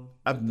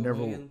I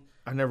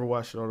never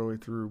watched it all the way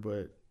through,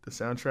 but the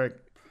soundtrack.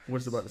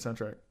 What's about the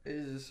soundtrack?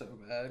 It's just so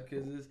bad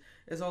because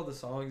it's all the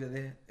songs that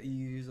they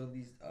use, all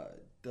these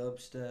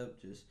dubstep,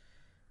 just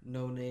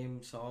no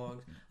name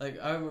songs. Like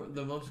I remember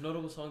the most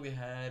notable song they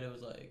had, it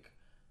was like,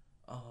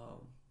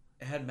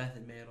 it had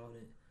Method Man on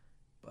it,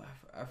 but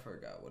I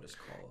forgot what it's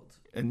called.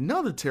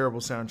 Another terrible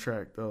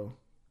soundtrack though.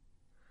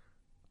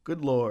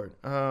 Good Lord.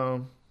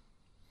 Lion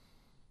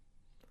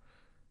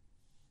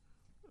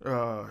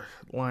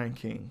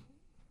King.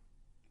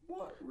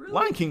 What? Really?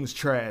 Lion King's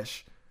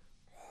trash.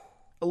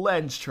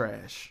 Aladdin's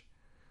trash.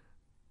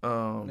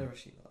 Never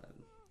seen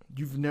Aladdin.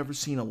 You've never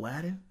seen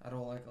Aladdin? I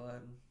don't like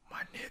Aladdin.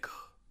 My nigga.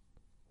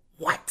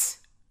 What?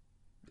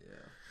 Yeah.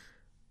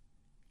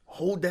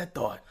 Hold that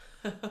thought.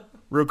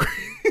 Real quick.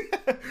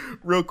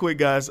 Real quick,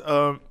 guys.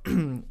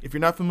 If you're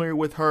not familiar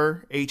with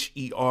her,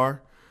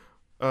 Her,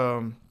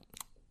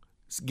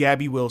 it's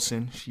Gabby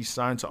Wilson. She's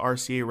signed to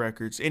RCA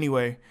Records.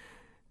 Anyway,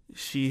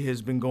 she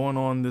has been going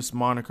on this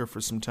moniker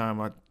for some time.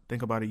 I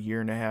think about a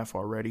year and a half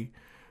already.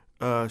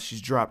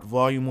 She's dropped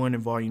Volume 1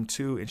 and Volume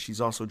 2, and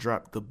she's also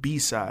dropped the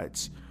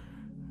B-sides.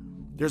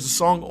 There's a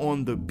song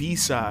on the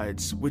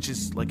B-sides, which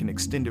is like an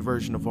extended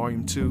version of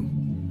Volume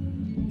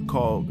 2,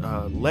 called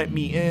Let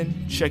Me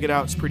In. Check it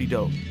out. It's pretty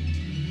dope.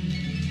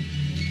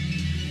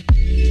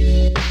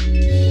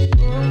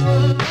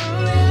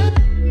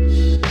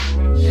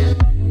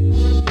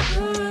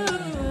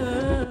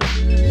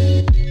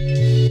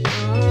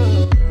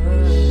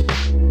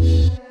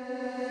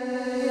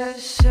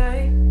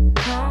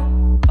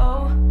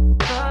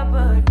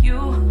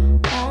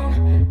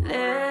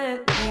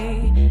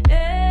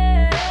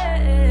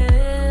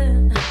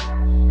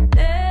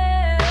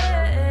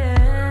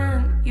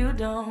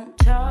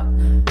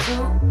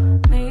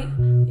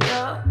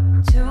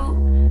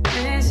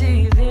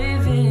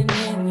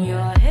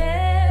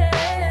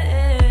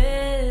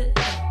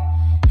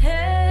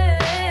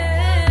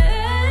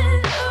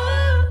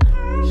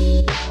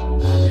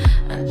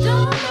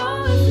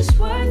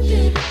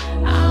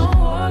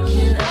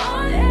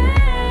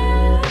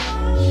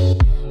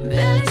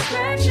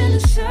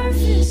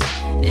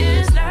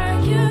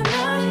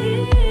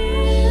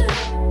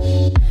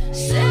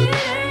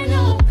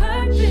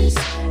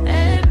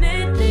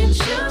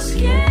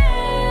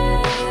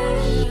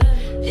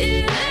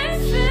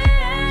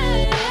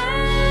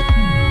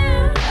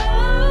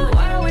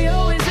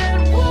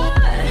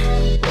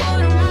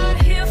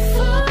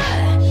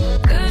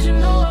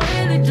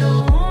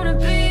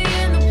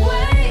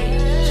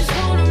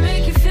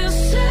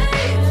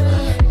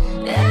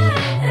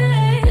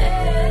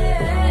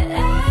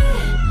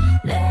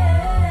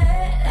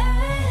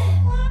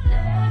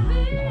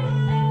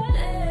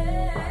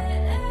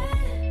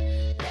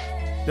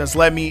 That's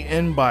Let Me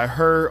In by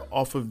Her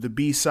off of the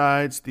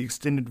B-sides, the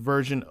extended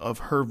version of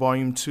Her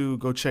Volume 2.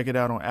 Go check it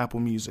out on Apple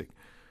Music.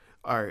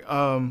 All right.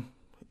 And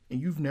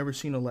you've never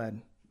seen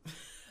Aladdin?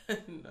 Nah,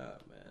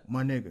 man.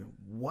 My nigga,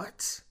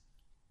 what?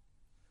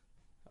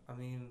 I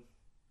mean,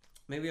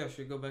 maybe I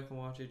should go back and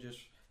watch it, just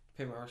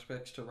pay my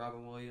respects to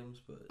Robin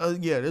Williams,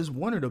 but... yeah, there's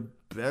one of the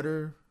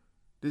better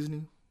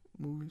Disney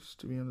movies,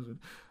 to be honest with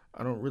you.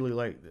 I don't really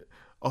like it.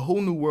 A Whole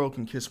New World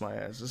can kiss my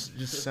ass. This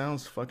just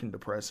sounds fucking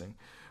depressing.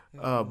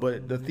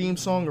 But the theme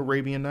song,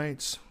 Arabian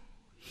Nights,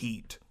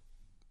 heat.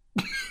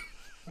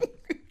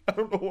 I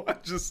don't know why I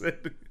just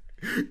said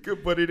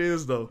it, but it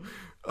is though.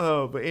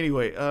 But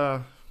anyway,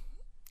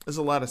 there's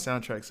a lot of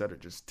soundtracks that are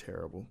just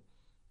terrible,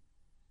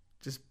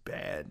 just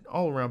bad,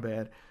 all around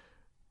bad.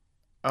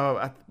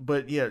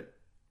 But yeah,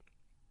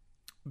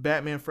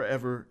 Batman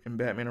Forever and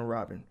Batman and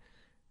Robin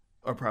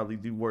are probably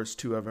the worst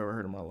two I've ever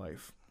heard in my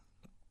life.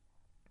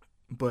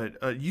 But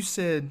you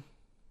said.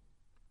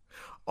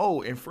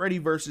 Oh, and Freddy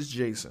versus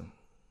Jason.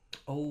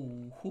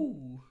 Oh,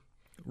 who?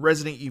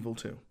 Resident Evil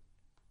 2.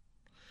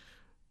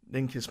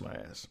 Then kiss my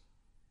ass.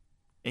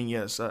 And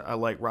yes, I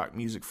like rock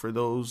music. For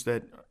those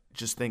that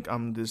just think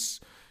I'm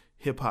this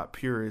hip-hop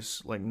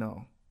purist, like,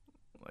 no.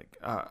 Like,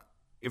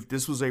 if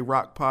this was a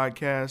rock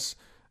podcast,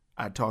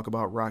 I'd talk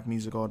about rock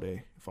music all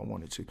day if I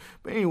wanted to.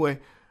 But anyway,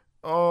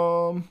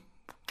 what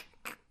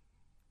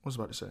was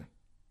I about to say?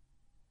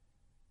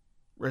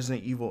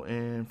 Resident Evil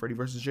and Freddy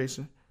versus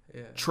Jason?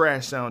 Yeah.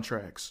 Trash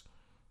soundtracks.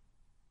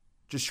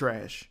 Just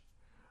trash.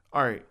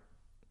 All right.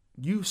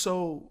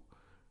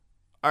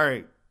 All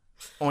right.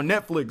 On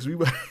Netflix,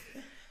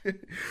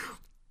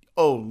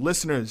 oh,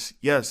 listeners,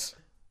 yes.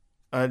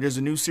 There's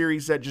a new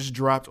series that just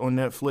dropped on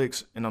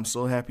Netflix, and I'm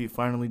so happy it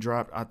finally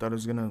dropped. I thought it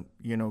was gonna,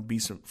 be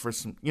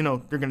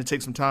they're gonna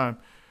take some time,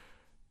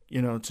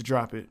 to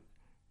drop it.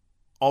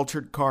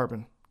 Altered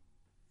Carbon.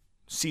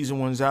 Season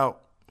 1's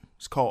out.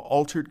 It's called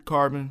Altered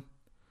Carbon.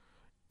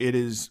 It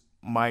is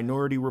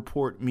Minority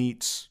Report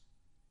meets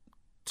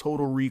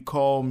Total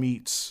Recall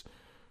meets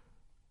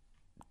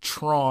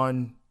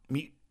Tron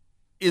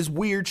is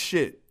weird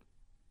shit.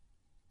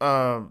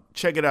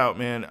 Check it out,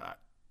 man.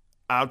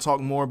 I'll talk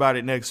more about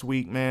it next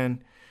week,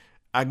 man.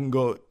 I can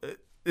go.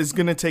 It's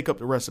gonna take up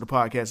the rest of the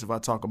podcast if I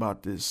talk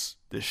about this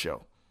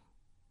show.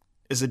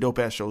 It's a dope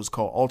ass show. It's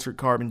called Altered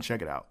Carbon.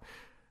 Check it out.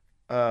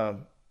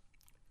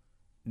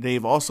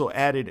 They've also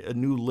added a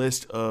new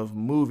list of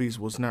movies.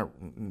 Well, it's not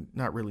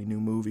really new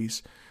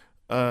movies.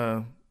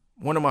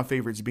 One of my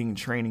favorites being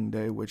Training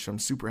Day, which I'm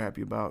super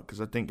happy about because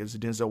I think it's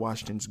Denzel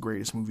Washington's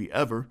greatest movie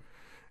ever.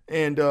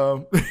 And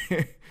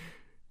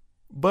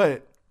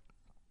but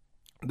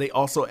they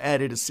also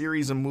added a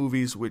series of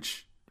movies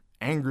which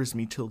angers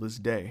me till this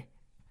day.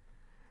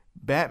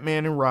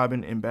 Batman and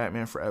Robin and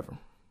Batman Forever.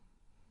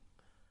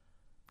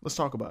 Let's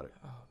talk about it.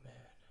 Oh man.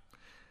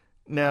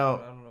 Now, I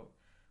don't know.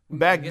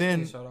 Back I guess then,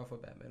 we can start off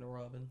with Batman and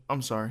Robin.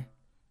 I'm sorry.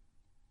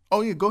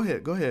 Oh yeah, go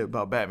ahead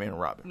about Batman and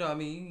Robin. No, I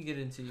mean you can get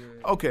into your.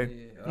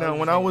 Okay. Now,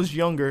 when I was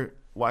younger,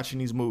 watching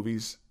these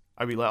movies,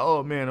 I'd be like,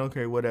 "Oh man,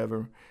 okay,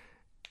 whatever."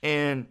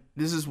 And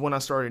this is when I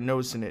started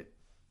noticing it.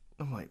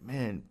 I'm like,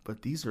 man,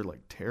 but these are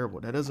like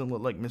terrible. That doesn't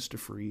look like Mr.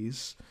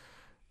 Freeze.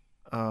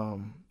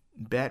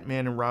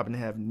 Batman and Robin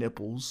have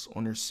nipples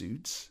on their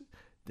suits.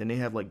 Then they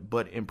have like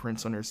butt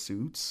imprints on their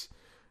suits.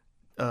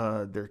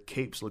 Their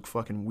capes look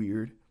fucking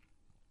weird.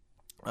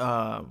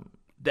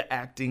 The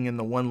acting and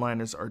the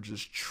one-liners are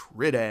just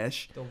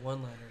trash. The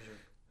one-liners are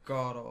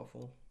god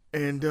awful.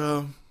 And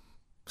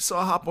so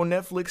I hop on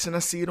Netflix and I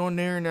see it on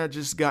there, and I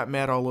just got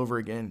mad all over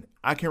again.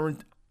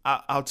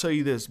 I'll tell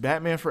you this: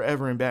 Batman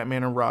Forever and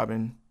Batman and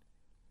Robin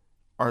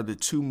are the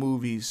two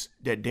movies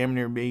that damn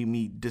near made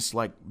me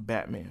dislike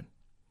Batman.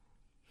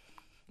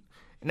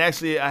 And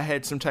actually, I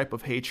had some type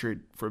of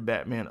hatred for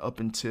Batman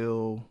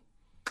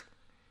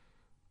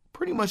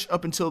pretty much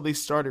up until they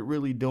started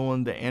really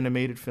doing the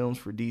animated films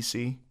for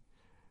DC.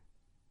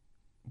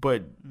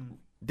 But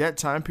that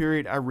time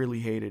period, I really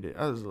hated it.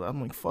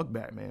 I'm like, fuck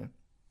Batman.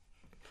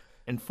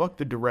 And fuck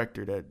the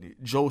director,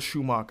 that Joel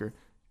Schumacher.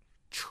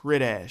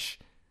 Trash.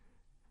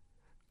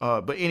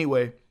 But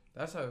anyway.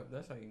 That's how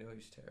you know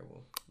he's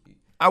terrible.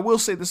 I will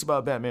say this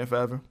about Batman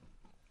Forever.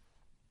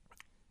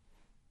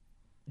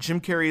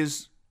 Jim Carrey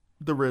is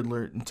the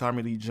Riddler and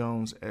Tommy Lee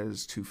Jones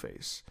as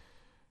Two-Face.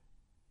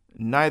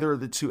 Neither of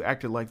the two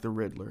acted like the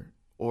Riddler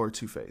or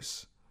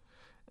Two-Face.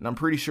 And I'm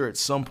pretty sure at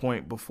some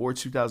point before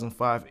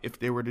 2005, if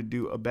they were to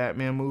do a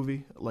Batman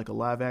movie, like a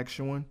live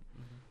action one,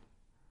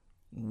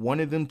 one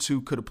of them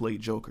two could have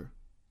played Joker.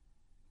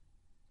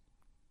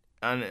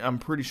 And I'm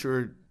pretty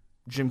sure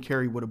Jim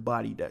Carrey would have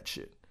bodied that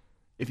shit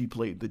if he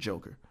played the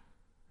Joker.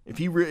 If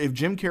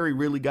Jim Carrey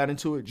really got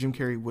into it, Jim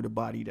Carrey would have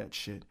bodied that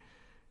shit.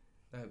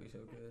 That'd be so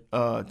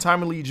good.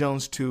 Tommy Lee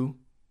Jones too.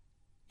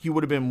 He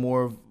would have been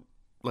more of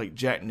like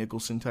Jack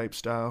Nicholson type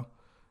style.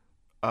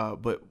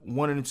 But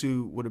one and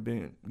two would have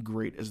been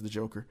great as the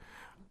Joker.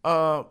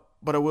 But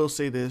I will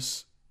say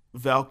this: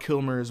 Val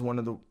Kilmer is one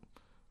of the.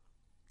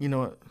 You know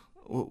what?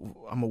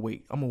 I'm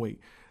gonna wait.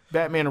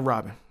 Batman and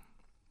Robin.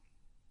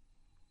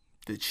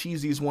 The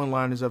cheesiest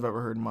one-liners I've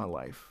ever heard in my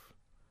life.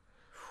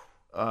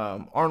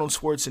 Arnold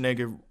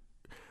Schwarzenegger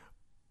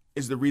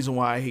is the reason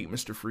why I hate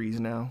Mr. Freeze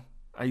now.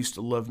 I used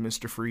to love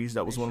Mr. Freeze.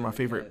 That was one of my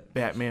favorite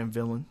Batman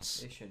villains.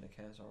 They shouldn't have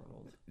cast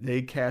Arnold.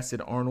 They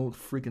casted Arnold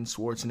freaking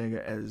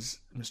Schwarzenegger as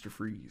Mr.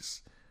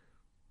 Freeze.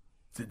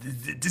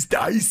 This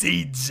the Ice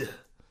Age.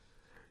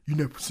 You're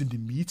not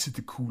sending me to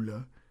the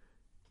cooler.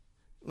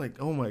 Like,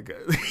 oh my God.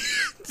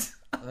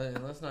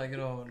 Let's not get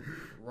on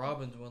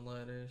Robin's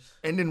one-liners.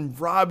 And then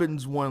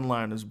Robin's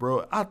one-liners,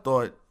 bro. I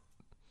thought,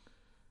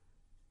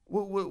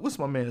 what's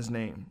my man's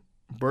name?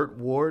 Burt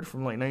Ward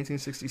from like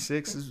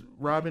 1966 is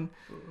Robin.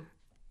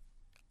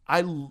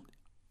 I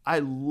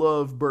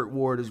love Burt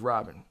Ward as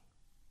Robin.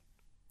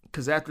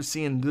 Because after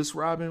seeing this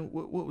Robin,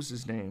 what was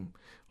his name?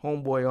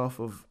 Homeboy off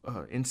of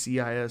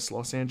NCIS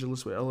Los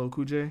Angeles with LL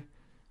Cool J.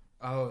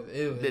 Oh,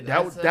 ew.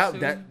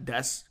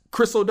 That's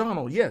Chris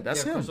O'Donnell. Yeah,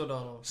 that's him. Chris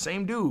O'Donnell.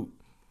 Same dude.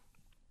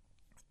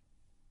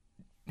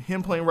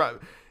 Him playing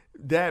Robin.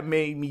 That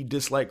made me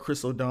dislike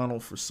Chris O'Donnell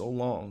for so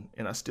long.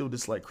 And I still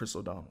dislike Chris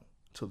O'Donnell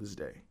till this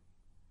day.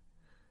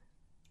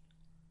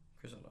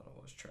 Chris O'Donnell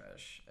was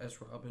trash as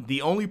Robin.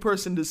 The only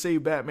person to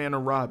save Batman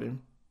and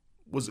Robin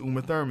was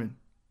Uma Thurman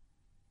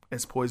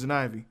as Poison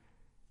Ivy.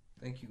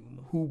 Thank you,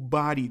 Uma. Who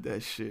bodied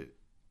that shit.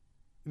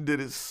 Did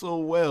it so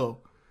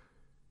well.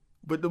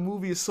 But the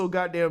movie is so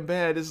goddamn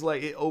bad, it's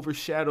like it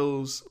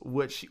overshadows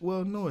what she...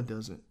 Well, no, it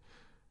doesn't.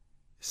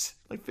 It's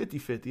like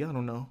 50-50. I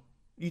don't know.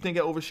 You think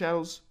it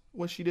overshadows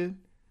what she did?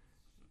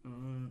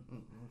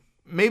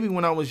 Maybe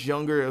when I was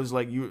younger, it was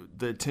like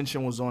the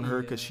attention was on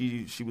her because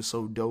she was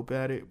so dope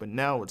at it. But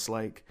now it's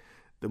like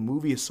the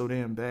movie is so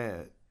damn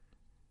bad.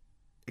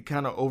 It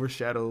kind of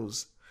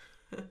overshadows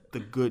the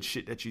good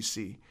shit that you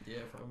see. Yeah,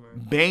 from her.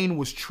 Bane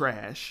was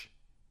trash.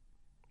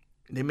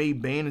 They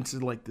made Bane into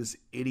like this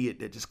idiot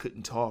that just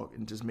couldn't talk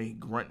and just made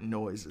grunt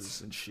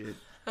noises and shit.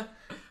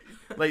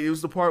 Like it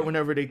was the part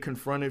whenever they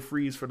confronted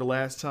Freeze for the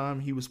last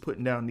time, he was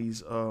putting down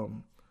these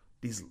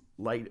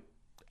light.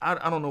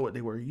 I don't know what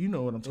they were. You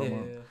know what I'm talking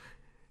about.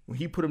 When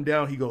he put them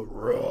down, he go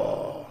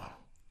raw.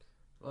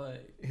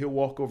 Like he'll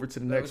walk over to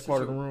the next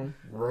part of the room.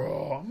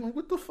 Raw. I'm like,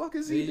 what the fuck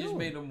is he doing? They just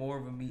made him more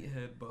of a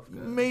meathead buff guy.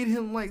 Made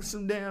him like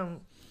some damn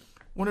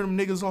one of them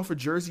niggas off of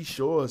Jersey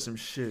Shore or some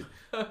shit.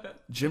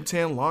 Gym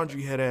Tan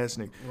Laundry head ass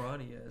nigga.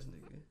 Ronnie ass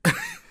nigga.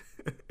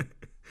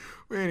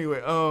 But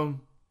anyway,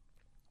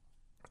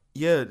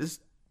 yeah, this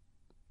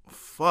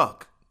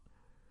fuck.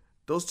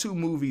 Those two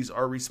movies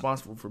are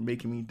responsible for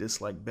making me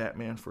dislike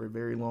Batman for a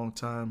very long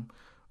time,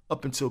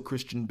 up until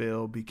Christian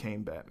Bale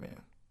became Batman.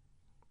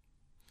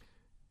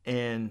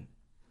 And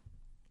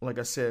like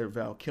I said,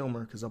 Val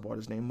Kilmer, because I brought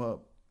his name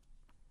up,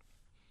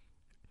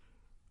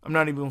 I'm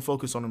not even going to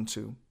focus on them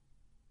two.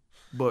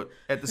 But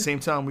at the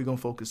same time, we're going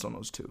to focus on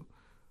those two.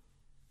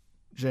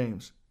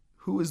 James,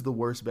 who is the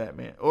worst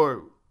Batman?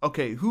 Or,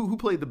 okay, who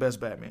played the best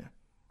Batman?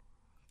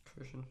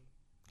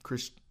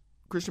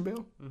 Christian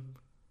Bale? Mm-hmm.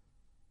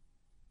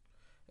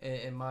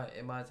 In my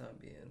time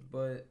being.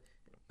 But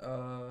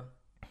I'll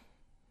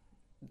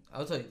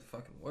tell you the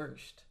fucking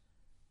worst.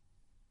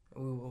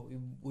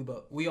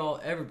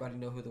 Everybody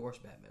know who the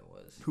worst Batman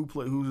was. Who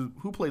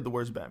played the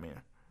worst Batman?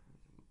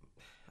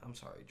 I'm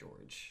sorry,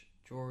 George.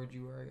 George,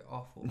 you are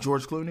awful.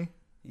 George Clooney?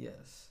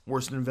 Yes.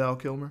 Worse than Val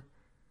Kilmer?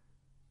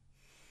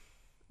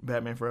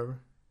 Batman Forever?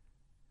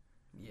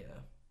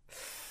 Yeah.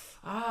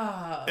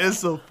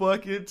 It's a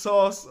fucking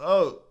toss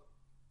up.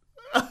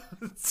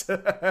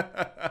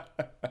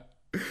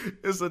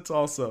 It's a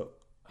toss up.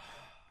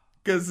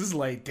 Because it's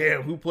like,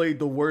 damn, who played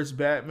the worst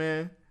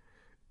Batman?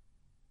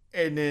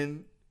 And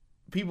then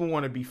people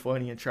want to be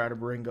funny and try to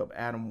bring up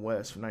Adam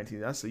West from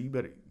 19. I say, you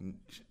better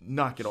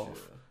knock it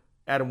off.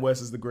 Adam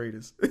West is the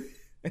greatest.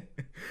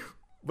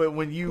 But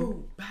when you...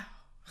 Ooh,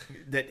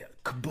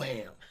 that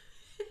kablam.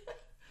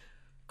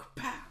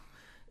 Kapow.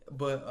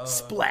 But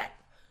splat.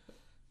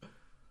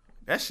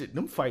 That shit,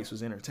 them fights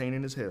was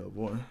entertaining as hell,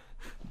 boy.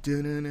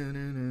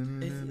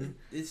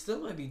 It still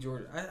might be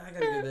George. I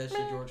gotta give that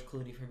shit George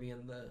Clooney for being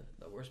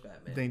the worst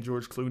Batman. You think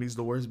George Clooney's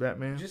the worst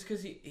Batman? Just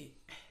because he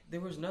there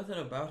was nothing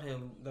about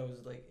him that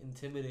was like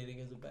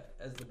intimidating as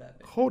the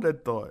Batman. Hold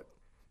that thought.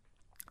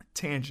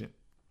 Tangent.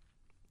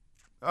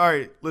 All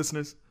right,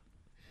 listeners.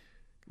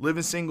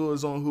 Living Single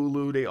is on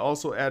Hulu. They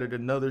also added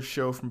another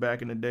show from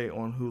back in the day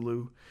on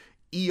Hulu,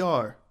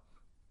 ER.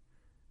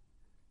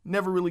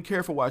 Never really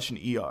cared for watching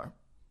ER.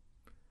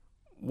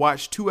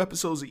 Watched 2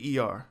 episodes of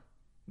ER.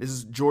 This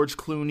is George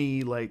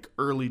Clooney, like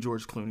early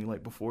George Clooney,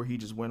 like before he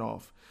just went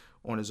off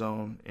on his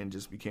own and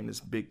just became this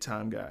big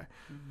time guy.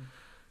 Mm-hmm.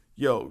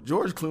 Yo,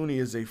 George Clooney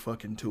is a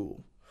fucking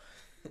tool.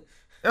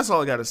 That's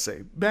all I gotta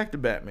say. Back to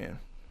Batman.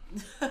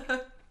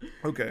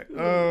 Okay.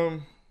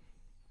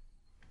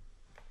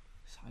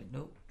 Side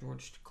note: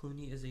 George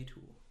Clooney is a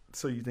tool.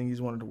 So you think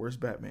he's one of the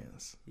worst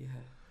Batmans? Yeah.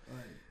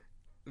 Like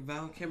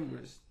Val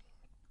Kilmer's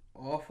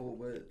awful,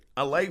 but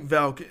I like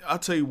Val. I'll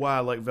tell you why I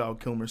like Val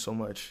Kilmer so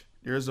much.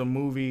 There's a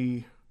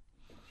movie.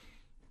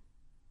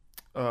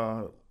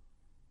 I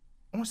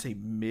want to say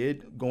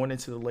mid going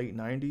into the late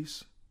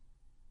 90s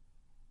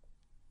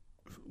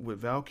with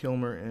Val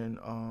Kilmer and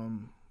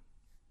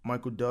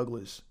Michael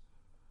Douglas.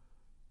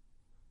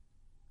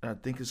 And I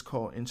think it's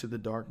called Into the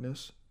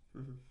Darkness.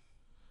 Mm-hmm.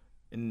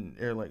 And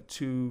they're like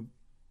two.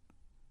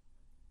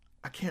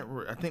 I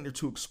think they're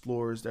two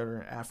explorers that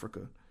are in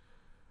Africa.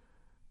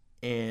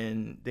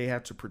 And they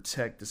have to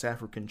protect this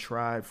African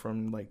tribe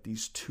from like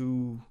these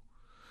two.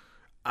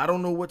 I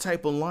don't know what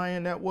type of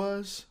lion that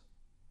was.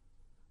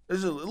 It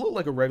looked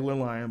like a regular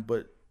lion,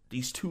 but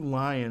these two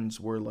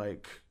lions were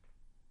like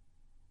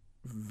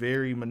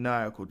very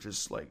maniacal,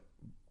 just like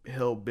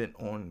hell bent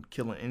on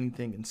killing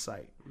anything in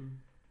sight. Mm.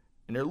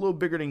 And they're a little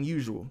bigger than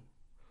usual.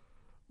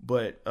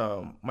 But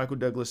Michael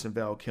Douglas and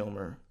Val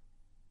Kilmer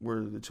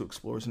were the two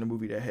explorers in the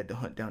movie that had to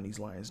hunt down these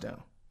lions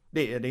down.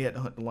 They had to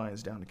hunt the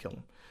lions down to kill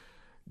them.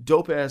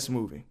 Dope ass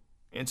movie.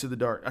 Into the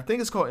Dark. I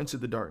think it's called Into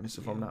the Darkness,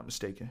 if I'm not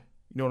mistaken.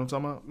 You know what I'm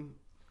talking about?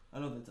 I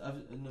know the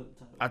title.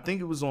 I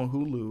think it was on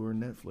Hulu or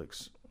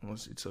Netflix,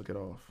 unless he took it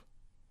off.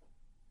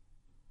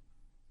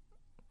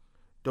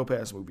 Dope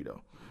ass movie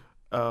though.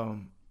 I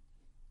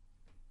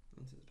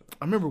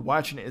remember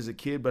watching it as a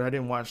kid, but I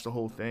didn't watch the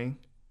whole thing.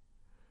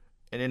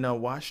 And then I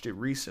watched it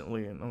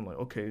recently, and I'm like,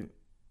 okay,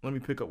 let me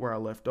pick up where I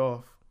left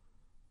off.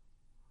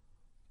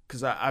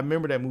 Because I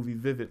remember that movie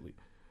vividly.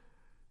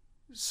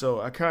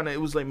 So it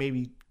was like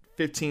maybe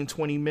 15,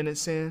 20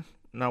 minutes in,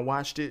 and I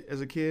watched it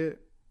as a kid.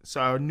 So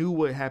I knew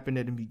what happened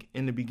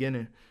in the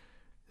beginning.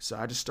 So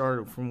I just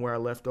started from where I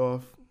left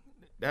off.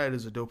 That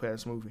is a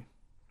dope-ass movie.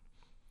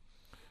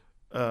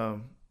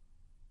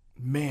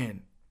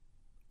 Man.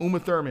 Uma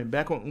Thurman,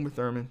 back on Uma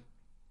Thurman,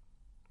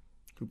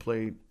 who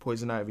played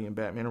Poison Ivy in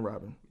Batman and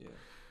Robin. Yeah.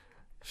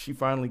 She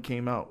finally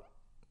came out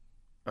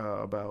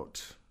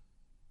about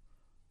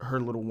her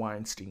little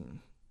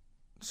Weinstein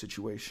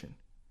situation.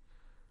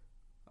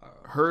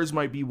 Hers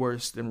might be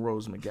worse than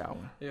Rose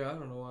McGowan. Yeah, I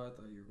don't know why I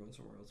thought you were going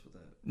somewhere else with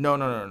that. No.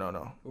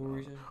 What were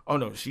you saying? Oh,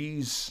 no,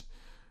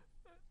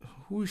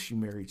 who is she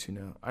married to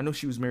now? I know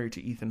she was married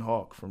to Ethan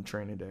Hawke from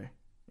Training Day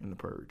in The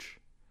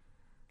Purge.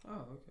 Oh,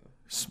 okay.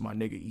 It's my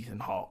nigga Ethan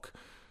Hawke.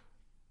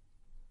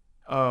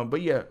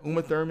 But yeah,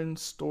 Uma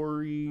Thurman's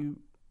story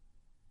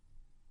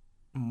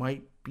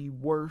might be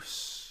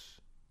worse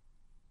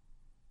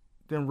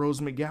than Rose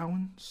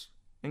McGowan's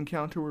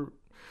encounter with...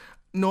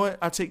 No, what?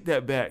 I take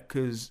that back,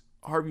 because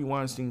Harvey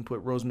Weinstein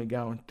put Rose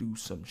McGowan through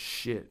some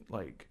shit,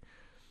 like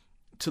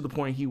to the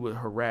point he would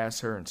harass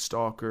her and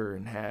stalk her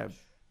and have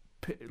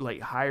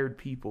like hired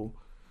people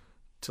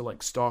to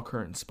like stalk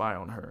her and spy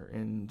on her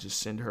and just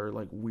send her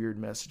like weird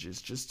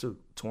messages just to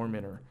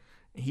torment her.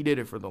 And he did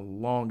it for the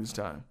longest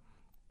time.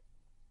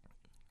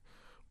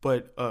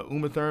 But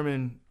Uma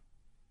Thurman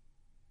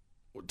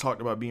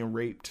talked about being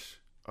raped.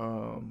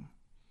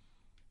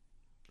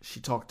 She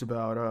talked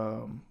about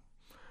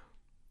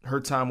her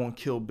time on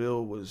Kill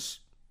Bill was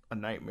a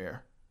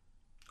nightmare.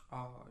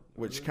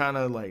 Which kind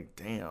of like,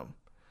 damn.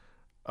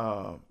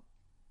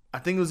 I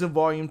think it was in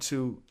Volume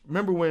 2.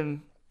 Remember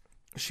when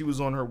she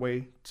was on her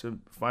way to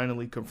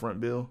finally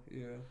confront Bill?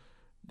 Yeah.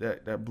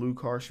 That blue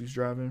car she was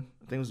driving?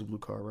 I think it was a blue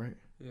car, right?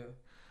 Yeah.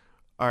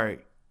 All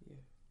right.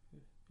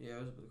 Yeah, it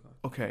was a blue car.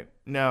 Okay.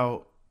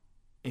 Now,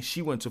 and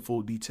she went to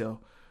full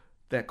detail.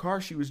 That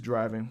car she was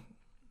driving,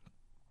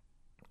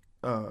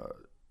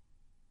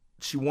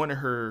 she wanted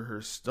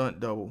her stunt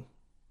double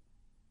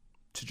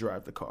to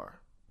drive the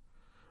car.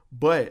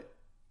 But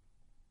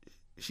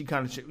she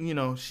kind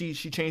of, she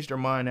changed her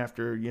mind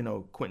after,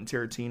 Quentin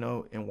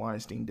Tarantino and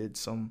Weinstein did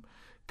some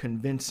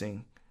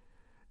convincing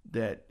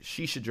that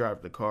she should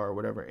drive the car or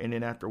whatever. And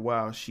then after a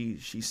while, she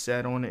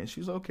sat on it and she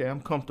was okay,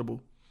 I'm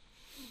comfortable.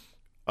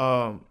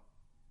 Now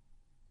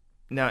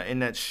in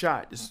that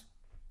shot,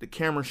 the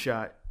camera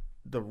shot,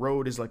 the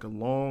road is like a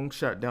long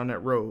shot down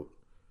that road.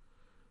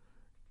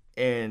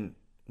 And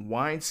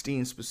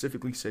Weinstein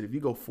specifically said, if you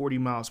go 40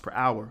 miles per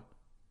hour,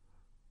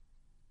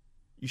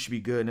 you should be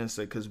good. And it's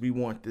like, because we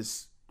want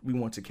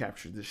to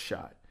capture this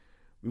shot.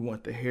 We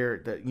want the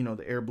hair,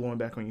 the air blowing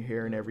back on your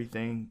hair and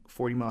everything,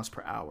 40 miles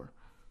per hour.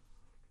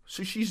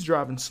 So she's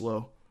driving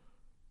slow.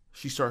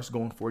 She starts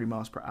going 40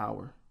 miles per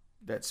hour,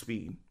 that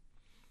speed.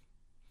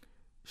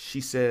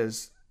 She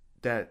says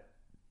that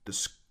the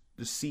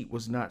seat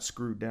was not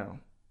screwed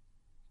down.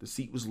 The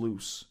seat was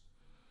loose.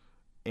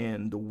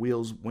 And the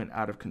wheels went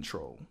out of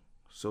control.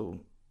 So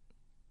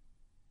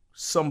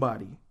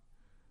somebody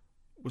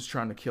was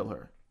trying to kill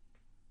her.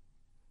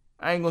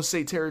 I ain't gonna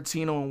say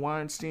Tarantino and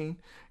Weinstein,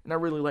 and I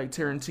really like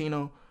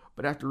Tarantino,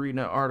 but after reading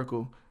that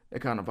article,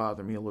 that kind of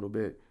bothered me a little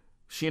bit.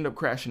 She ended up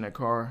crashing that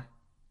car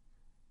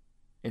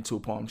into a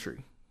palm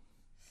tree.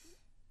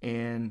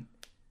 And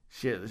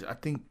shit, I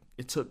think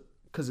it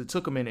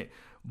took a minute.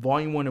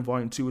 Volume 1 and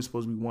Volume 2 was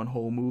supposed to be one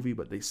whole movie,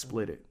 but they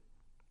split it.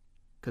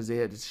 Because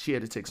she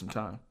had to take some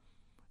time.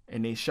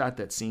 And they shot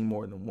that scene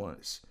more than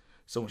once.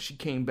 So when she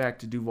came back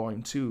to do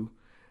Volume 2,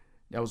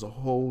 that was a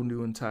whole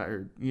new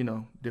entire,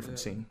 different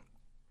scene.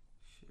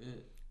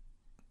 Shit.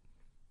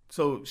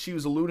 So she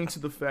was alluding to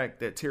the fact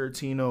that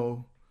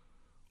Tarantino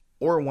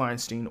or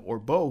Weinstein or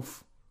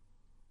both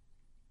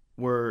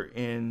were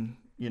in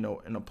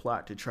a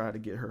plot to try to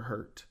get her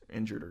hurt,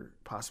 injured, or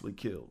possibly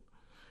killed.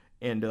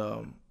 And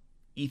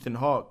Ethan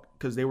Hawke,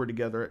 because they were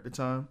together at the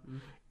time,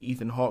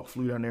 Ethan Hawke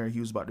flew down there and he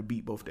was about to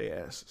beat both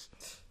their asses.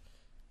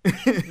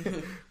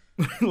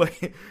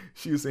 Like,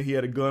 she was saying he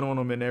had a gun on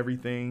him and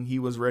everything. He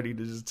was ready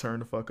to just turn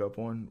the fuck up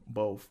on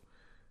both.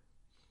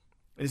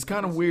 And it's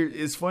kind of weird.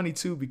 It's funny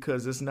too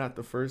because it's not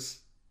the first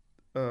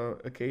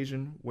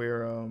occasion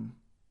where it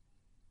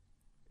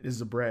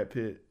is a Brad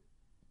Pitt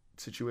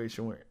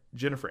situation where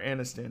Jennifer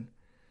Aniston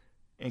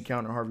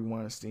encountered Harvey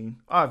Weinstein,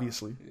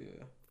 obviously.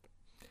 Yeah.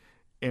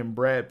 And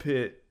Brad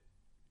Pitt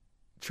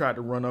tried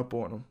to run up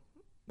on him.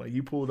 Like,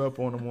 he pulled up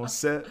on him on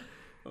set.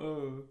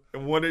 And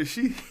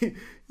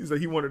he's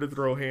like, he wanted to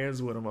throw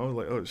hands with him. I was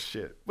like, oh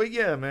shit. But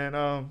yeah,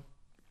 man,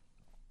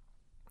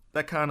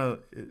 that kind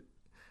of,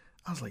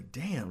 I was like,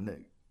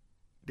 damn,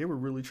 they were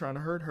really trying to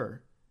hurt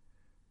her.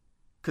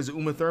 Because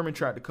Uma Thurman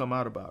tried to come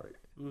out about it.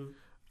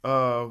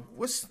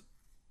 What's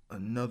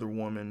another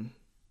woman?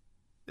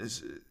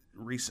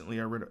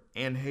 Recently I read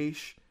Anne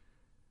Heche.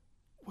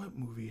 What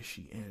movie is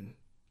she in?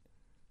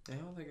 I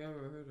don't think I ever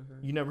heard of her.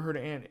 You never heard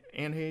of Anne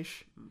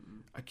Heche? Mm-mm.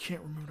 I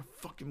can't remember the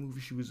fucking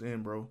movie she was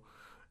in, bro.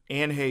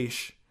 Anne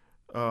Heche.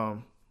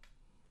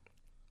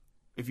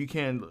 If you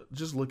can,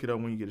 just look it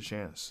up when you get a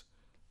chance.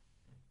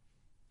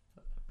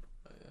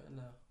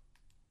 No.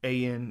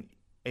 Anne.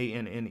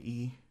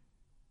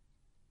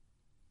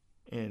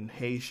 And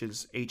Heche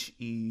is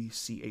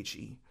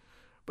Heche.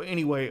 But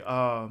anyway,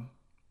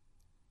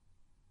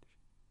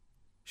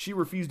 she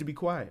refused to be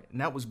quiet.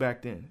 And that was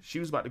back then. She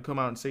was about to come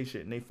out and say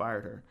shit and they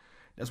fired her.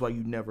 That's why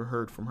you never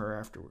heard from her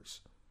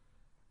afterwards.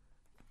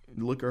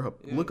 Look her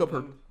up. Yeah, look up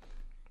her.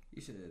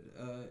 You said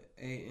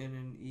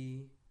Anne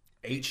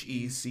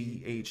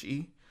Heche.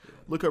 Yeah.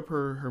 Look up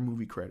her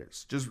movie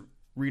credits. Just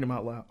read them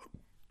out loud.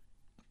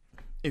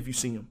 If you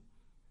see them.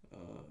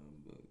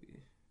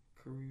 Movie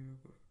career.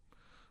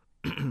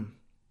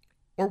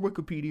 Or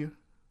Wikipedia.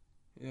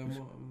 Yeah, I'm on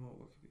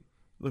Wikipedia.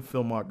 Look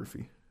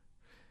filmography.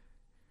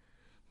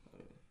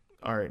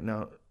 All right,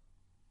 now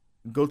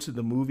go to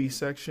the movie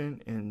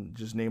section and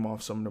just name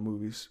off some of the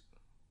movies.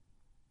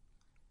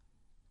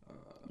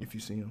 If you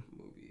see them.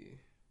 Movie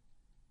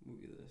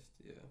list,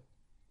 yeah.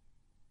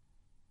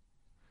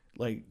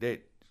 Like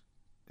that,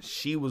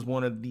 she was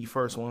one of the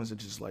first ones that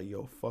just like,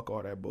 yo, fuck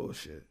all that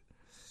bullshit.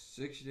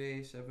 6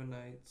 Days, 7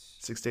 Nights.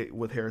 6 Days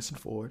with Harrison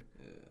Ford.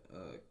 Yeah,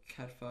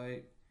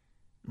 Catfight.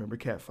 Remember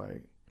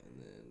Catfight? And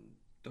then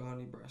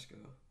Donnie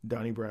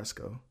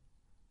Brasco.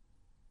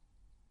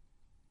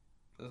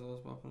 That's all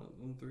that's popping up.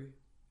 Them 3.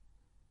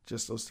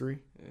 Just those 3?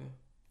 Yeah.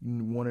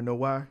 You want to know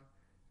why?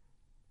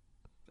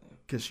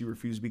 Because she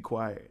refused to be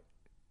quiet.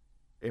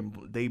 And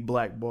they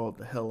blackballed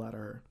the hell out of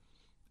her.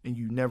 And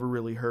you never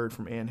really heard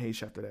from Anne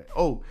Heche after that.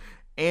 Oh,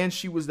 and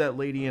she was that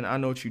lady in I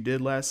Know What You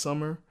Did Last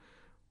Summer.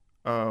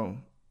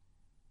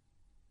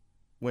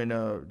 When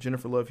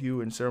Jennifer Love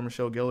Hewitt and Sarah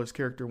Michelle Gellar's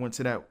character went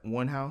to that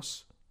one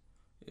house.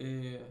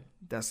 Yeah.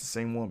 That's the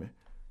same woman.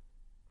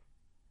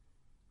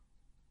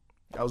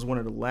 That was one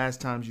of the last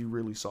times you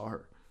really saw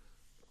her.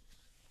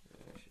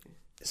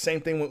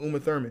 Same thing with Uma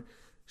Thurman.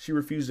 She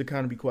refused to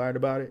kind of be quiet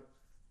about it.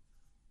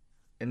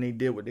 And they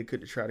did what they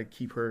could to try to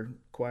keep her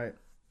quiet.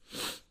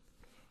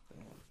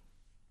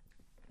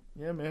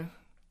 Yeah, man.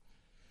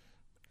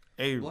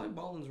 Hey,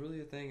 blackballing's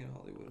really a thing in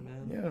Hollywood,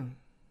 man. Yeah.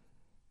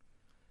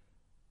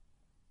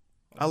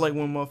 I like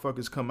when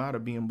motherfuckers come out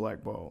of being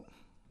blackballed.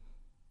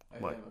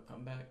 Like have a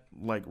comeback.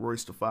 Like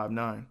Royce the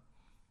 5'9".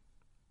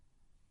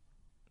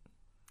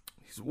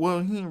 Well,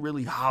 he ain't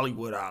really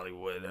Hollywood. I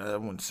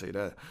wouldn't say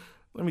that.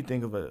 Let me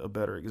think of a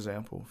better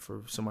example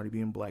for somebody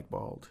being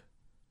blackballed.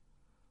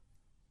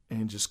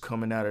 And just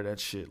coming out of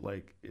that shit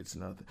like it's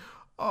nothing.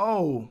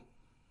 Oh.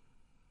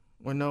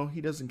 Well, no,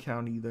 he doesn't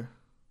count either.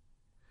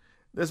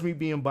 That's me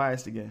being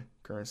biased again,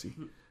 Currency.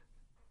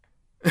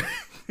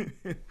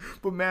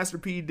 But Master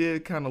P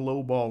did kind of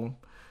lowball him.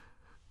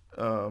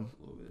 A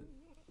little bit.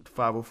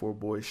 504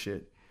 boy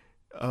shit.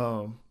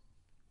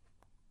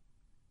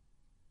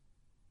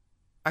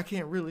 I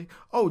can't really.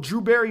 Oh, Drew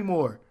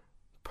Barrymore.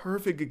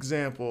 Perfect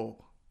example.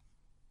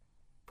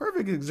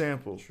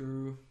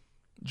 True.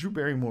 Drew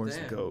Barrymore is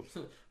the GOAT.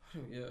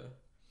 Yeah.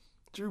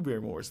 Drew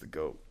Barrymore is the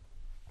GOAT.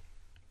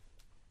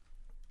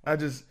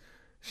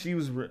 She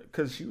was,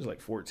 because she was like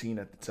 14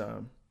 at the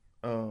time.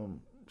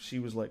 She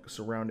was like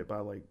surrounded by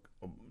like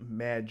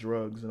mad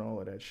drugs and all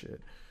of that shit.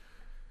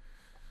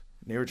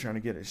 And they were trying to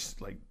get her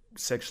like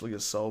sexually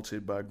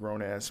assaulted by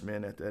grown ass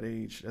men at that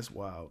age. That's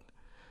wild.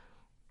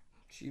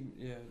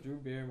 Drew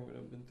Barrymore would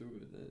have been through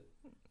with it.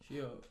 She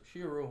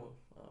a real one.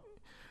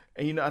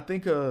 And you know, I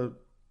think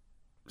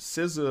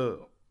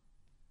SZA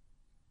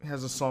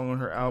has a song on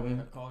her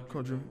album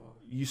called Drew.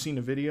 You seen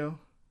the video?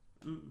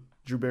 Mm-mm.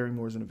 Drew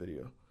Barrymore's in the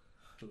video.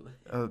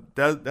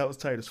 That was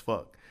tight as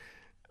fuck.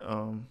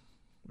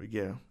 But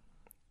yeah,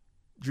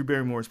 Drew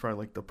Barrymore is probably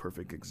like the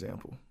perfect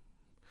example.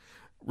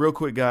 Real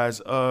quick, guys.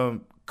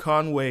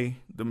 Conway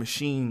the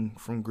Machine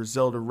from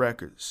Griselda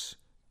Records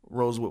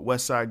rolls with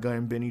Westside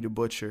Gunn, Benny the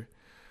Butcher,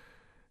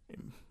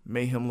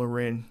 Mayhem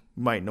Loren.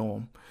 You might know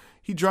him.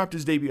 He dropped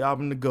his debut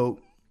album, The GOAT,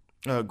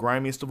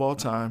 grimiest of all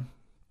time.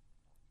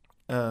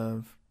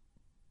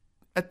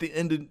 At the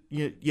end of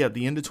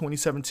the end of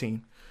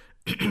 2017.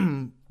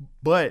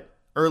 But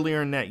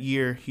earlier in that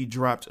year, he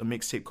dropped a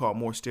mixtape called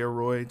More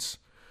Steroids,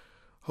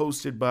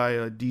 hosted by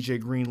DJ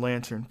Green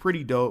Lantern.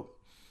 Pretty dope.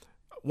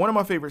 One of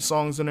my favorite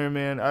songs in there,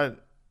 man. I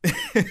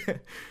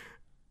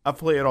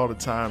play it all the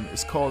time.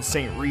 It's called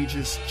St.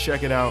 Regis.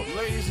 Check it out.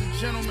 Ladies and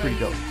gentlemen, it's pretty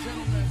dope.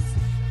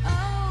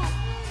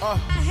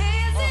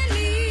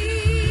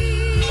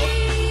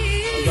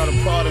 You got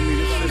a part of me.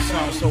 This shit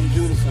sounds so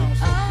beautiful.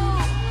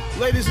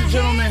 Ladies and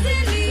gentlemen,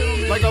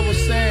 like I was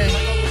saying,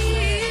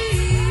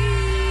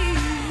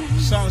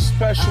 something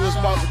special is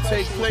about to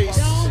take place.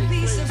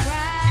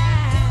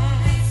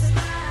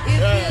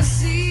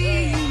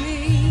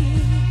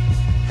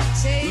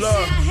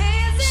 Look,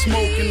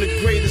 smoking the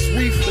greatest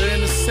reefer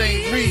in the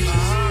St. Regis.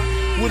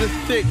 With a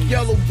thick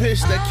yellow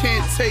bitch that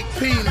can't take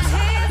penis.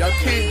 Y'all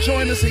can't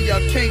join us and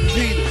y'all can't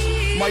beat us.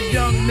 My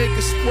young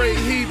niggas spray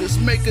heaters,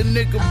 make a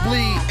nigga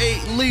bleed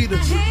 8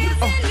 liters.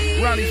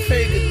 Ronnie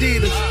Fake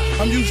Adidas.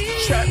 I'm used to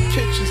trap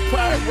kitchens,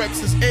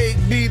 Pyrexes, egg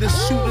beaters.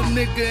 Shoot a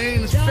nigga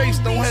in his face,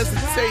 don't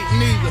hesitate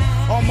neither.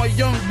 All my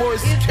young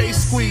boys is case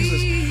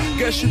squeezers.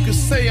 Guess you could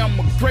say I'm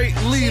a great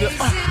leader.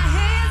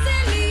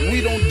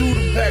 We don't do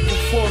the back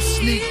and forth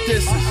sneak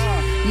disses.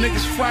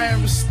 Niggas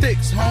frying with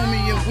sticks,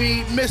 homie, and we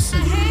ain't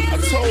missing. I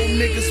told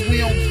niggas we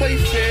don't play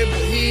fair,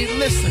 but he ain't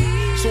listen.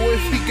 So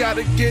if he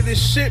gotta get his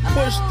shit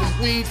pushed,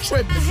 then we ain't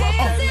tripping.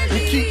 We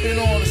keep it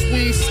honest,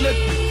 we ain't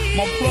slipping.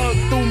 My plug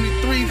threw me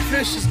 3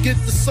 fishes, get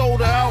the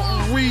soda out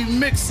and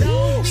remix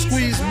it.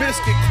 Squeeze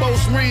biscuit,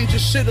 close range, it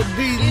shit'll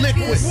be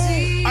liquid.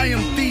 I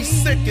am the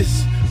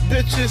sickest,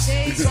 bitches.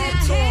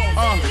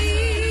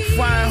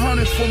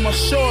 500 for my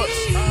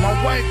shorts. My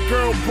white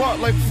girl bought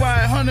like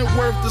 500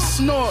 worth of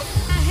snort.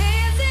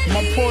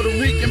 My Puerto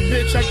Rican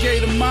bitch, I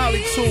gave a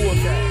Molly to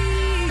her.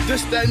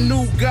 This that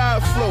new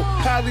God flow.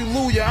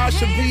 Hallelujah, I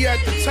should be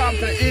at the top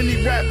of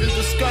any rapping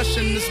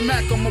discussion. This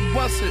Mac, I'ma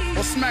bust it.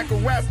 Or smack a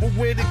rapper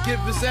with it, give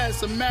his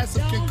ass a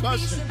massive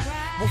concussion.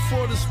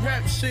 Before this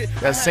rap shit.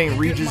 That's St.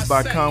 Regis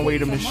by Conway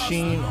the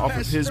Machine off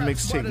of his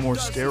mixtape More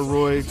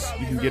Steroids.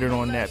 You can get it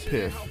on that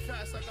piff.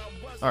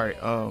 Alright,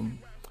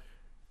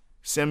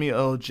 Samuel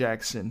L.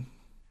 Jackson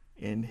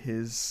in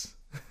his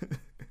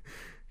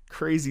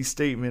crazy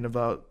statement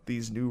about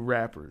these new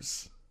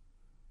rappers.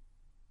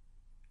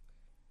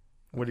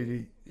 What did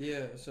he?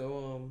 Yeah,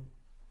 so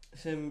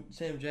Sam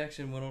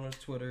Jackson went on his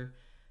Twitter,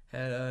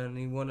 and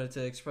he wanted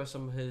to express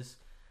some of his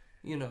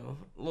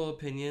little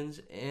opinions,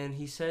 and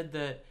he said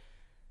that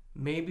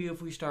maybe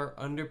if we start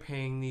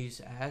underpaying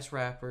these ass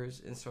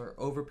rappers and start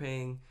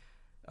overpaying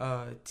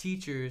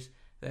teachers,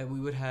 that we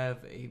would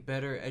have a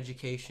better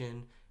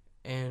education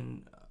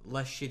and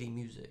less shitty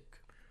music.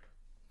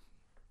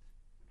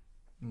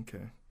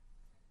 Okay.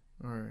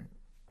 All right.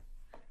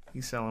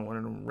 He's sounding one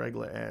of them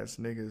regular ass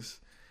niggas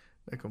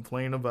that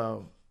complain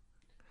about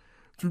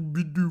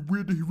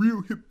where the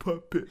real hip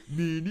hop at,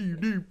 man.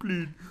 They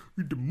playing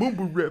with the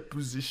mumble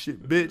rappers and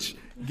shit, bitch.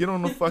 Get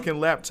on the fucking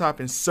laptop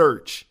and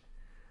search.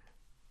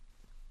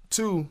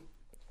 2,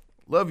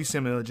 love you,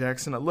 Samuel L.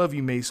 Jackson. I love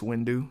you, Mace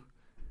Windu.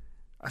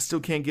 I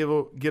still can't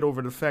get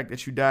over the fact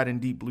that you died in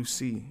Deep Blue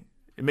Sea.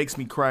 It makes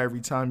me cry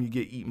every time you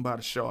get eaten by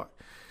the shark.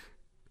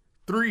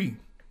 3,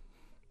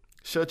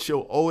 shut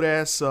your old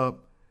ass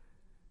up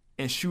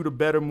and shoot a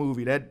better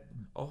movie. That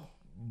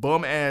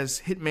bum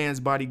ass Hitman's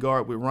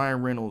Bodyguard with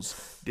Ryan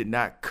Reynolds did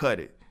not cut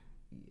it.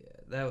 Yeah,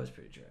 that was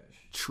pretty trash.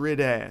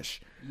 Tridash.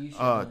 You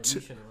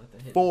shouldn't let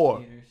that hit 4.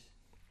 the theaters.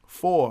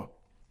 4.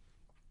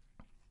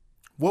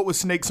 What was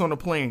Snakes on the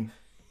Plane?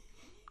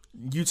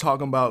 You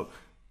talking about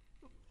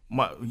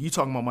my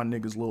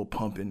niggas Lil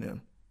Pump in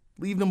them.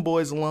 Leave them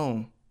boys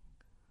alone.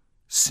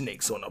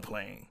 Snakes on the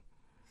Plane.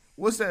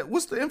 What's that?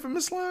 What's the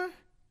infamous line?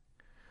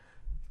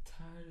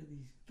 Tired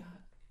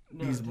of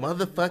These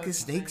motherfucking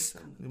snakes.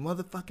 The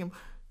motherfucking.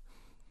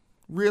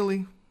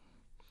 Really?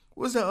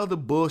 What's that other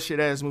bullshit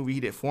ass movie he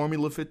did?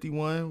 Formula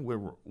 51?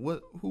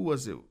 Who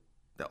was it?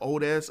 The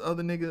old ass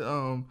other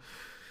nigga?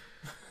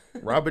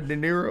 Robert De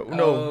Niro?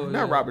 No,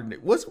 not yeah. Robert De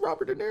Niro. What's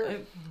Robert De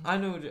Niro? I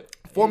know.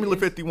 Formula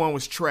 51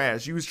 was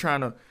trash. You was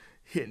trying to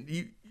hit.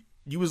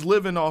 You was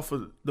living off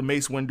of the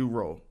Mace Windu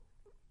role.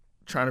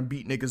 Trying to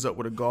beat niggas up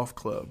with a golf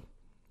club.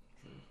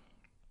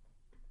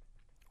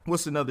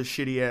 What's another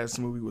shitty ass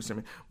movie with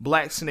him?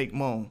 Black Snake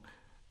Moan.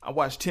 I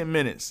watched 10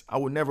 minutes. I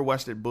would never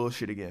watch that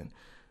bullshit again.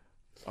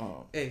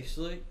 Hey,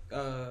 Slick,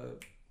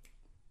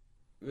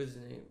 what's his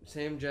name?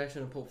 Sam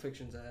Jackson of Pulp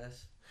Fiction's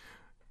ass.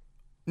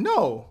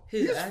 No.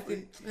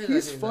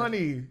 He's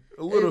funny.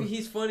 A little.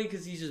 He's funny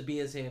because he's just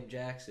being Sam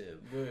Jackson.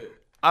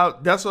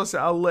 But that's what I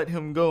said. I'll let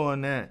him go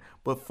on that.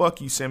 But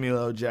fuck you, Samuel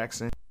L.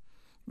 Jackson.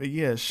 But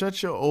yeah,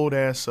 shut your old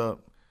ass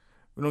up.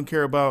 We don't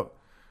care about...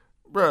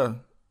 Bruh,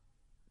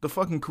 the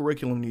fucking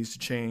curriculum needs to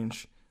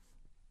change.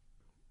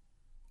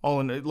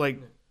 Oh my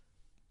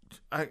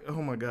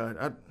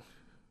God.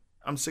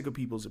 I'm sick of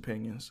people's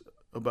opinions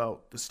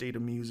about the state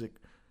of music.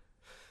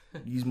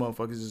 These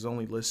motherfuckers is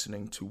only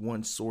listening to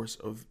one source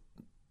of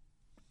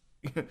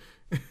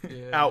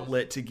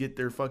outlet to get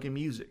their fucking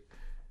music.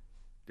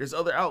 There's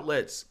other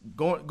outlets.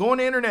 Go on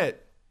the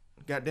internet.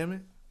 God damn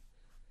it.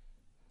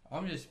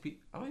 I'm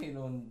hating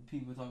on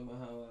people talking about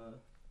how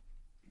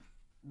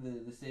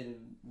the state of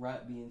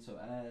rap being so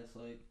ass.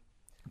 Like,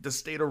 the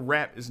state of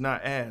rap is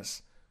not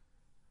ass.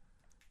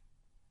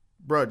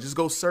 Bruh, just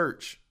go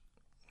search.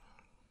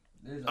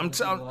 There's other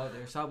people out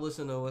there. Stop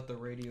listening to what the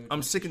radio.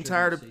 I'm sick and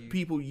tired of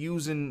people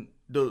using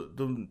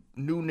the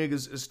new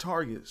niggas as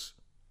targets.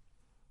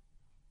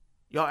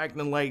 Y'all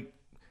acting like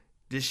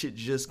this shit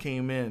just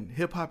came in.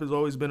 Hip hop has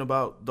always been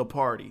about the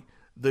party,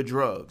 the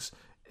drugs.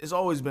 It's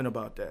always been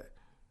about that.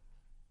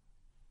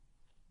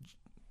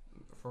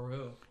 For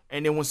real.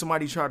 And then when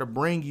somebody try to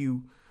bring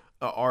you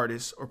an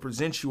artist or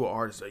present you an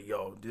artist, like,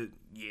 yo,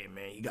 yeah,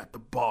 man, you got the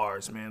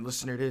bars, man.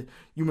 Listen to this.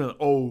 You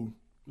mean,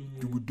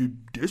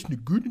 that's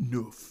not good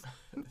enough.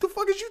 What the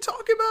fuck is you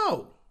talking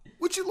about?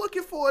 What you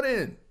looking for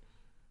then?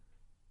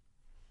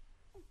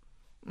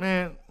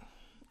 Man,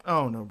 I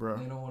don't know, bro.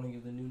 They don't want to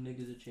give the new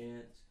niggas a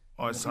chance.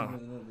 Oh, it's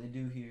time. They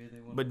do here.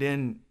 But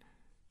then,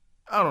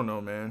 I don't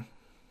know, man.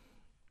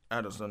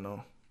 I just don't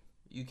know.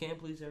 You can't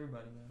please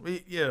everybody,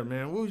 man. Yeah,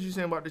 man. What was you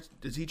saying about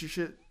the teacher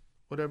shit?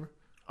 Whatever.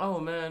 Oh,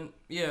 man.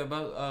 Yeah,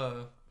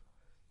 about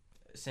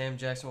Sam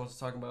Jackson wants to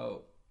talk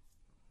about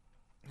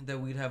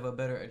that we'd have a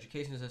better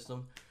education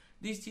system.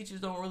 These teachers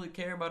don't really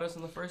care about us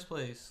in the first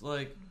place.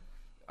 Like,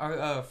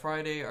 our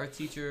Friday, our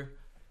teacher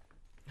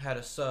had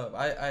a sub.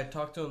 I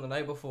talked to him the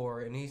night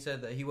before, and he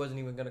said that he wasn't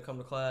even going to come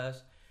to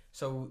class.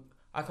 So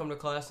I come to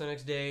class the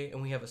next day,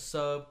 and we have a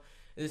sub.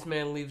 This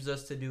man leaves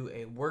us to do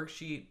a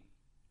worksheet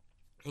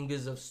and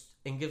gives us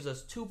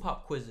 2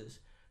 pop quizzes.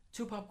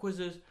 2 pop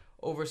quizzes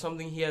over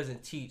something he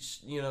hasn't teach.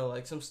 You know,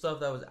 like some stuff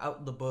that was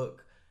out the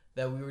book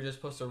that we were just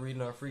supposed to read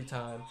in our free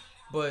time.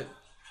 But,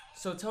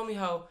 so tell me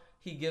how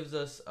he gives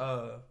us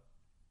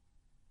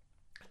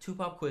 2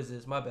 pop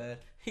quizzes. My bad.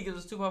 He gives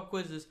us 2 pop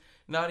quizzes,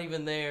 not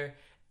even there,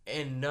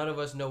 and none of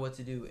us know what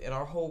to do. And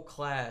our whole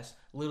class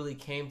literally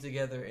came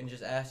together and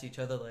just asked each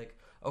other, like,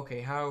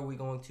 okay, how are we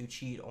going to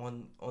cheat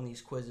on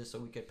these quizzes so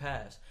we could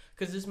pass?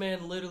 Because this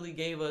man literally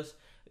gave us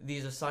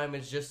these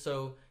assignments just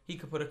so he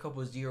could put a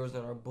couple of zeros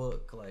in our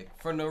book,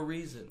 like, for no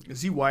reason.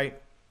 Is he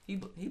white? He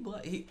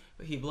black. He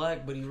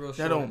black, but he real short.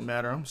 That don't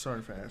matter. I'm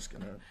sorry for asking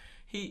that.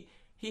 He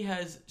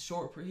has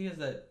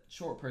that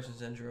short person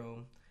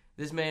syndrome.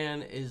 This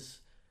man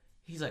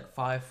he's like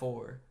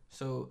 5'4".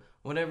 So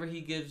whenever you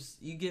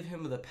give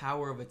him the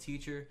power of a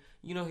teacher,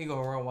 you know he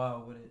gonna run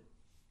wild with it.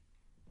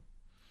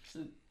 So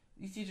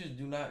These teachers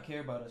do not care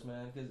about us,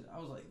 man. Because I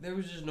was like, there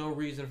was just no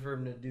reason for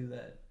him to do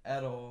that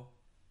at all.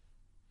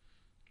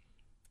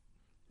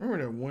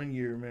 Remember that one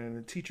year, man,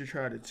 the teacher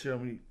tried to tell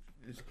me,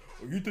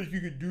 oh, you think you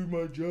could do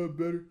my job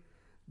better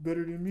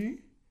than me?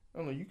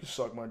 I'm like, you can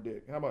suck my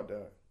dick. How about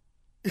that?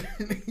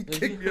 And he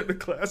kicked me out of the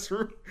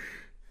classroom.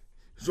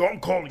 So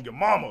I'm calling your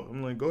mama.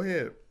 I'm like, go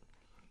ahead.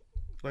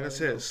 Like I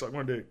said, suck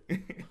my dick.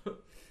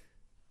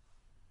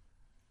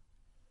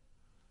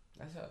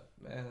 That's how,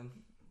 man.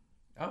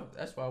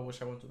 That's why I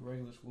wish I went to a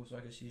regular school so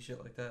I could see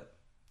shit like that.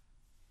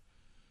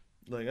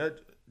 Like,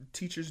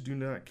 teachers do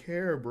not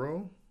care,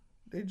 bro.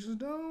 They just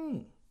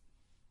don't.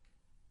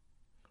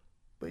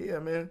 But yeah,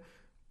 man.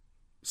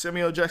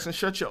 Samuel L. Jackson,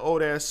 shut your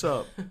old ass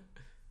up.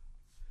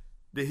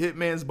 The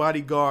Hitman's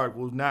Bodyguard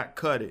will not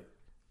cut it.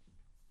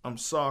 I'm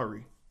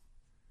sorry.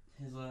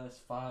 His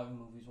last 5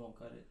 movies won't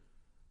cut it.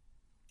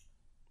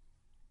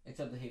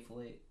 Except The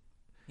Hateful Eight.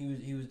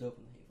 He was dope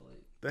in The Hateful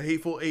Eight. The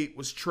Hateful Eight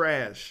was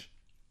trash.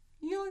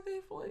 You like The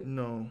Hateful Eight?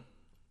 No.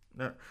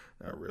 Not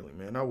really,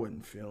 man. I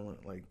wasn't feeling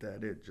it like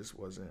that. It just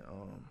wasn't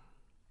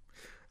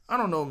I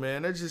don't know,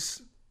 man. It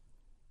just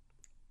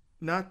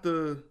not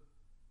the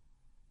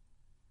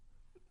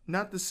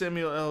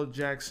Samuel L.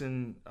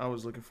 Jackson I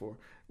was looking for.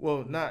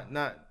 Well, not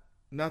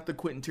the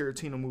Quentin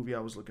Tarantino movie I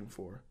was looking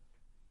for.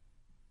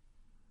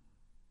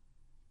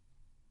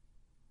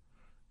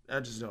 I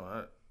just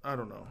don't. I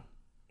don't know.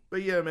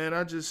 But yeah, man,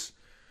 I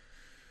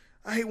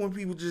hate when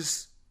people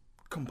just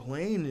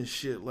complain and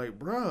shit. Like,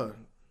 bruh,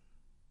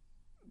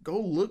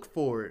 go look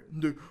for it.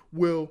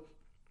 Well,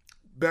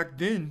 back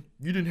then,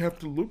 you didn't have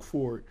to look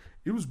for it.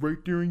 It was right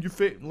there in your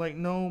face. Like,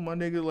 no, my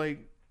nigga,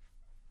 like,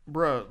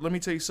 bruh, let me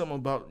tell you something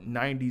about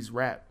 90s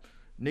rap.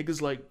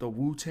 Niggas like the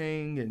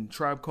Wu-Tang and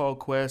Tribe Called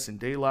Quest and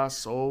De La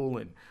Soul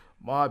and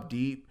Mobb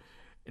Deep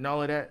and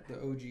all of that. The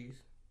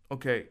OGs.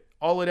 Okay,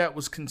 all of that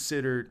was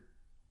considered...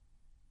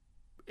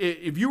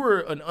 If you were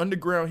an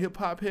underground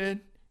hip-hop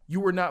head,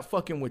 you were not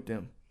fucking with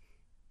them.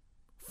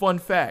 Fun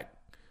fact.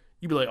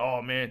 You'd be like,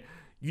 oh, man,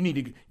 you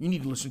need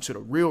to listen to the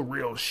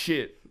real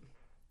shit.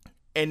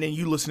 And then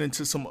you listening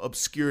to some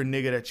obscure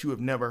nigga that you have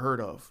never heard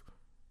of.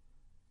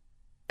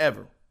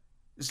 Ever.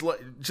 It's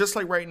like just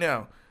like right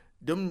now.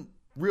 Them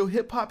real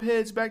hip-hop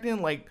heads back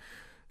then, like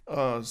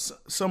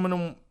some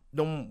of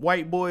them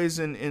white boys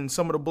and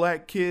some of the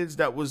black kids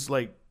that was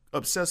like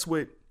obsessed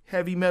with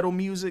heavy metal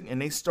music, and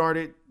they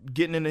started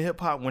getting into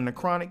hip-hop when the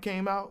Chronic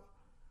came out.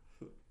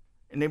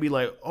 And they be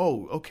like,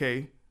 oh,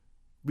 okay,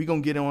 we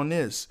gonna get on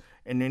this.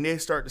 And then they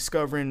start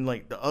discovering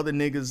like the other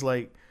niggas,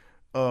 like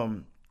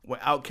when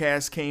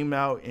Outkast came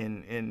out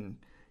and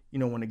you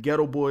know, when the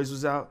Ghetto Boys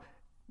was out,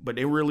 but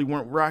they really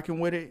weren't rocking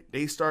with it.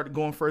 They started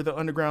going further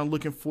underground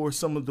looking for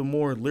some of the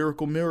more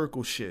lyrical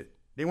miracle shit.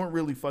 They weren't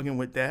really fucking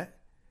with that.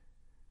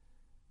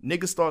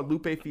 Niggas thought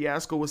Lupe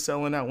Fiasco was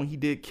selling out when he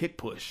did Kick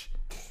Push.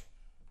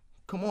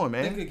 Come on,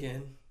 man. Think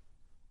again.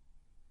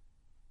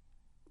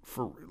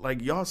 For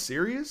like, y'all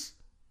serious?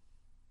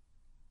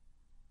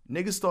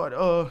 Niggas thought,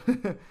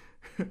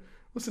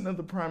 what's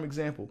another prime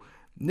example?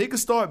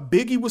 Niggas thought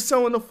Biggie was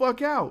selling the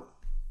fuck out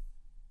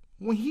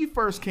when he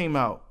first came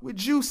out with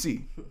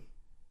Juicy.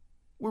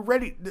 We're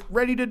ready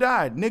to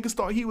die. Niggas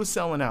thought he was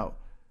selling out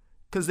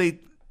because they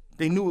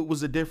knew it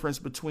was a difference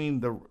between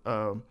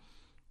the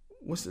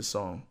what's this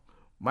song,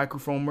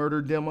 Microphone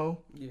Murder demo.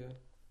 Yeah,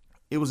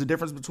 it was a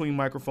difference between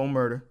Microphone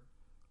Murder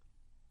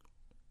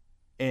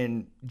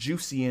and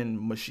Juicy and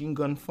Machine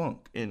Gun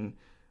Funk, and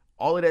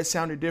all of that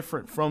sounded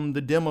different from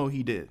the demo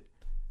he did.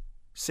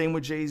 Same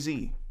with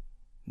Jay-Z.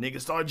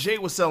 Niggas thought Jay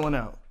was selling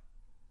out.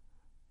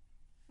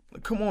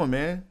 Like, come on,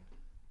 man.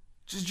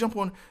 Just jump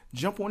on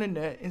the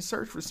net and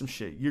search for some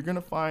shit. You're gonna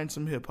find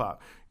some hip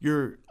hop.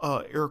 Your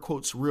air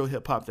quotes real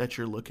hip hop that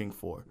you're looking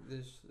for.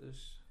 There's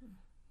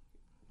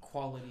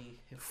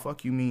quality hip hop.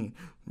 Fuck you mean?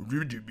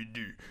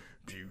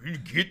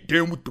 Get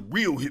down with the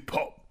real hip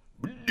hop.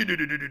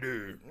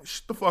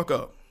 Shut the fuck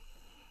up.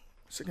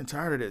 Sick and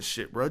tired of that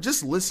shit, bro.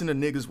 Just listen to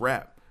niggas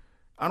rap.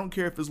 I don't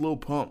care if it's Lil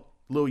Pump,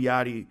 Lil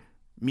Yachty,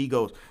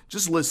 Migos.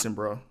 Just listen,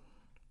 bro.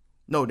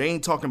 No, they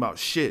ain't talking about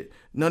shit.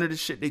 None of the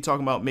shit they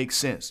talking about makes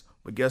sense.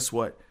 But guess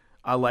what?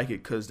 I like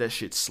it because that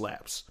shit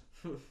slaps.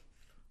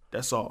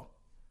 That's all.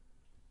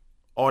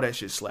 All that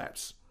shit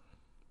slaps.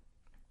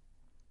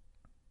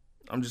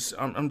 I'm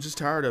just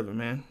tired of it,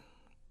 man.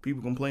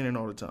 People complaining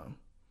all the time.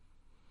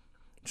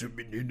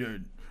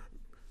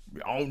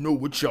 I don't know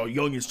what y'all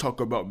youngins talk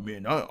about,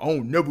 man. I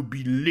don't never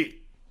be lit.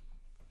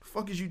 The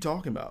fuck is you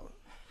talking about?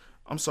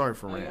 I'm sorry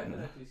for ranting. I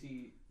can actually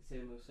see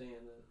Samuel saying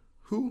that.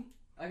 Who?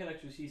 I can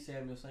actually see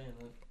Samuel saying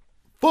that.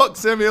 Fuck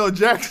Samuel L.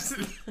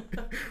 Jackson.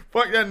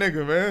 Fuck that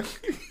nigga, man.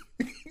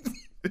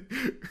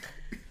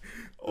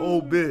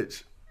 Old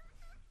bitch.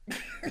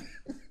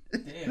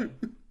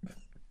 Damn.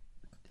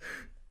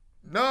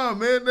 Nah,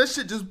 man, that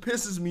shit just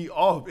pisses me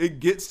off. It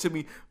gets to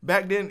me.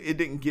 Back then, it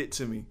didn't get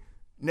to me.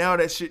 Now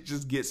that shit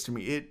just gets to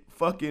me. It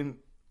fucking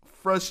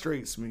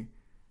frustrates me.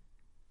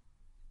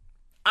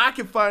 I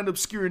can find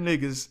obscure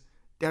niggas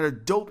that are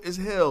dope as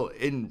hell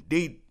and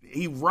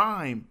he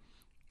rhyme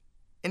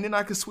And then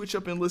I could switch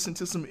up and listen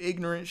to some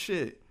ignorant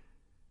shit.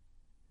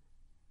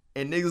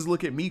 And niggas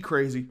look at me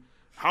crazy.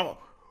 How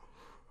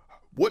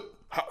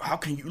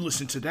can you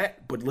listen to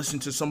that but listen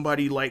to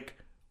somebody like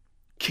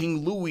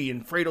King Louis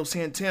and Fredo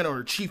Santana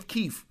or Chief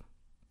Keef?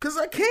 Cause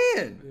I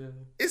can. Yeah.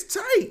 It's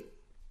tight.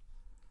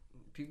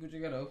 People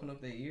just gotta open up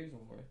their ears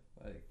more.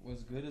 Like,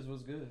 what's good is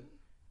what's good.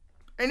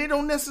 And it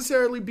don't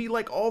necessarily be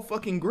like all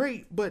fucking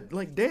great, but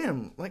like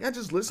damn, like I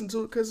just listen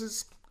to it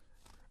cause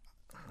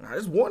I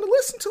just want to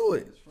listen to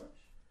it. It's fresh.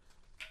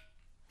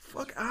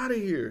 Fuck out of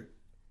here.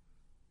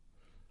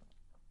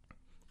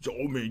 So,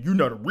 oh man, you're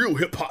not a real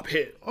hip hop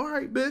head. All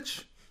right,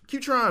 bitch.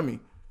 Keep trying me.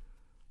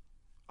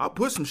 I'll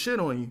put some shit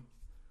on you.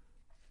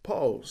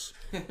 Pause.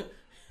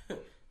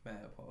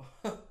 Mad Paul.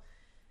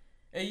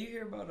 Hey, you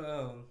hear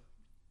about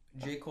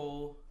J.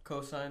 Cole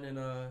co-signing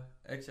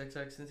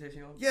XXX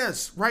Tentacion?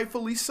 Yes,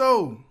 rightfully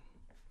so.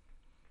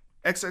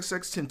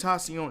 XXX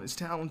Tentacion is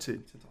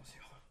talented.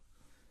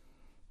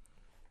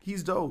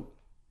 He's dope.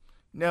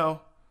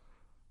 Now,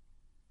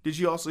 did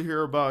you also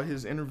hear about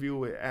his interview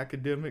with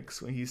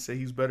Academics when he said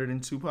he's better than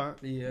Tupac?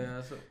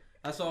 Yeah,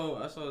 I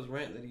saw his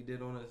rant that he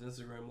did on his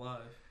Instagram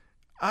Live.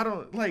 I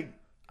don't like.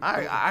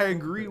 I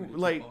agree.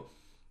 Like,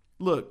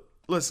 look,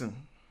 listen.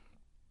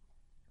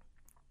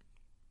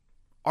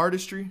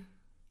 Artistry,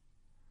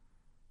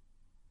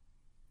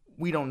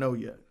 we don't know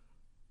yet,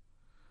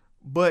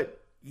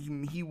 but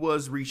he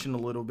was reaching a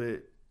little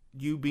bit.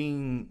 You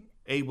being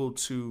able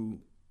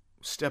to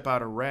step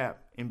out of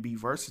rap and be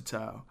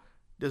versatile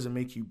doesn't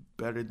make you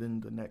better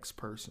than the next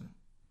person,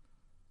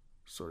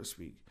 so to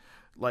speak.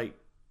 Like,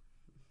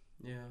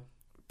 yeah,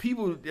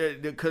 people,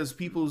 because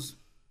people's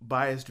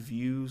biased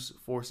views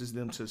forces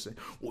them to say,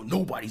 well,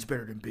 nobody's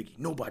better than Biggie,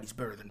 nobody's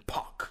better than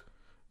Pac,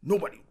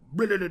 nobody,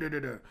 blah, blah, blah, blah,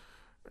 blah.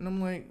 And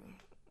I'm like,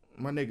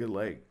 my nigga,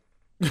 like,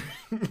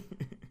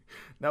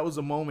 that was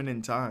a moment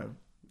in time.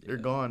 They're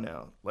gone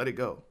now. Let it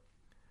go.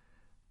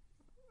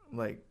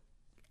 Like,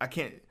 I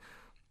can't.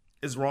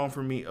 It's wrong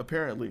for me,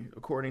 apparently,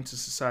 according to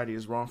society,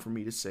 it's wrong for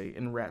me to say,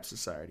 in rap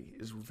society,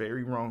 it's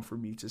very wrong for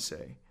me to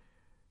say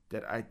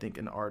that I think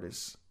an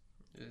artist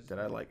that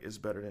I like is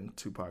better than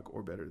Tupac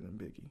or better than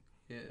Biggie.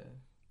 Yeah.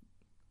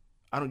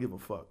 I don't give a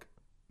fuck.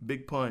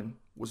 Big Pun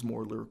was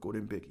more lyrical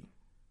than Biggie.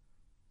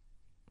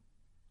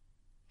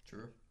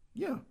 True.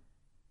 Yeah.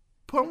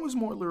 Pun was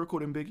more lyrical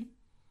than Biggie.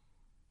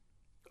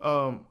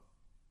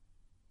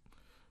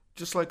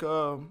 Just like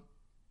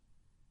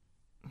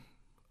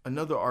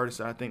another artist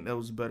I think that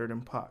was better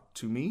than Pac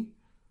to me,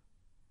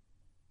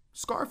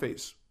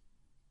 Scarface.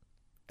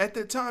 At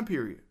that time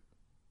period.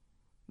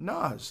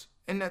 Nas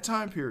in that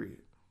time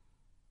period.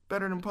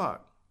 Better than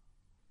Pac.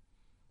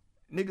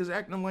 Niggas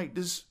acting like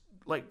this,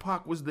 like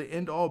Pac was the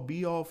end all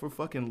be all for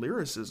fucking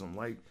lyricism.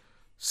 Like,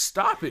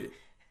 stop it.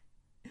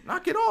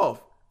 Knock it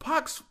off.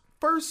 Pac's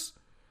first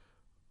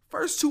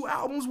two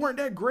albums weren't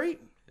that great.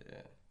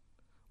 Yeah.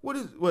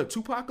 What,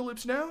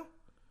 Tupacalypse Now?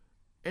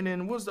 And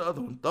then what's the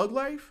other one? Thug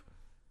Life?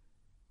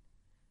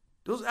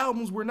 Those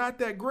albums were not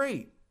that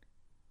great.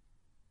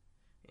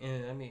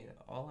 And I mean,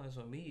 All Eyes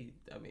on Me.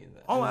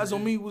 All Eyes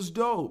on Me was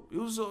dope.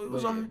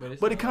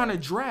 But it kind of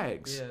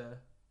drags. Yeah.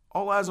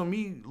 All Eyes on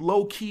Me,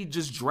 low key,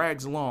 just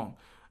drags along.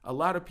 A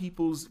lot of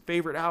people's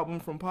favorite album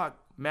from Pac,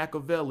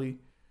 Machiavelli.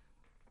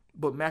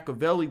 But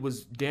Machiavelli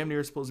was damn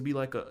near supposed to be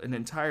like an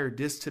entire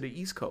diss to the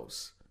East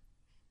Coast.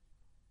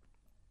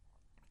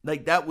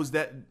 Like that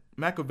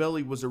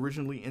Machiavelli was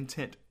originally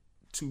intent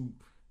to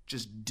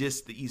just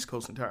diss the East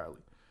Coast entirely.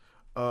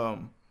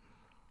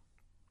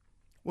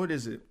 What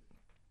is it?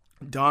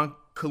 Don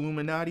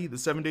Illuminati, the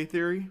 7 Day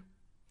Theory?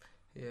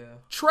 Yeah.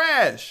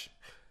 Trash.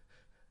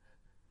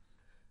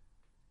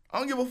 I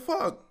don't give a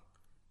fuck.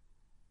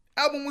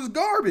 Album was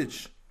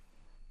garbage.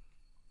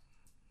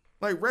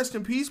 Like, rest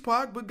in peace,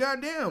 Pac, but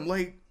goddamn,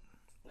 like,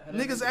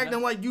 niggas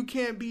acting like you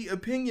can't be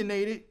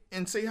opinionated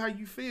and say how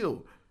you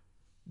feel.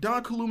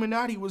 Don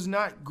Illuminati was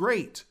not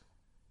great.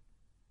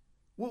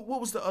 What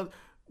was the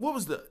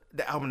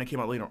album that came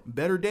out later on?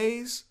 Better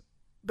Days?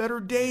 Better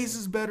Days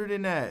is better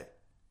than that.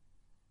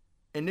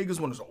 And niggas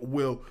want to say,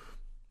 well,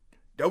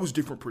 that was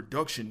different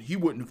production. He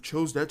wouldn't have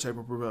chose that type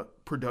of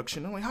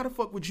production. I'm like, how the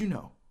fuck would you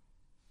know?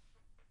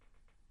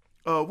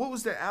 What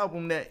was the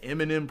album that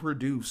Eminem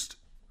produced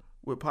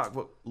with Pac?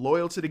 What,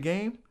 Loyal to the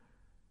Game?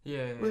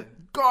 Yeah.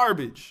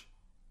 Garbage.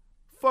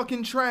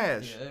 Fucking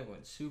trash. Yeah, that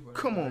went super.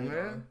 Come on,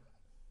 man.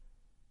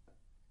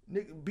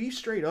 Nigga, be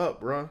straight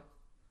up, bro.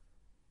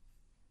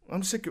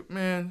 I'm sick of,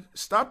 man.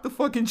 Stop the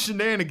fucking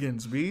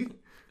shenanigans, B.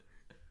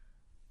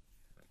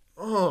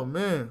 Oh,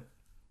 man.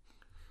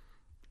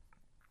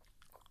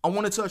 I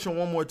want to touch on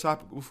one more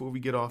topic before we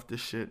get off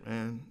this shit,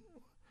 man.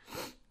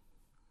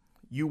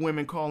 You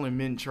women calling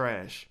men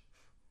trash.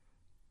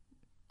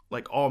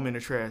 Like, all men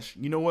are trash.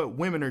 You know what?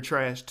 Women are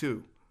trash,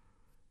 too.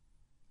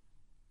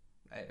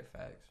 Hey,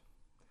 facts.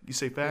 You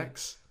say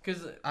facts?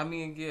 Because, I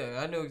mean, yeah,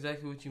 I know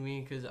exactly what you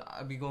mean. Because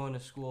I be going to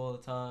school all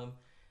the time.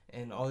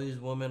 And all these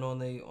women on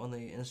the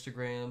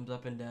Instagrams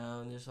up and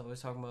down, just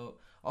always talking about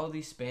all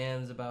these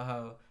spams about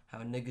how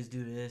niggas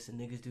do this and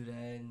niggas do that.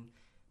 And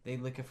they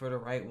looking for the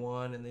right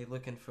one, and they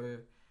looking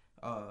for,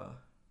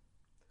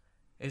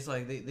 it's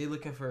like they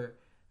looking for,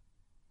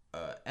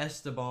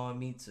 Esteban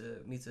meets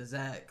a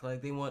Zach.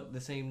 Like they want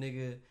the same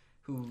nigga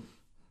who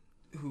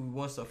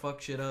wants to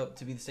fuck shit up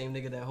to be the same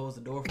nigga that holds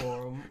the door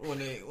for them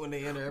when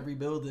they enter every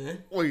building.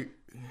 Wait,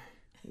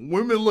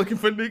 women looking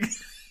for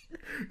niggas.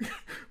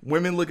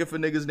 Women looking for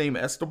niggas named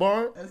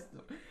Esteban?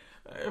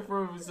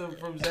 From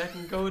Zach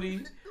and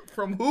Cody.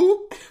 From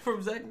who?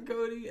 From Zach and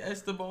Cody,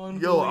 Esteban.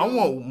 Yo, Julio. I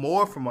want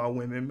more from my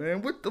women,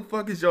 man. What the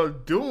fuck is y'all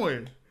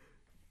doing?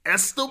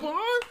 Esteban?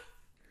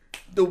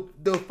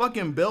 The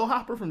fucking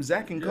bellhopper from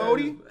Zach and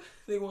Cody?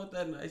 They want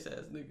that nice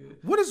ass nigga.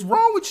 What is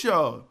wrong with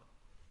y'all?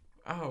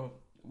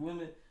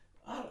 Women.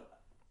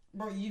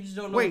 Bro, you just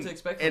don't know Wait, what to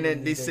expect. and from then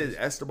they these said days.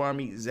 Esteban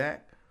meets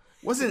Zach.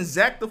 Wasn't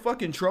Zach the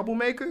fucking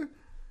troublemaker?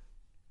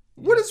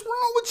 What is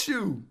wrong with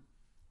you?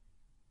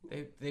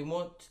 They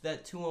want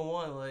that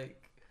 2-on-1.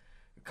 Like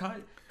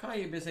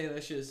Kanye been saying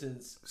that shit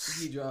since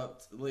he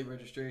dropped late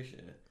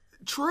registration.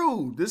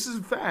 True, this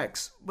is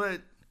facts.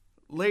 But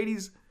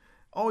ladies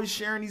always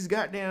sharing these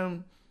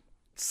goddamn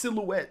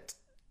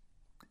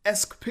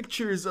silhouette-esque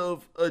pictures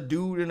of a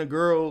dude and a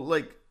girl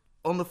like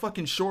on the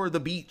fucking shore of the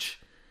beach.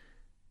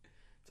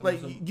 Like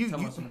you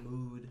some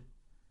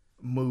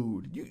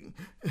mood. You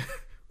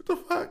what the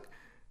fuck?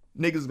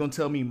 Niggas gonna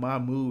tell me my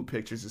mood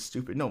pictures is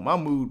stupid. No, my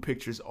mood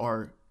pictures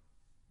are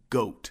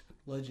GOAT.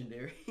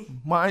 legendary.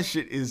 My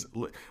shit is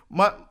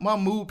my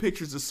mood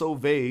pictures are so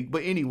vague.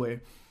 But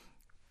anyway,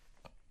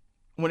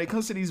 when it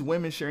comes to these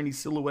women sharing these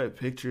silhouette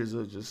pictures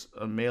of just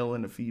a male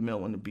and a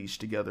female on the beach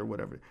together, or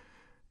whatever,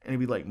 and it'd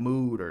be like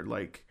mood or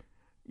like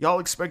y'all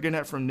expecting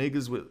that from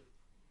niggas with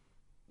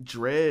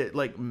dread,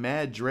 like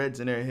mad dreads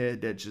in their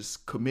head that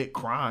just commit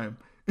crime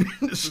in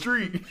the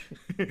street.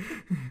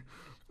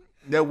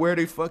 That wear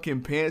they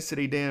fucking pants to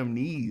their damn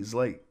knees.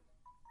 Like,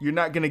 you're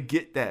not gonna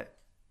get that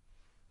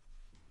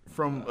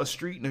from a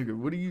street nigga.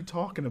 What are you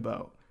talking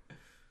about?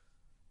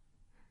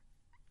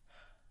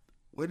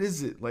 What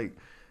is it? Like,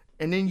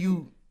 and then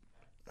you...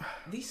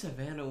 These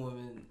Savannah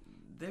women,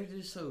 they're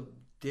just so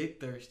dick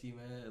thirsty,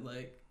 man.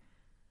 Like,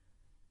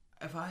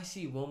 if I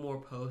see one more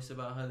post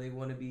about how they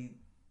want to be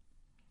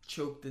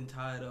choked and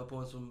tied up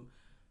on some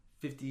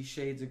 50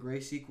 Shades of Grey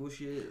sequel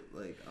shit,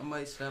 like, I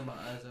might snap my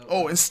eyes out.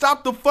 Oh, and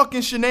stop the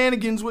fucking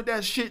shenanigans with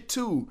that shit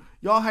too.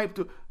 Y'all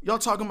y'all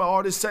talking about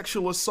all this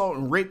sexual assault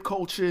and rape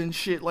culture and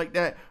shit like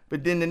that,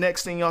 but then the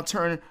next thing y'all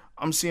turn,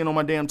 I'm seeing on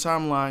my damn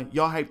timeline,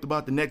 y'all hyped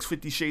about the next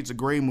 50 Shades of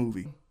Grey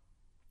movie.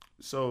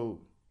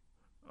 So,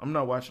 I'm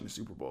not watching the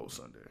Super Bowl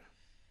Sunday.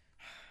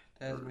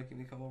 Dad's making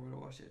me come over to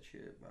watch that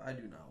shit, but I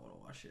do not want to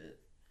watch it.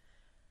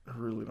 I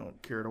really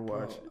don't care to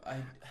watch it. Bro,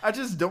 I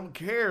just don't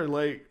care.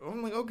 Like,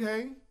 I'm like,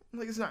 okay.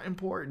 Like, it's not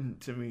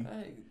important to me.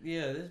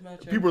 This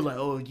matchup. People are like,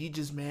 oh, you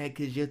just mad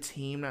because your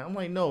team. I'm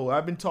like, no,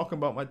 I've been talking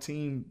about my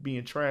team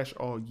being trash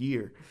all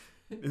year.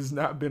 It's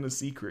not been a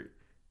secret.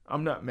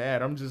 I'm not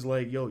mad. I'm just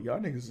like, yo, y'all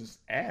niggas is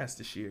ass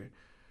this year.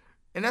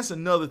 And that's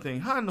another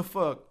thing. How in the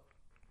fuck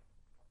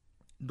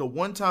the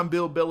one-time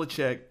Bill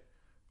Belichick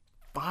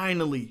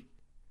finally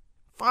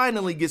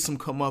gets some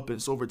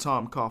comeuppance over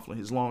Tom Coughlin,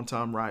 his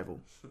longtime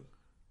rival.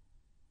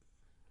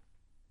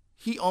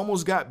 He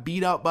almost got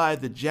beat out by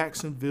the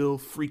Jacksonville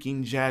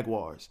freaking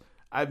Jaguars.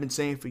 I've been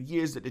saying for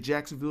years that the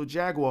Jacksonville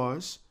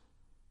Jaguars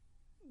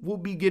will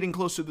be getting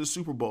close to the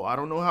Super Bowl. I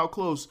don't know how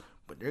close,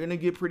 but they're going to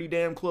get pretty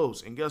damn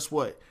close. And guess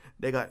what?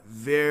 They got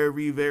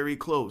very, very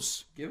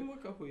close. Give him a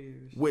couple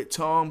years. With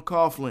Tom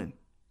Coughlin,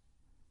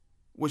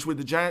 which with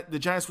the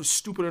Giants were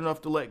stupid enough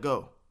to let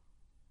go.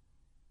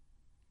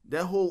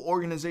 That whole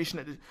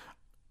organization,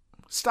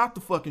 stop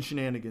the fucking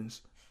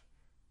shenanigans.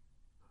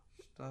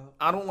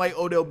 I don't like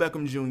Odell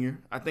Beckham Jr.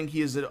 I think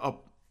he is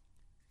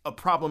a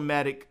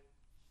problematic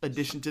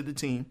addition to the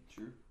team.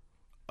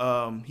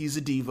 True. He's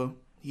a diva.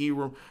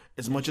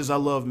 As much as I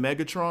love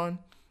Megatron,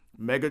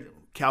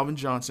 Calvin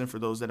Johnson, for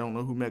those that don't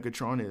know who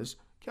Megatron is,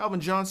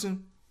 Calvin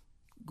Johnson,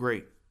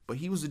 great. But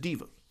he was a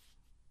diva.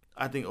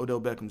 I think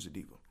Odell Beckham's a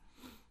diva.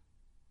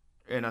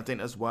 And I think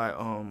that's why,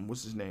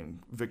 what's his name?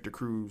 Victor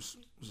Cruz,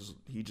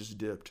 he just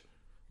dipped.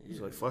 He's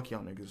like, fuck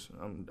y'all niggas.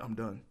 I'm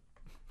done.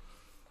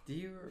 Did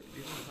he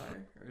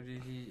retire, or is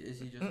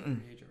he just a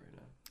free agent right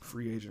now?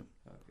 Free agent.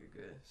 Okay,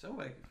 good.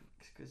 Somebody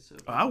could still.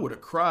 I would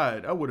have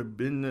cried. I would have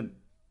been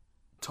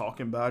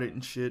talking about it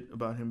and shit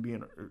about him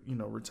being,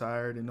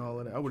 retired and all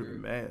of that. I would have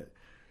been mad.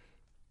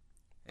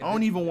 I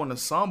don't even want to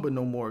Samba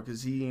no more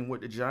because he ain't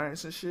with the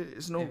Giants and shit.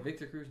 It's no.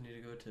 Victor Cruz need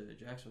to go to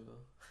Jacksonville.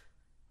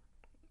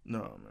 No,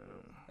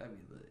 man.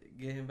 That'd be lit.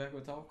 Get him back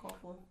with Tom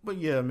Coughlin. But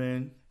yeah,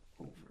 man.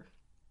 Over.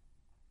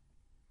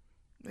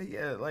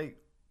 Yeah, like.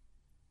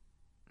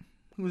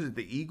 Who was it?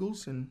 The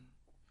Eagles and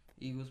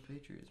Eagles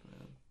Patriots,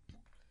 man.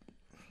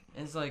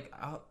 And it's like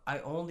I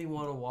only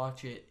want to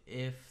watch it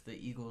if the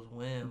Eagles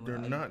win. They're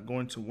not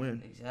going to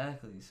win.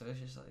 Exactly. So it's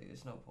just like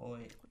there's no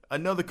point.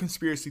 Another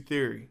conspiracy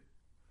theory.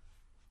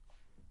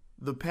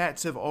 The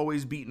Pats have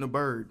always beaten a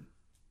bird.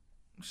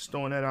 Just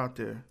throwing that out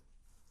there.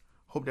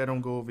 Hope that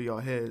don't go over y'all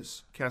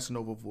heads.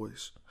 Casanova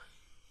voice.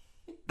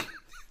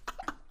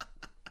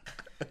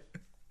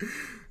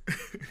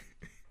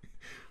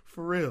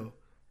 For real.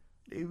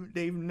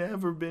 They've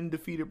never been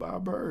defeated by a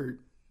bird.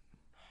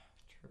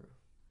 True.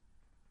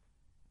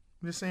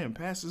 I'm just saying,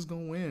 Pats is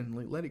gonna win.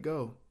 Like, let it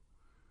go.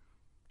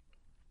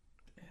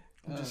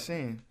 I'm just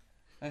saying.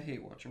 I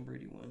hate watching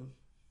Brady win.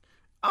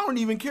 I don't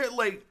even care.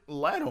 Like,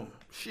 let him.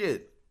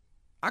 Shit.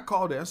 I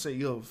called it. I said,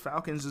 yo,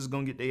 Falcons is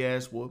gonna get their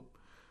ass whooped.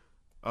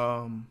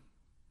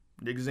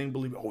 Niggas ain't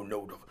believe it. Oh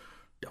no,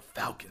 the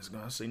Falcons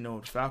gonna say no.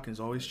 The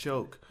Falcons always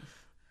choke.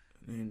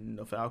 And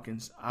the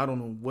Falcons, I don't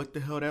know what the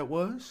hell that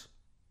was.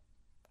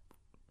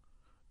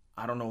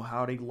 I don't know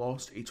how they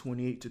lost a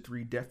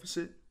 28-3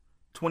 deficit.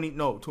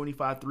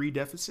 25-3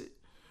 deficit.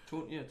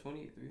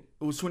 28-3. It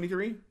was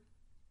 23?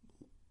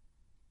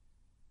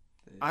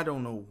 I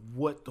don't know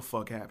what the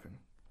fuck happened.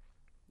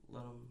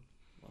 Let them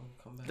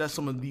come back. That's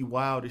some of the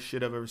wildest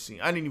shit I've ever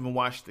seen. I didn't even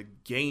watch the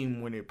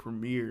game when it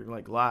premiered,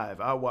 like, live.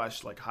 I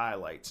watched, like,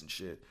 highlights and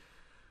shit.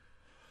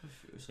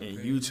 So And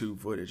crazy. YouTube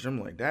footage. I'm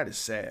like, that is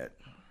sad.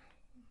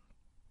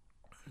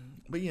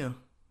 But yeah,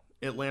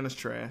 Atlanta's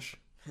trash.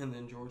 And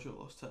then Georgia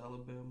lost to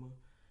Alabama.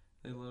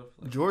 They left.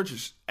 Like,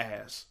 Georgia's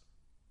ass.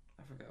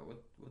 I forgot what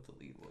the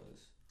lead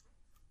was.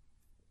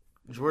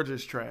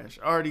 Georgia's trash.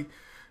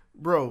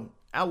 Bro,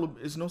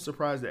 it's no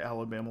surprise that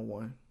Alabama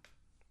won.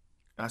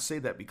 I say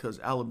that because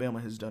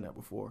Alabama has done that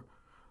before.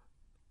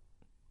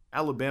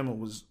 Alabama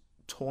was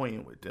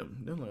toying with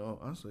them. They're like, oh,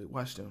 I was like,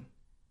 watch them.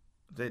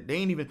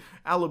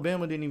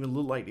 Alabama didn't even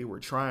look like they were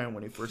trying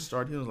when they first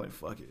started. He was like,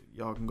 fuck it.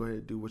 Y'all can go ahead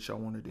and do what y'all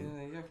want to do.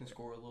 Yeah, y'all can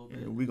score a little bit.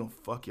 And we gonna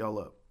fuck y'all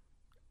up.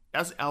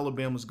 That's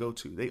Alabama's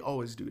go-to. They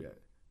always do that.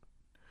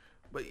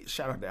 But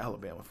shout out to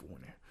Alabama for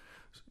winning.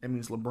 That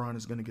means LeBron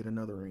is gonna get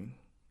another ring.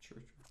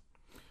 True.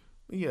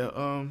 But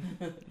yeah,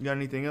 you got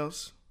anything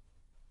else?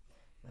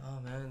 Oh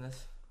man,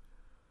 that's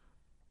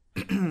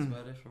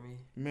about it for me.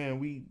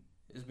 Man,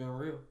 It's been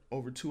real.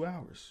 over 2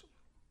 hours.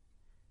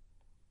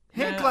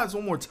 Yeah. Hand claps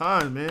one more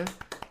time, man.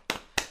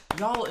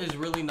 Y'all is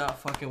really not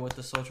fucking with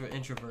the social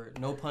introvert.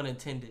 No pun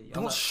intended.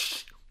 Y'all not,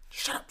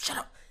 Shut up.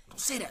 Don't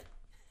say that.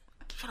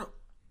 Shut up.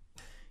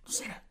 Don't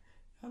say that.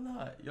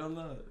 Y'all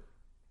not.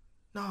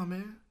 Nah,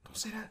 man. Don't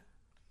say that.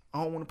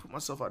 I don't want to put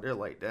myself out there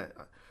like that.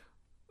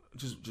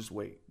 Just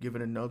wait. Give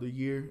it another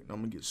year, and I'm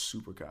going to get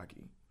super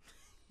cocky.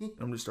 I'm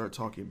going to start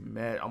talking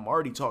mad. I'm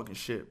already talking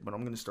shit, but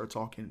I'm going to start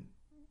talking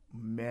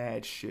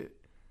mad shit.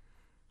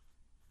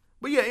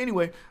 But yeah,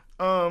 anyway,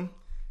 To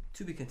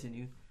be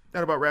continued.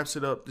 that about wraps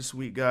it up this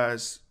week,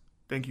 guys.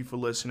 Thank you for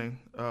listening.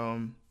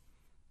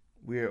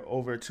 We're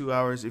over 2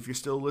 hours. If you're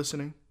still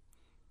listening,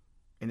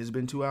 and it's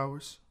been 2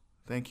 hours,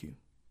 thank you.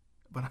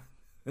 But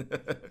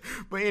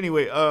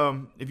anyway,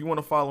 if you want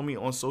to follow me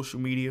on social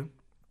media,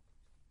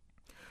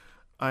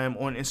 I am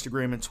on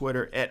Instagram and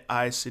Twitter at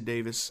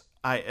ISidDavis,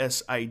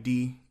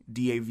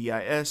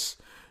 ISIDDAVIS.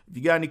 If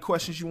you got any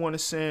questions you want to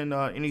send,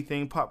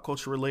 anything pop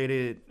culture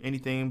related,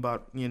 anything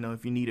about,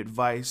 if you need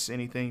advice,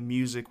 anything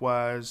music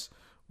wise,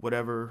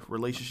 whatever,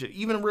 relationship,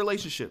 even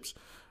relationships,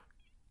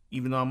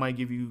 even though I might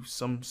give you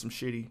some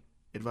shitty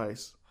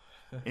advice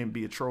and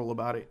be a troll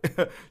about it,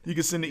 you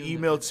can send an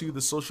email to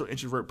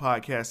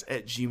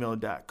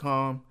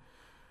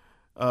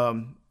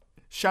thesocialintrovertpodcast@gmail.com.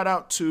 Shout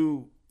out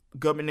to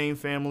Government Name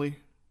Family.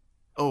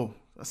 Oh,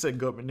 I said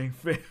Government Name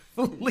Family.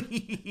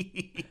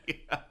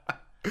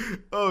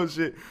 Oh,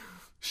 shit.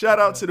 Shout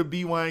out to the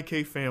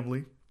BYNK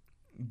family.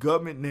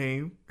 Government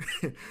Name.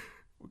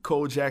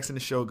 Cole Jackson, the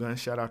Shogun.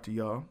 Shout out to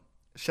y'all.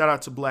 Shout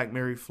out to Black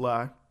Mary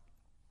Fly.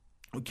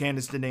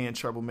 Candace Danae and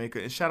Troublemaker.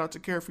 And shout out to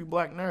Carefree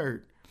Black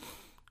Nerd.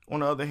 On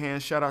the other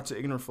hand, shout out to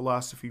Ignorant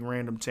Philosophy,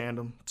 Random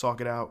Tandem,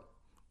 Talk It Out,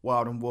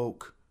 Wild and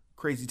Woke,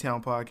 Crazy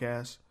Town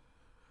Podcast.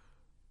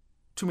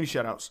 Too many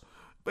shout outs.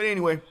 But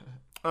anyway,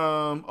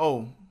 shout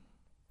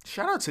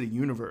out to the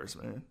universe,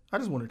 man. I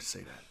just wanted to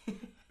say that.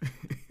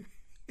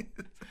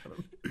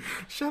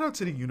 Shout out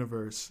to the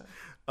universe.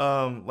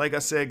 Like I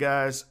said,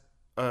 guys,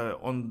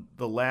 on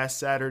the last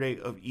Saturday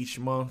of each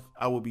month,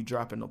 I will be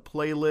dropping a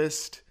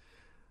playlist.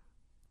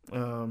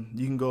 You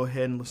can go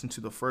ahead and listen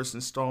to the first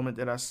installment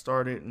that I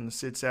started in the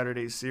Sid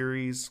Saturday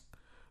series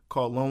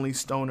called Lonely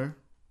Stoner,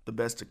 the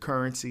best of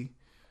currency.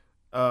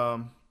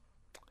 I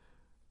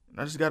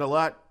just got a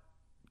lot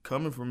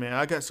coming from, man.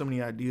 I got so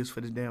many ideas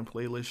for this damn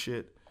playlist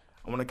shit.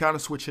 I want to kind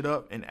of switch it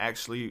up, and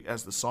actually,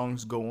 as the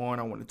songs go on,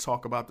 I want to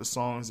talk about the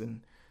songs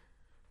and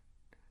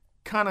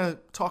kind of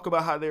talk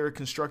about how they were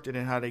constructed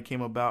and how they came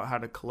about, how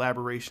the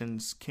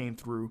collaborations came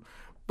through.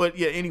 But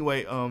yeah,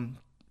 anyway,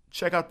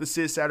 check out the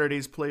Sid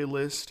Saturdays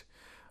playlist.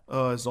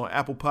 It's on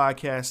Apple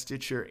Podcasts,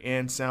 Stitcher,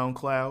 and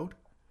SoundCloud.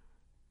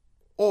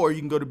 Or you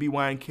can go to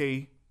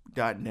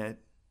bynk.net,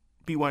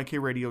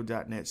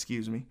 bynkradio.net,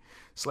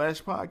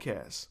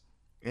 /podcast,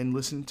 and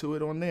listen to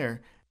it on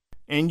there.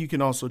 And you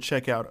can also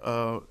check out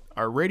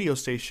our radio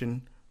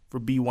station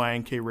for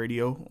BYNK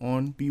Radio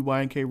on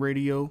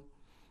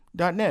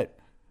bynkradio.net.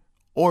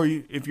 Or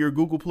if you're a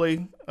Google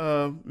Play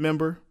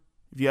member,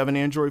 if you have an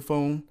Android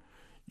phone,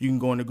 you can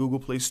go in the Google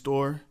Play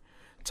Store,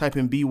 type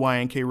in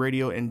BYNK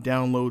Radio, and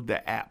download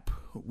the app.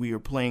 We are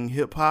playing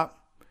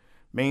hip-hop,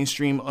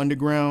 mainstream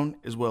underground,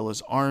 as well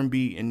as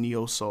R&B and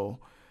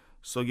neo-soul.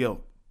 So,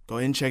 go Go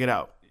ahead and check it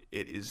out.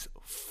 It is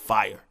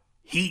fire.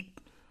 Heat.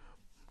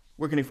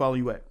 Where can they follow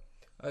you at?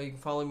 You can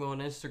follow me on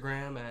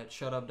Instagram at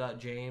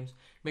shutup.james.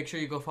 Make sure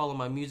you go follow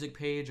my music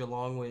page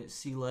along with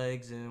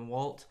C-Legs and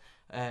Walt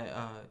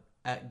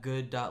at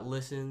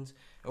good.listens.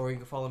 Or you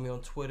can follow me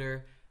on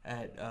Twitter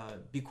at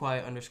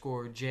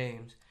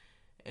bequiet_James.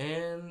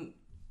 And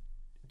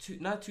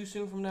not too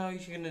soon from now, you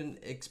can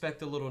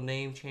expect a little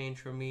name change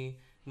from me.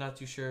 Not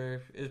too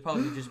sure. It'll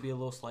probably just be a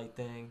little slight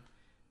thing.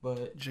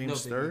 But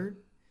James III?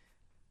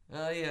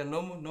 Yeah,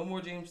 no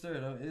more James III.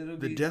 It'll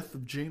be the death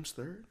of James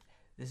III?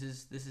 This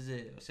is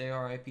it. Say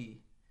R.I.P.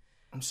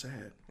 I'm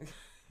sad.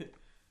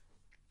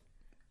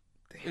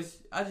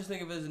 I just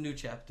think of it as a new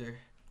chapter,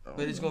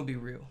 but it's gonna be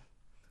real.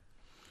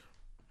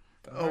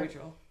 All right,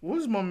 y'all.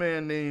 What's my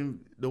man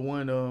named? The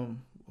one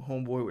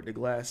homeboy with the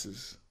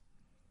glasses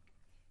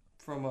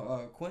from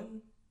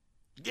Quentin.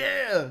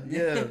 Yeah.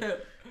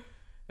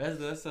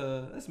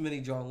 That's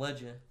mini John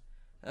Legend.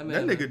 That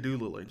nigga do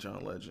look like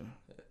John Legend.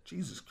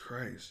 Jesus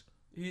Christ.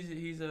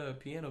 He's a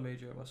piano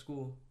major at my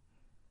school.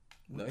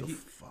 What the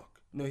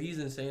fuck? No, he's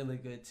insanely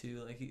good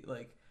too.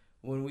 Like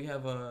when we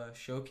have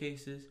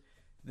showcases,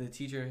 the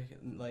teacher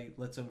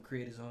lets him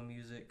create his own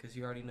music because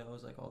he already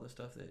knows all the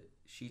stuff that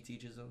she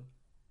teaches him.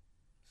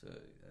 So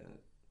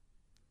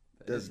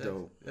that's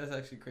dope. That's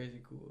actually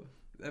crazy cool.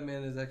 That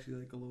man is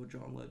actually a little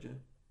John Legend.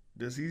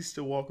 Does he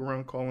still walk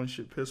around calling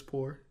shit piss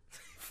poor?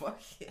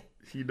 Fuck yeah.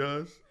 He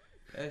does?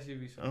 That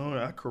should be something. Oh,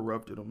 I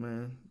corrupted him,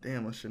 man.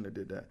 Damn, I shouldn't have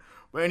did that.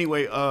 But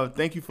anyway,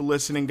 thank you for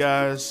listening,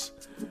 guys.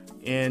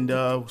 And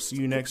we'll see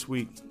you next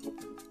week.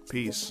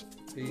 Peace.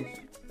 Peace.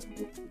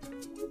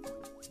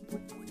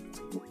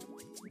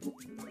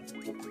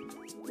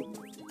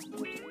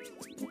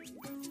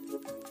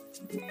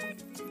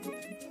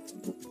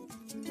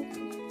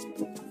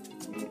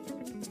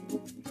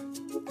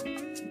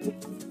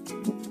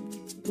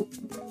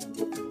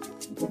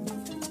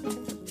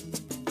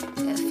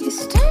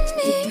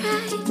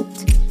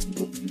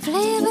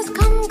 Flavors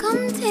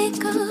come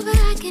take over.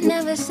 I can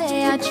never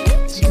say I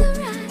treat you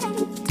right.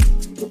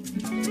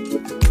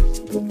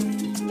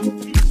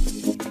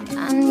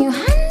 And you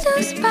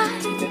handle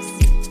spice.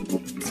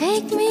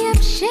 Take me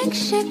up,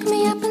 shake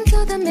me up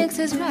until the mix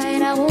is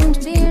right. I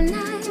won't be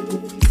nice.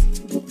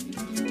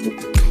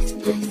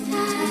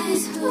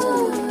 Nice,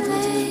 ooh,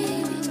 baby,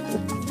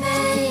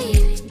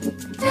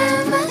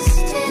 never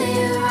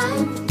stay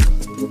around.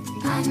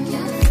 I'm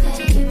your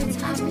favorite,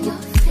 I'm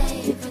your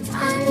favorite,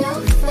 I'm your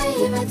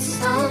favorite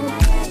song.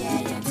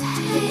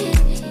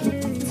 Take me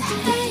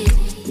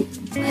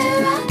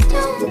where I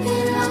don't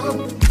belong.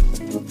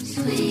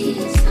 Sweet,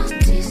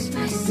 salty,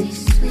 spicy,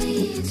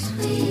 sweet,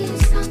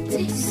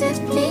 salty. Sip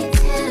me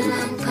till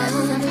I'm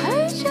gone. I've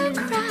heard you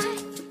cry.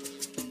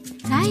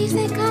 Lies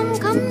they come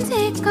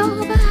take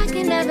over. I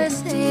can never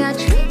say I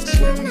treat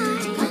you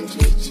nice. Can't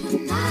treat you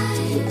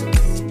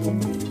nice.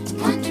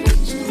 Can't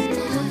treat you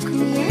nice. Look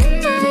me in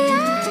my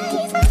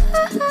eyes.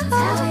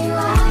 Tell you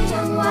I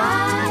am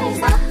wise.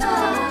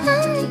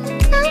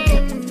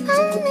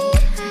 Tell me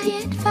I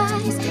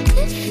advise.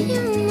 If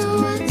you know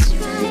what's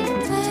right,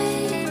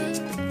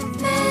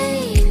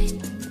 baby,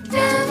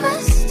 never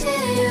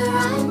stay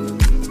around.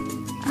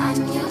 I'm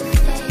your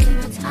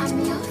favorite, I'm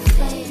your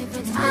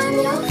favorite, I'm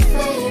your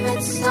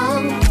favorite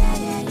song.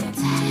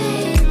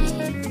 Take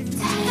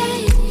me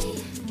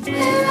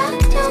where I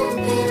don't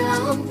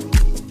belong.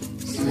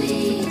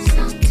 Sweet,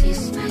 salty,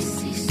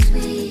 spicy,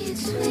 sweet,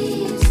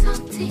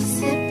 salty.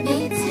 Sip me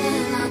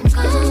till I'm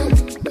gone.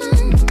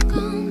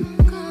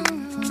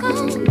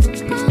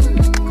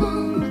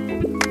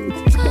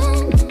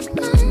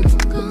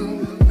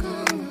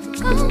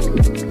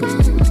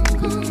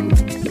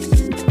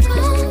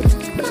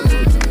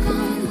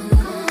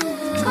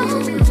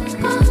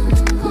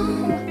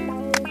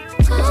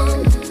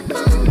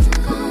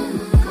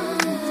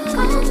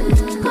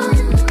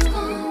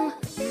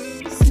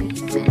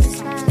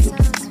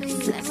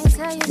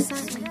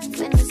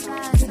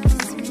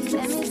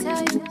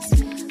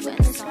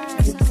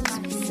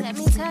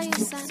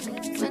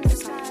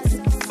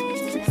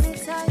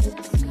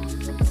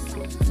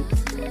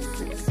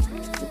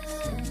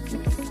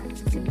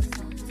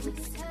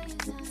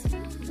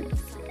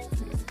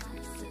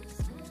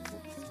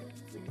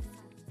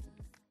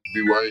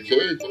 BYK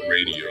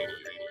Radio.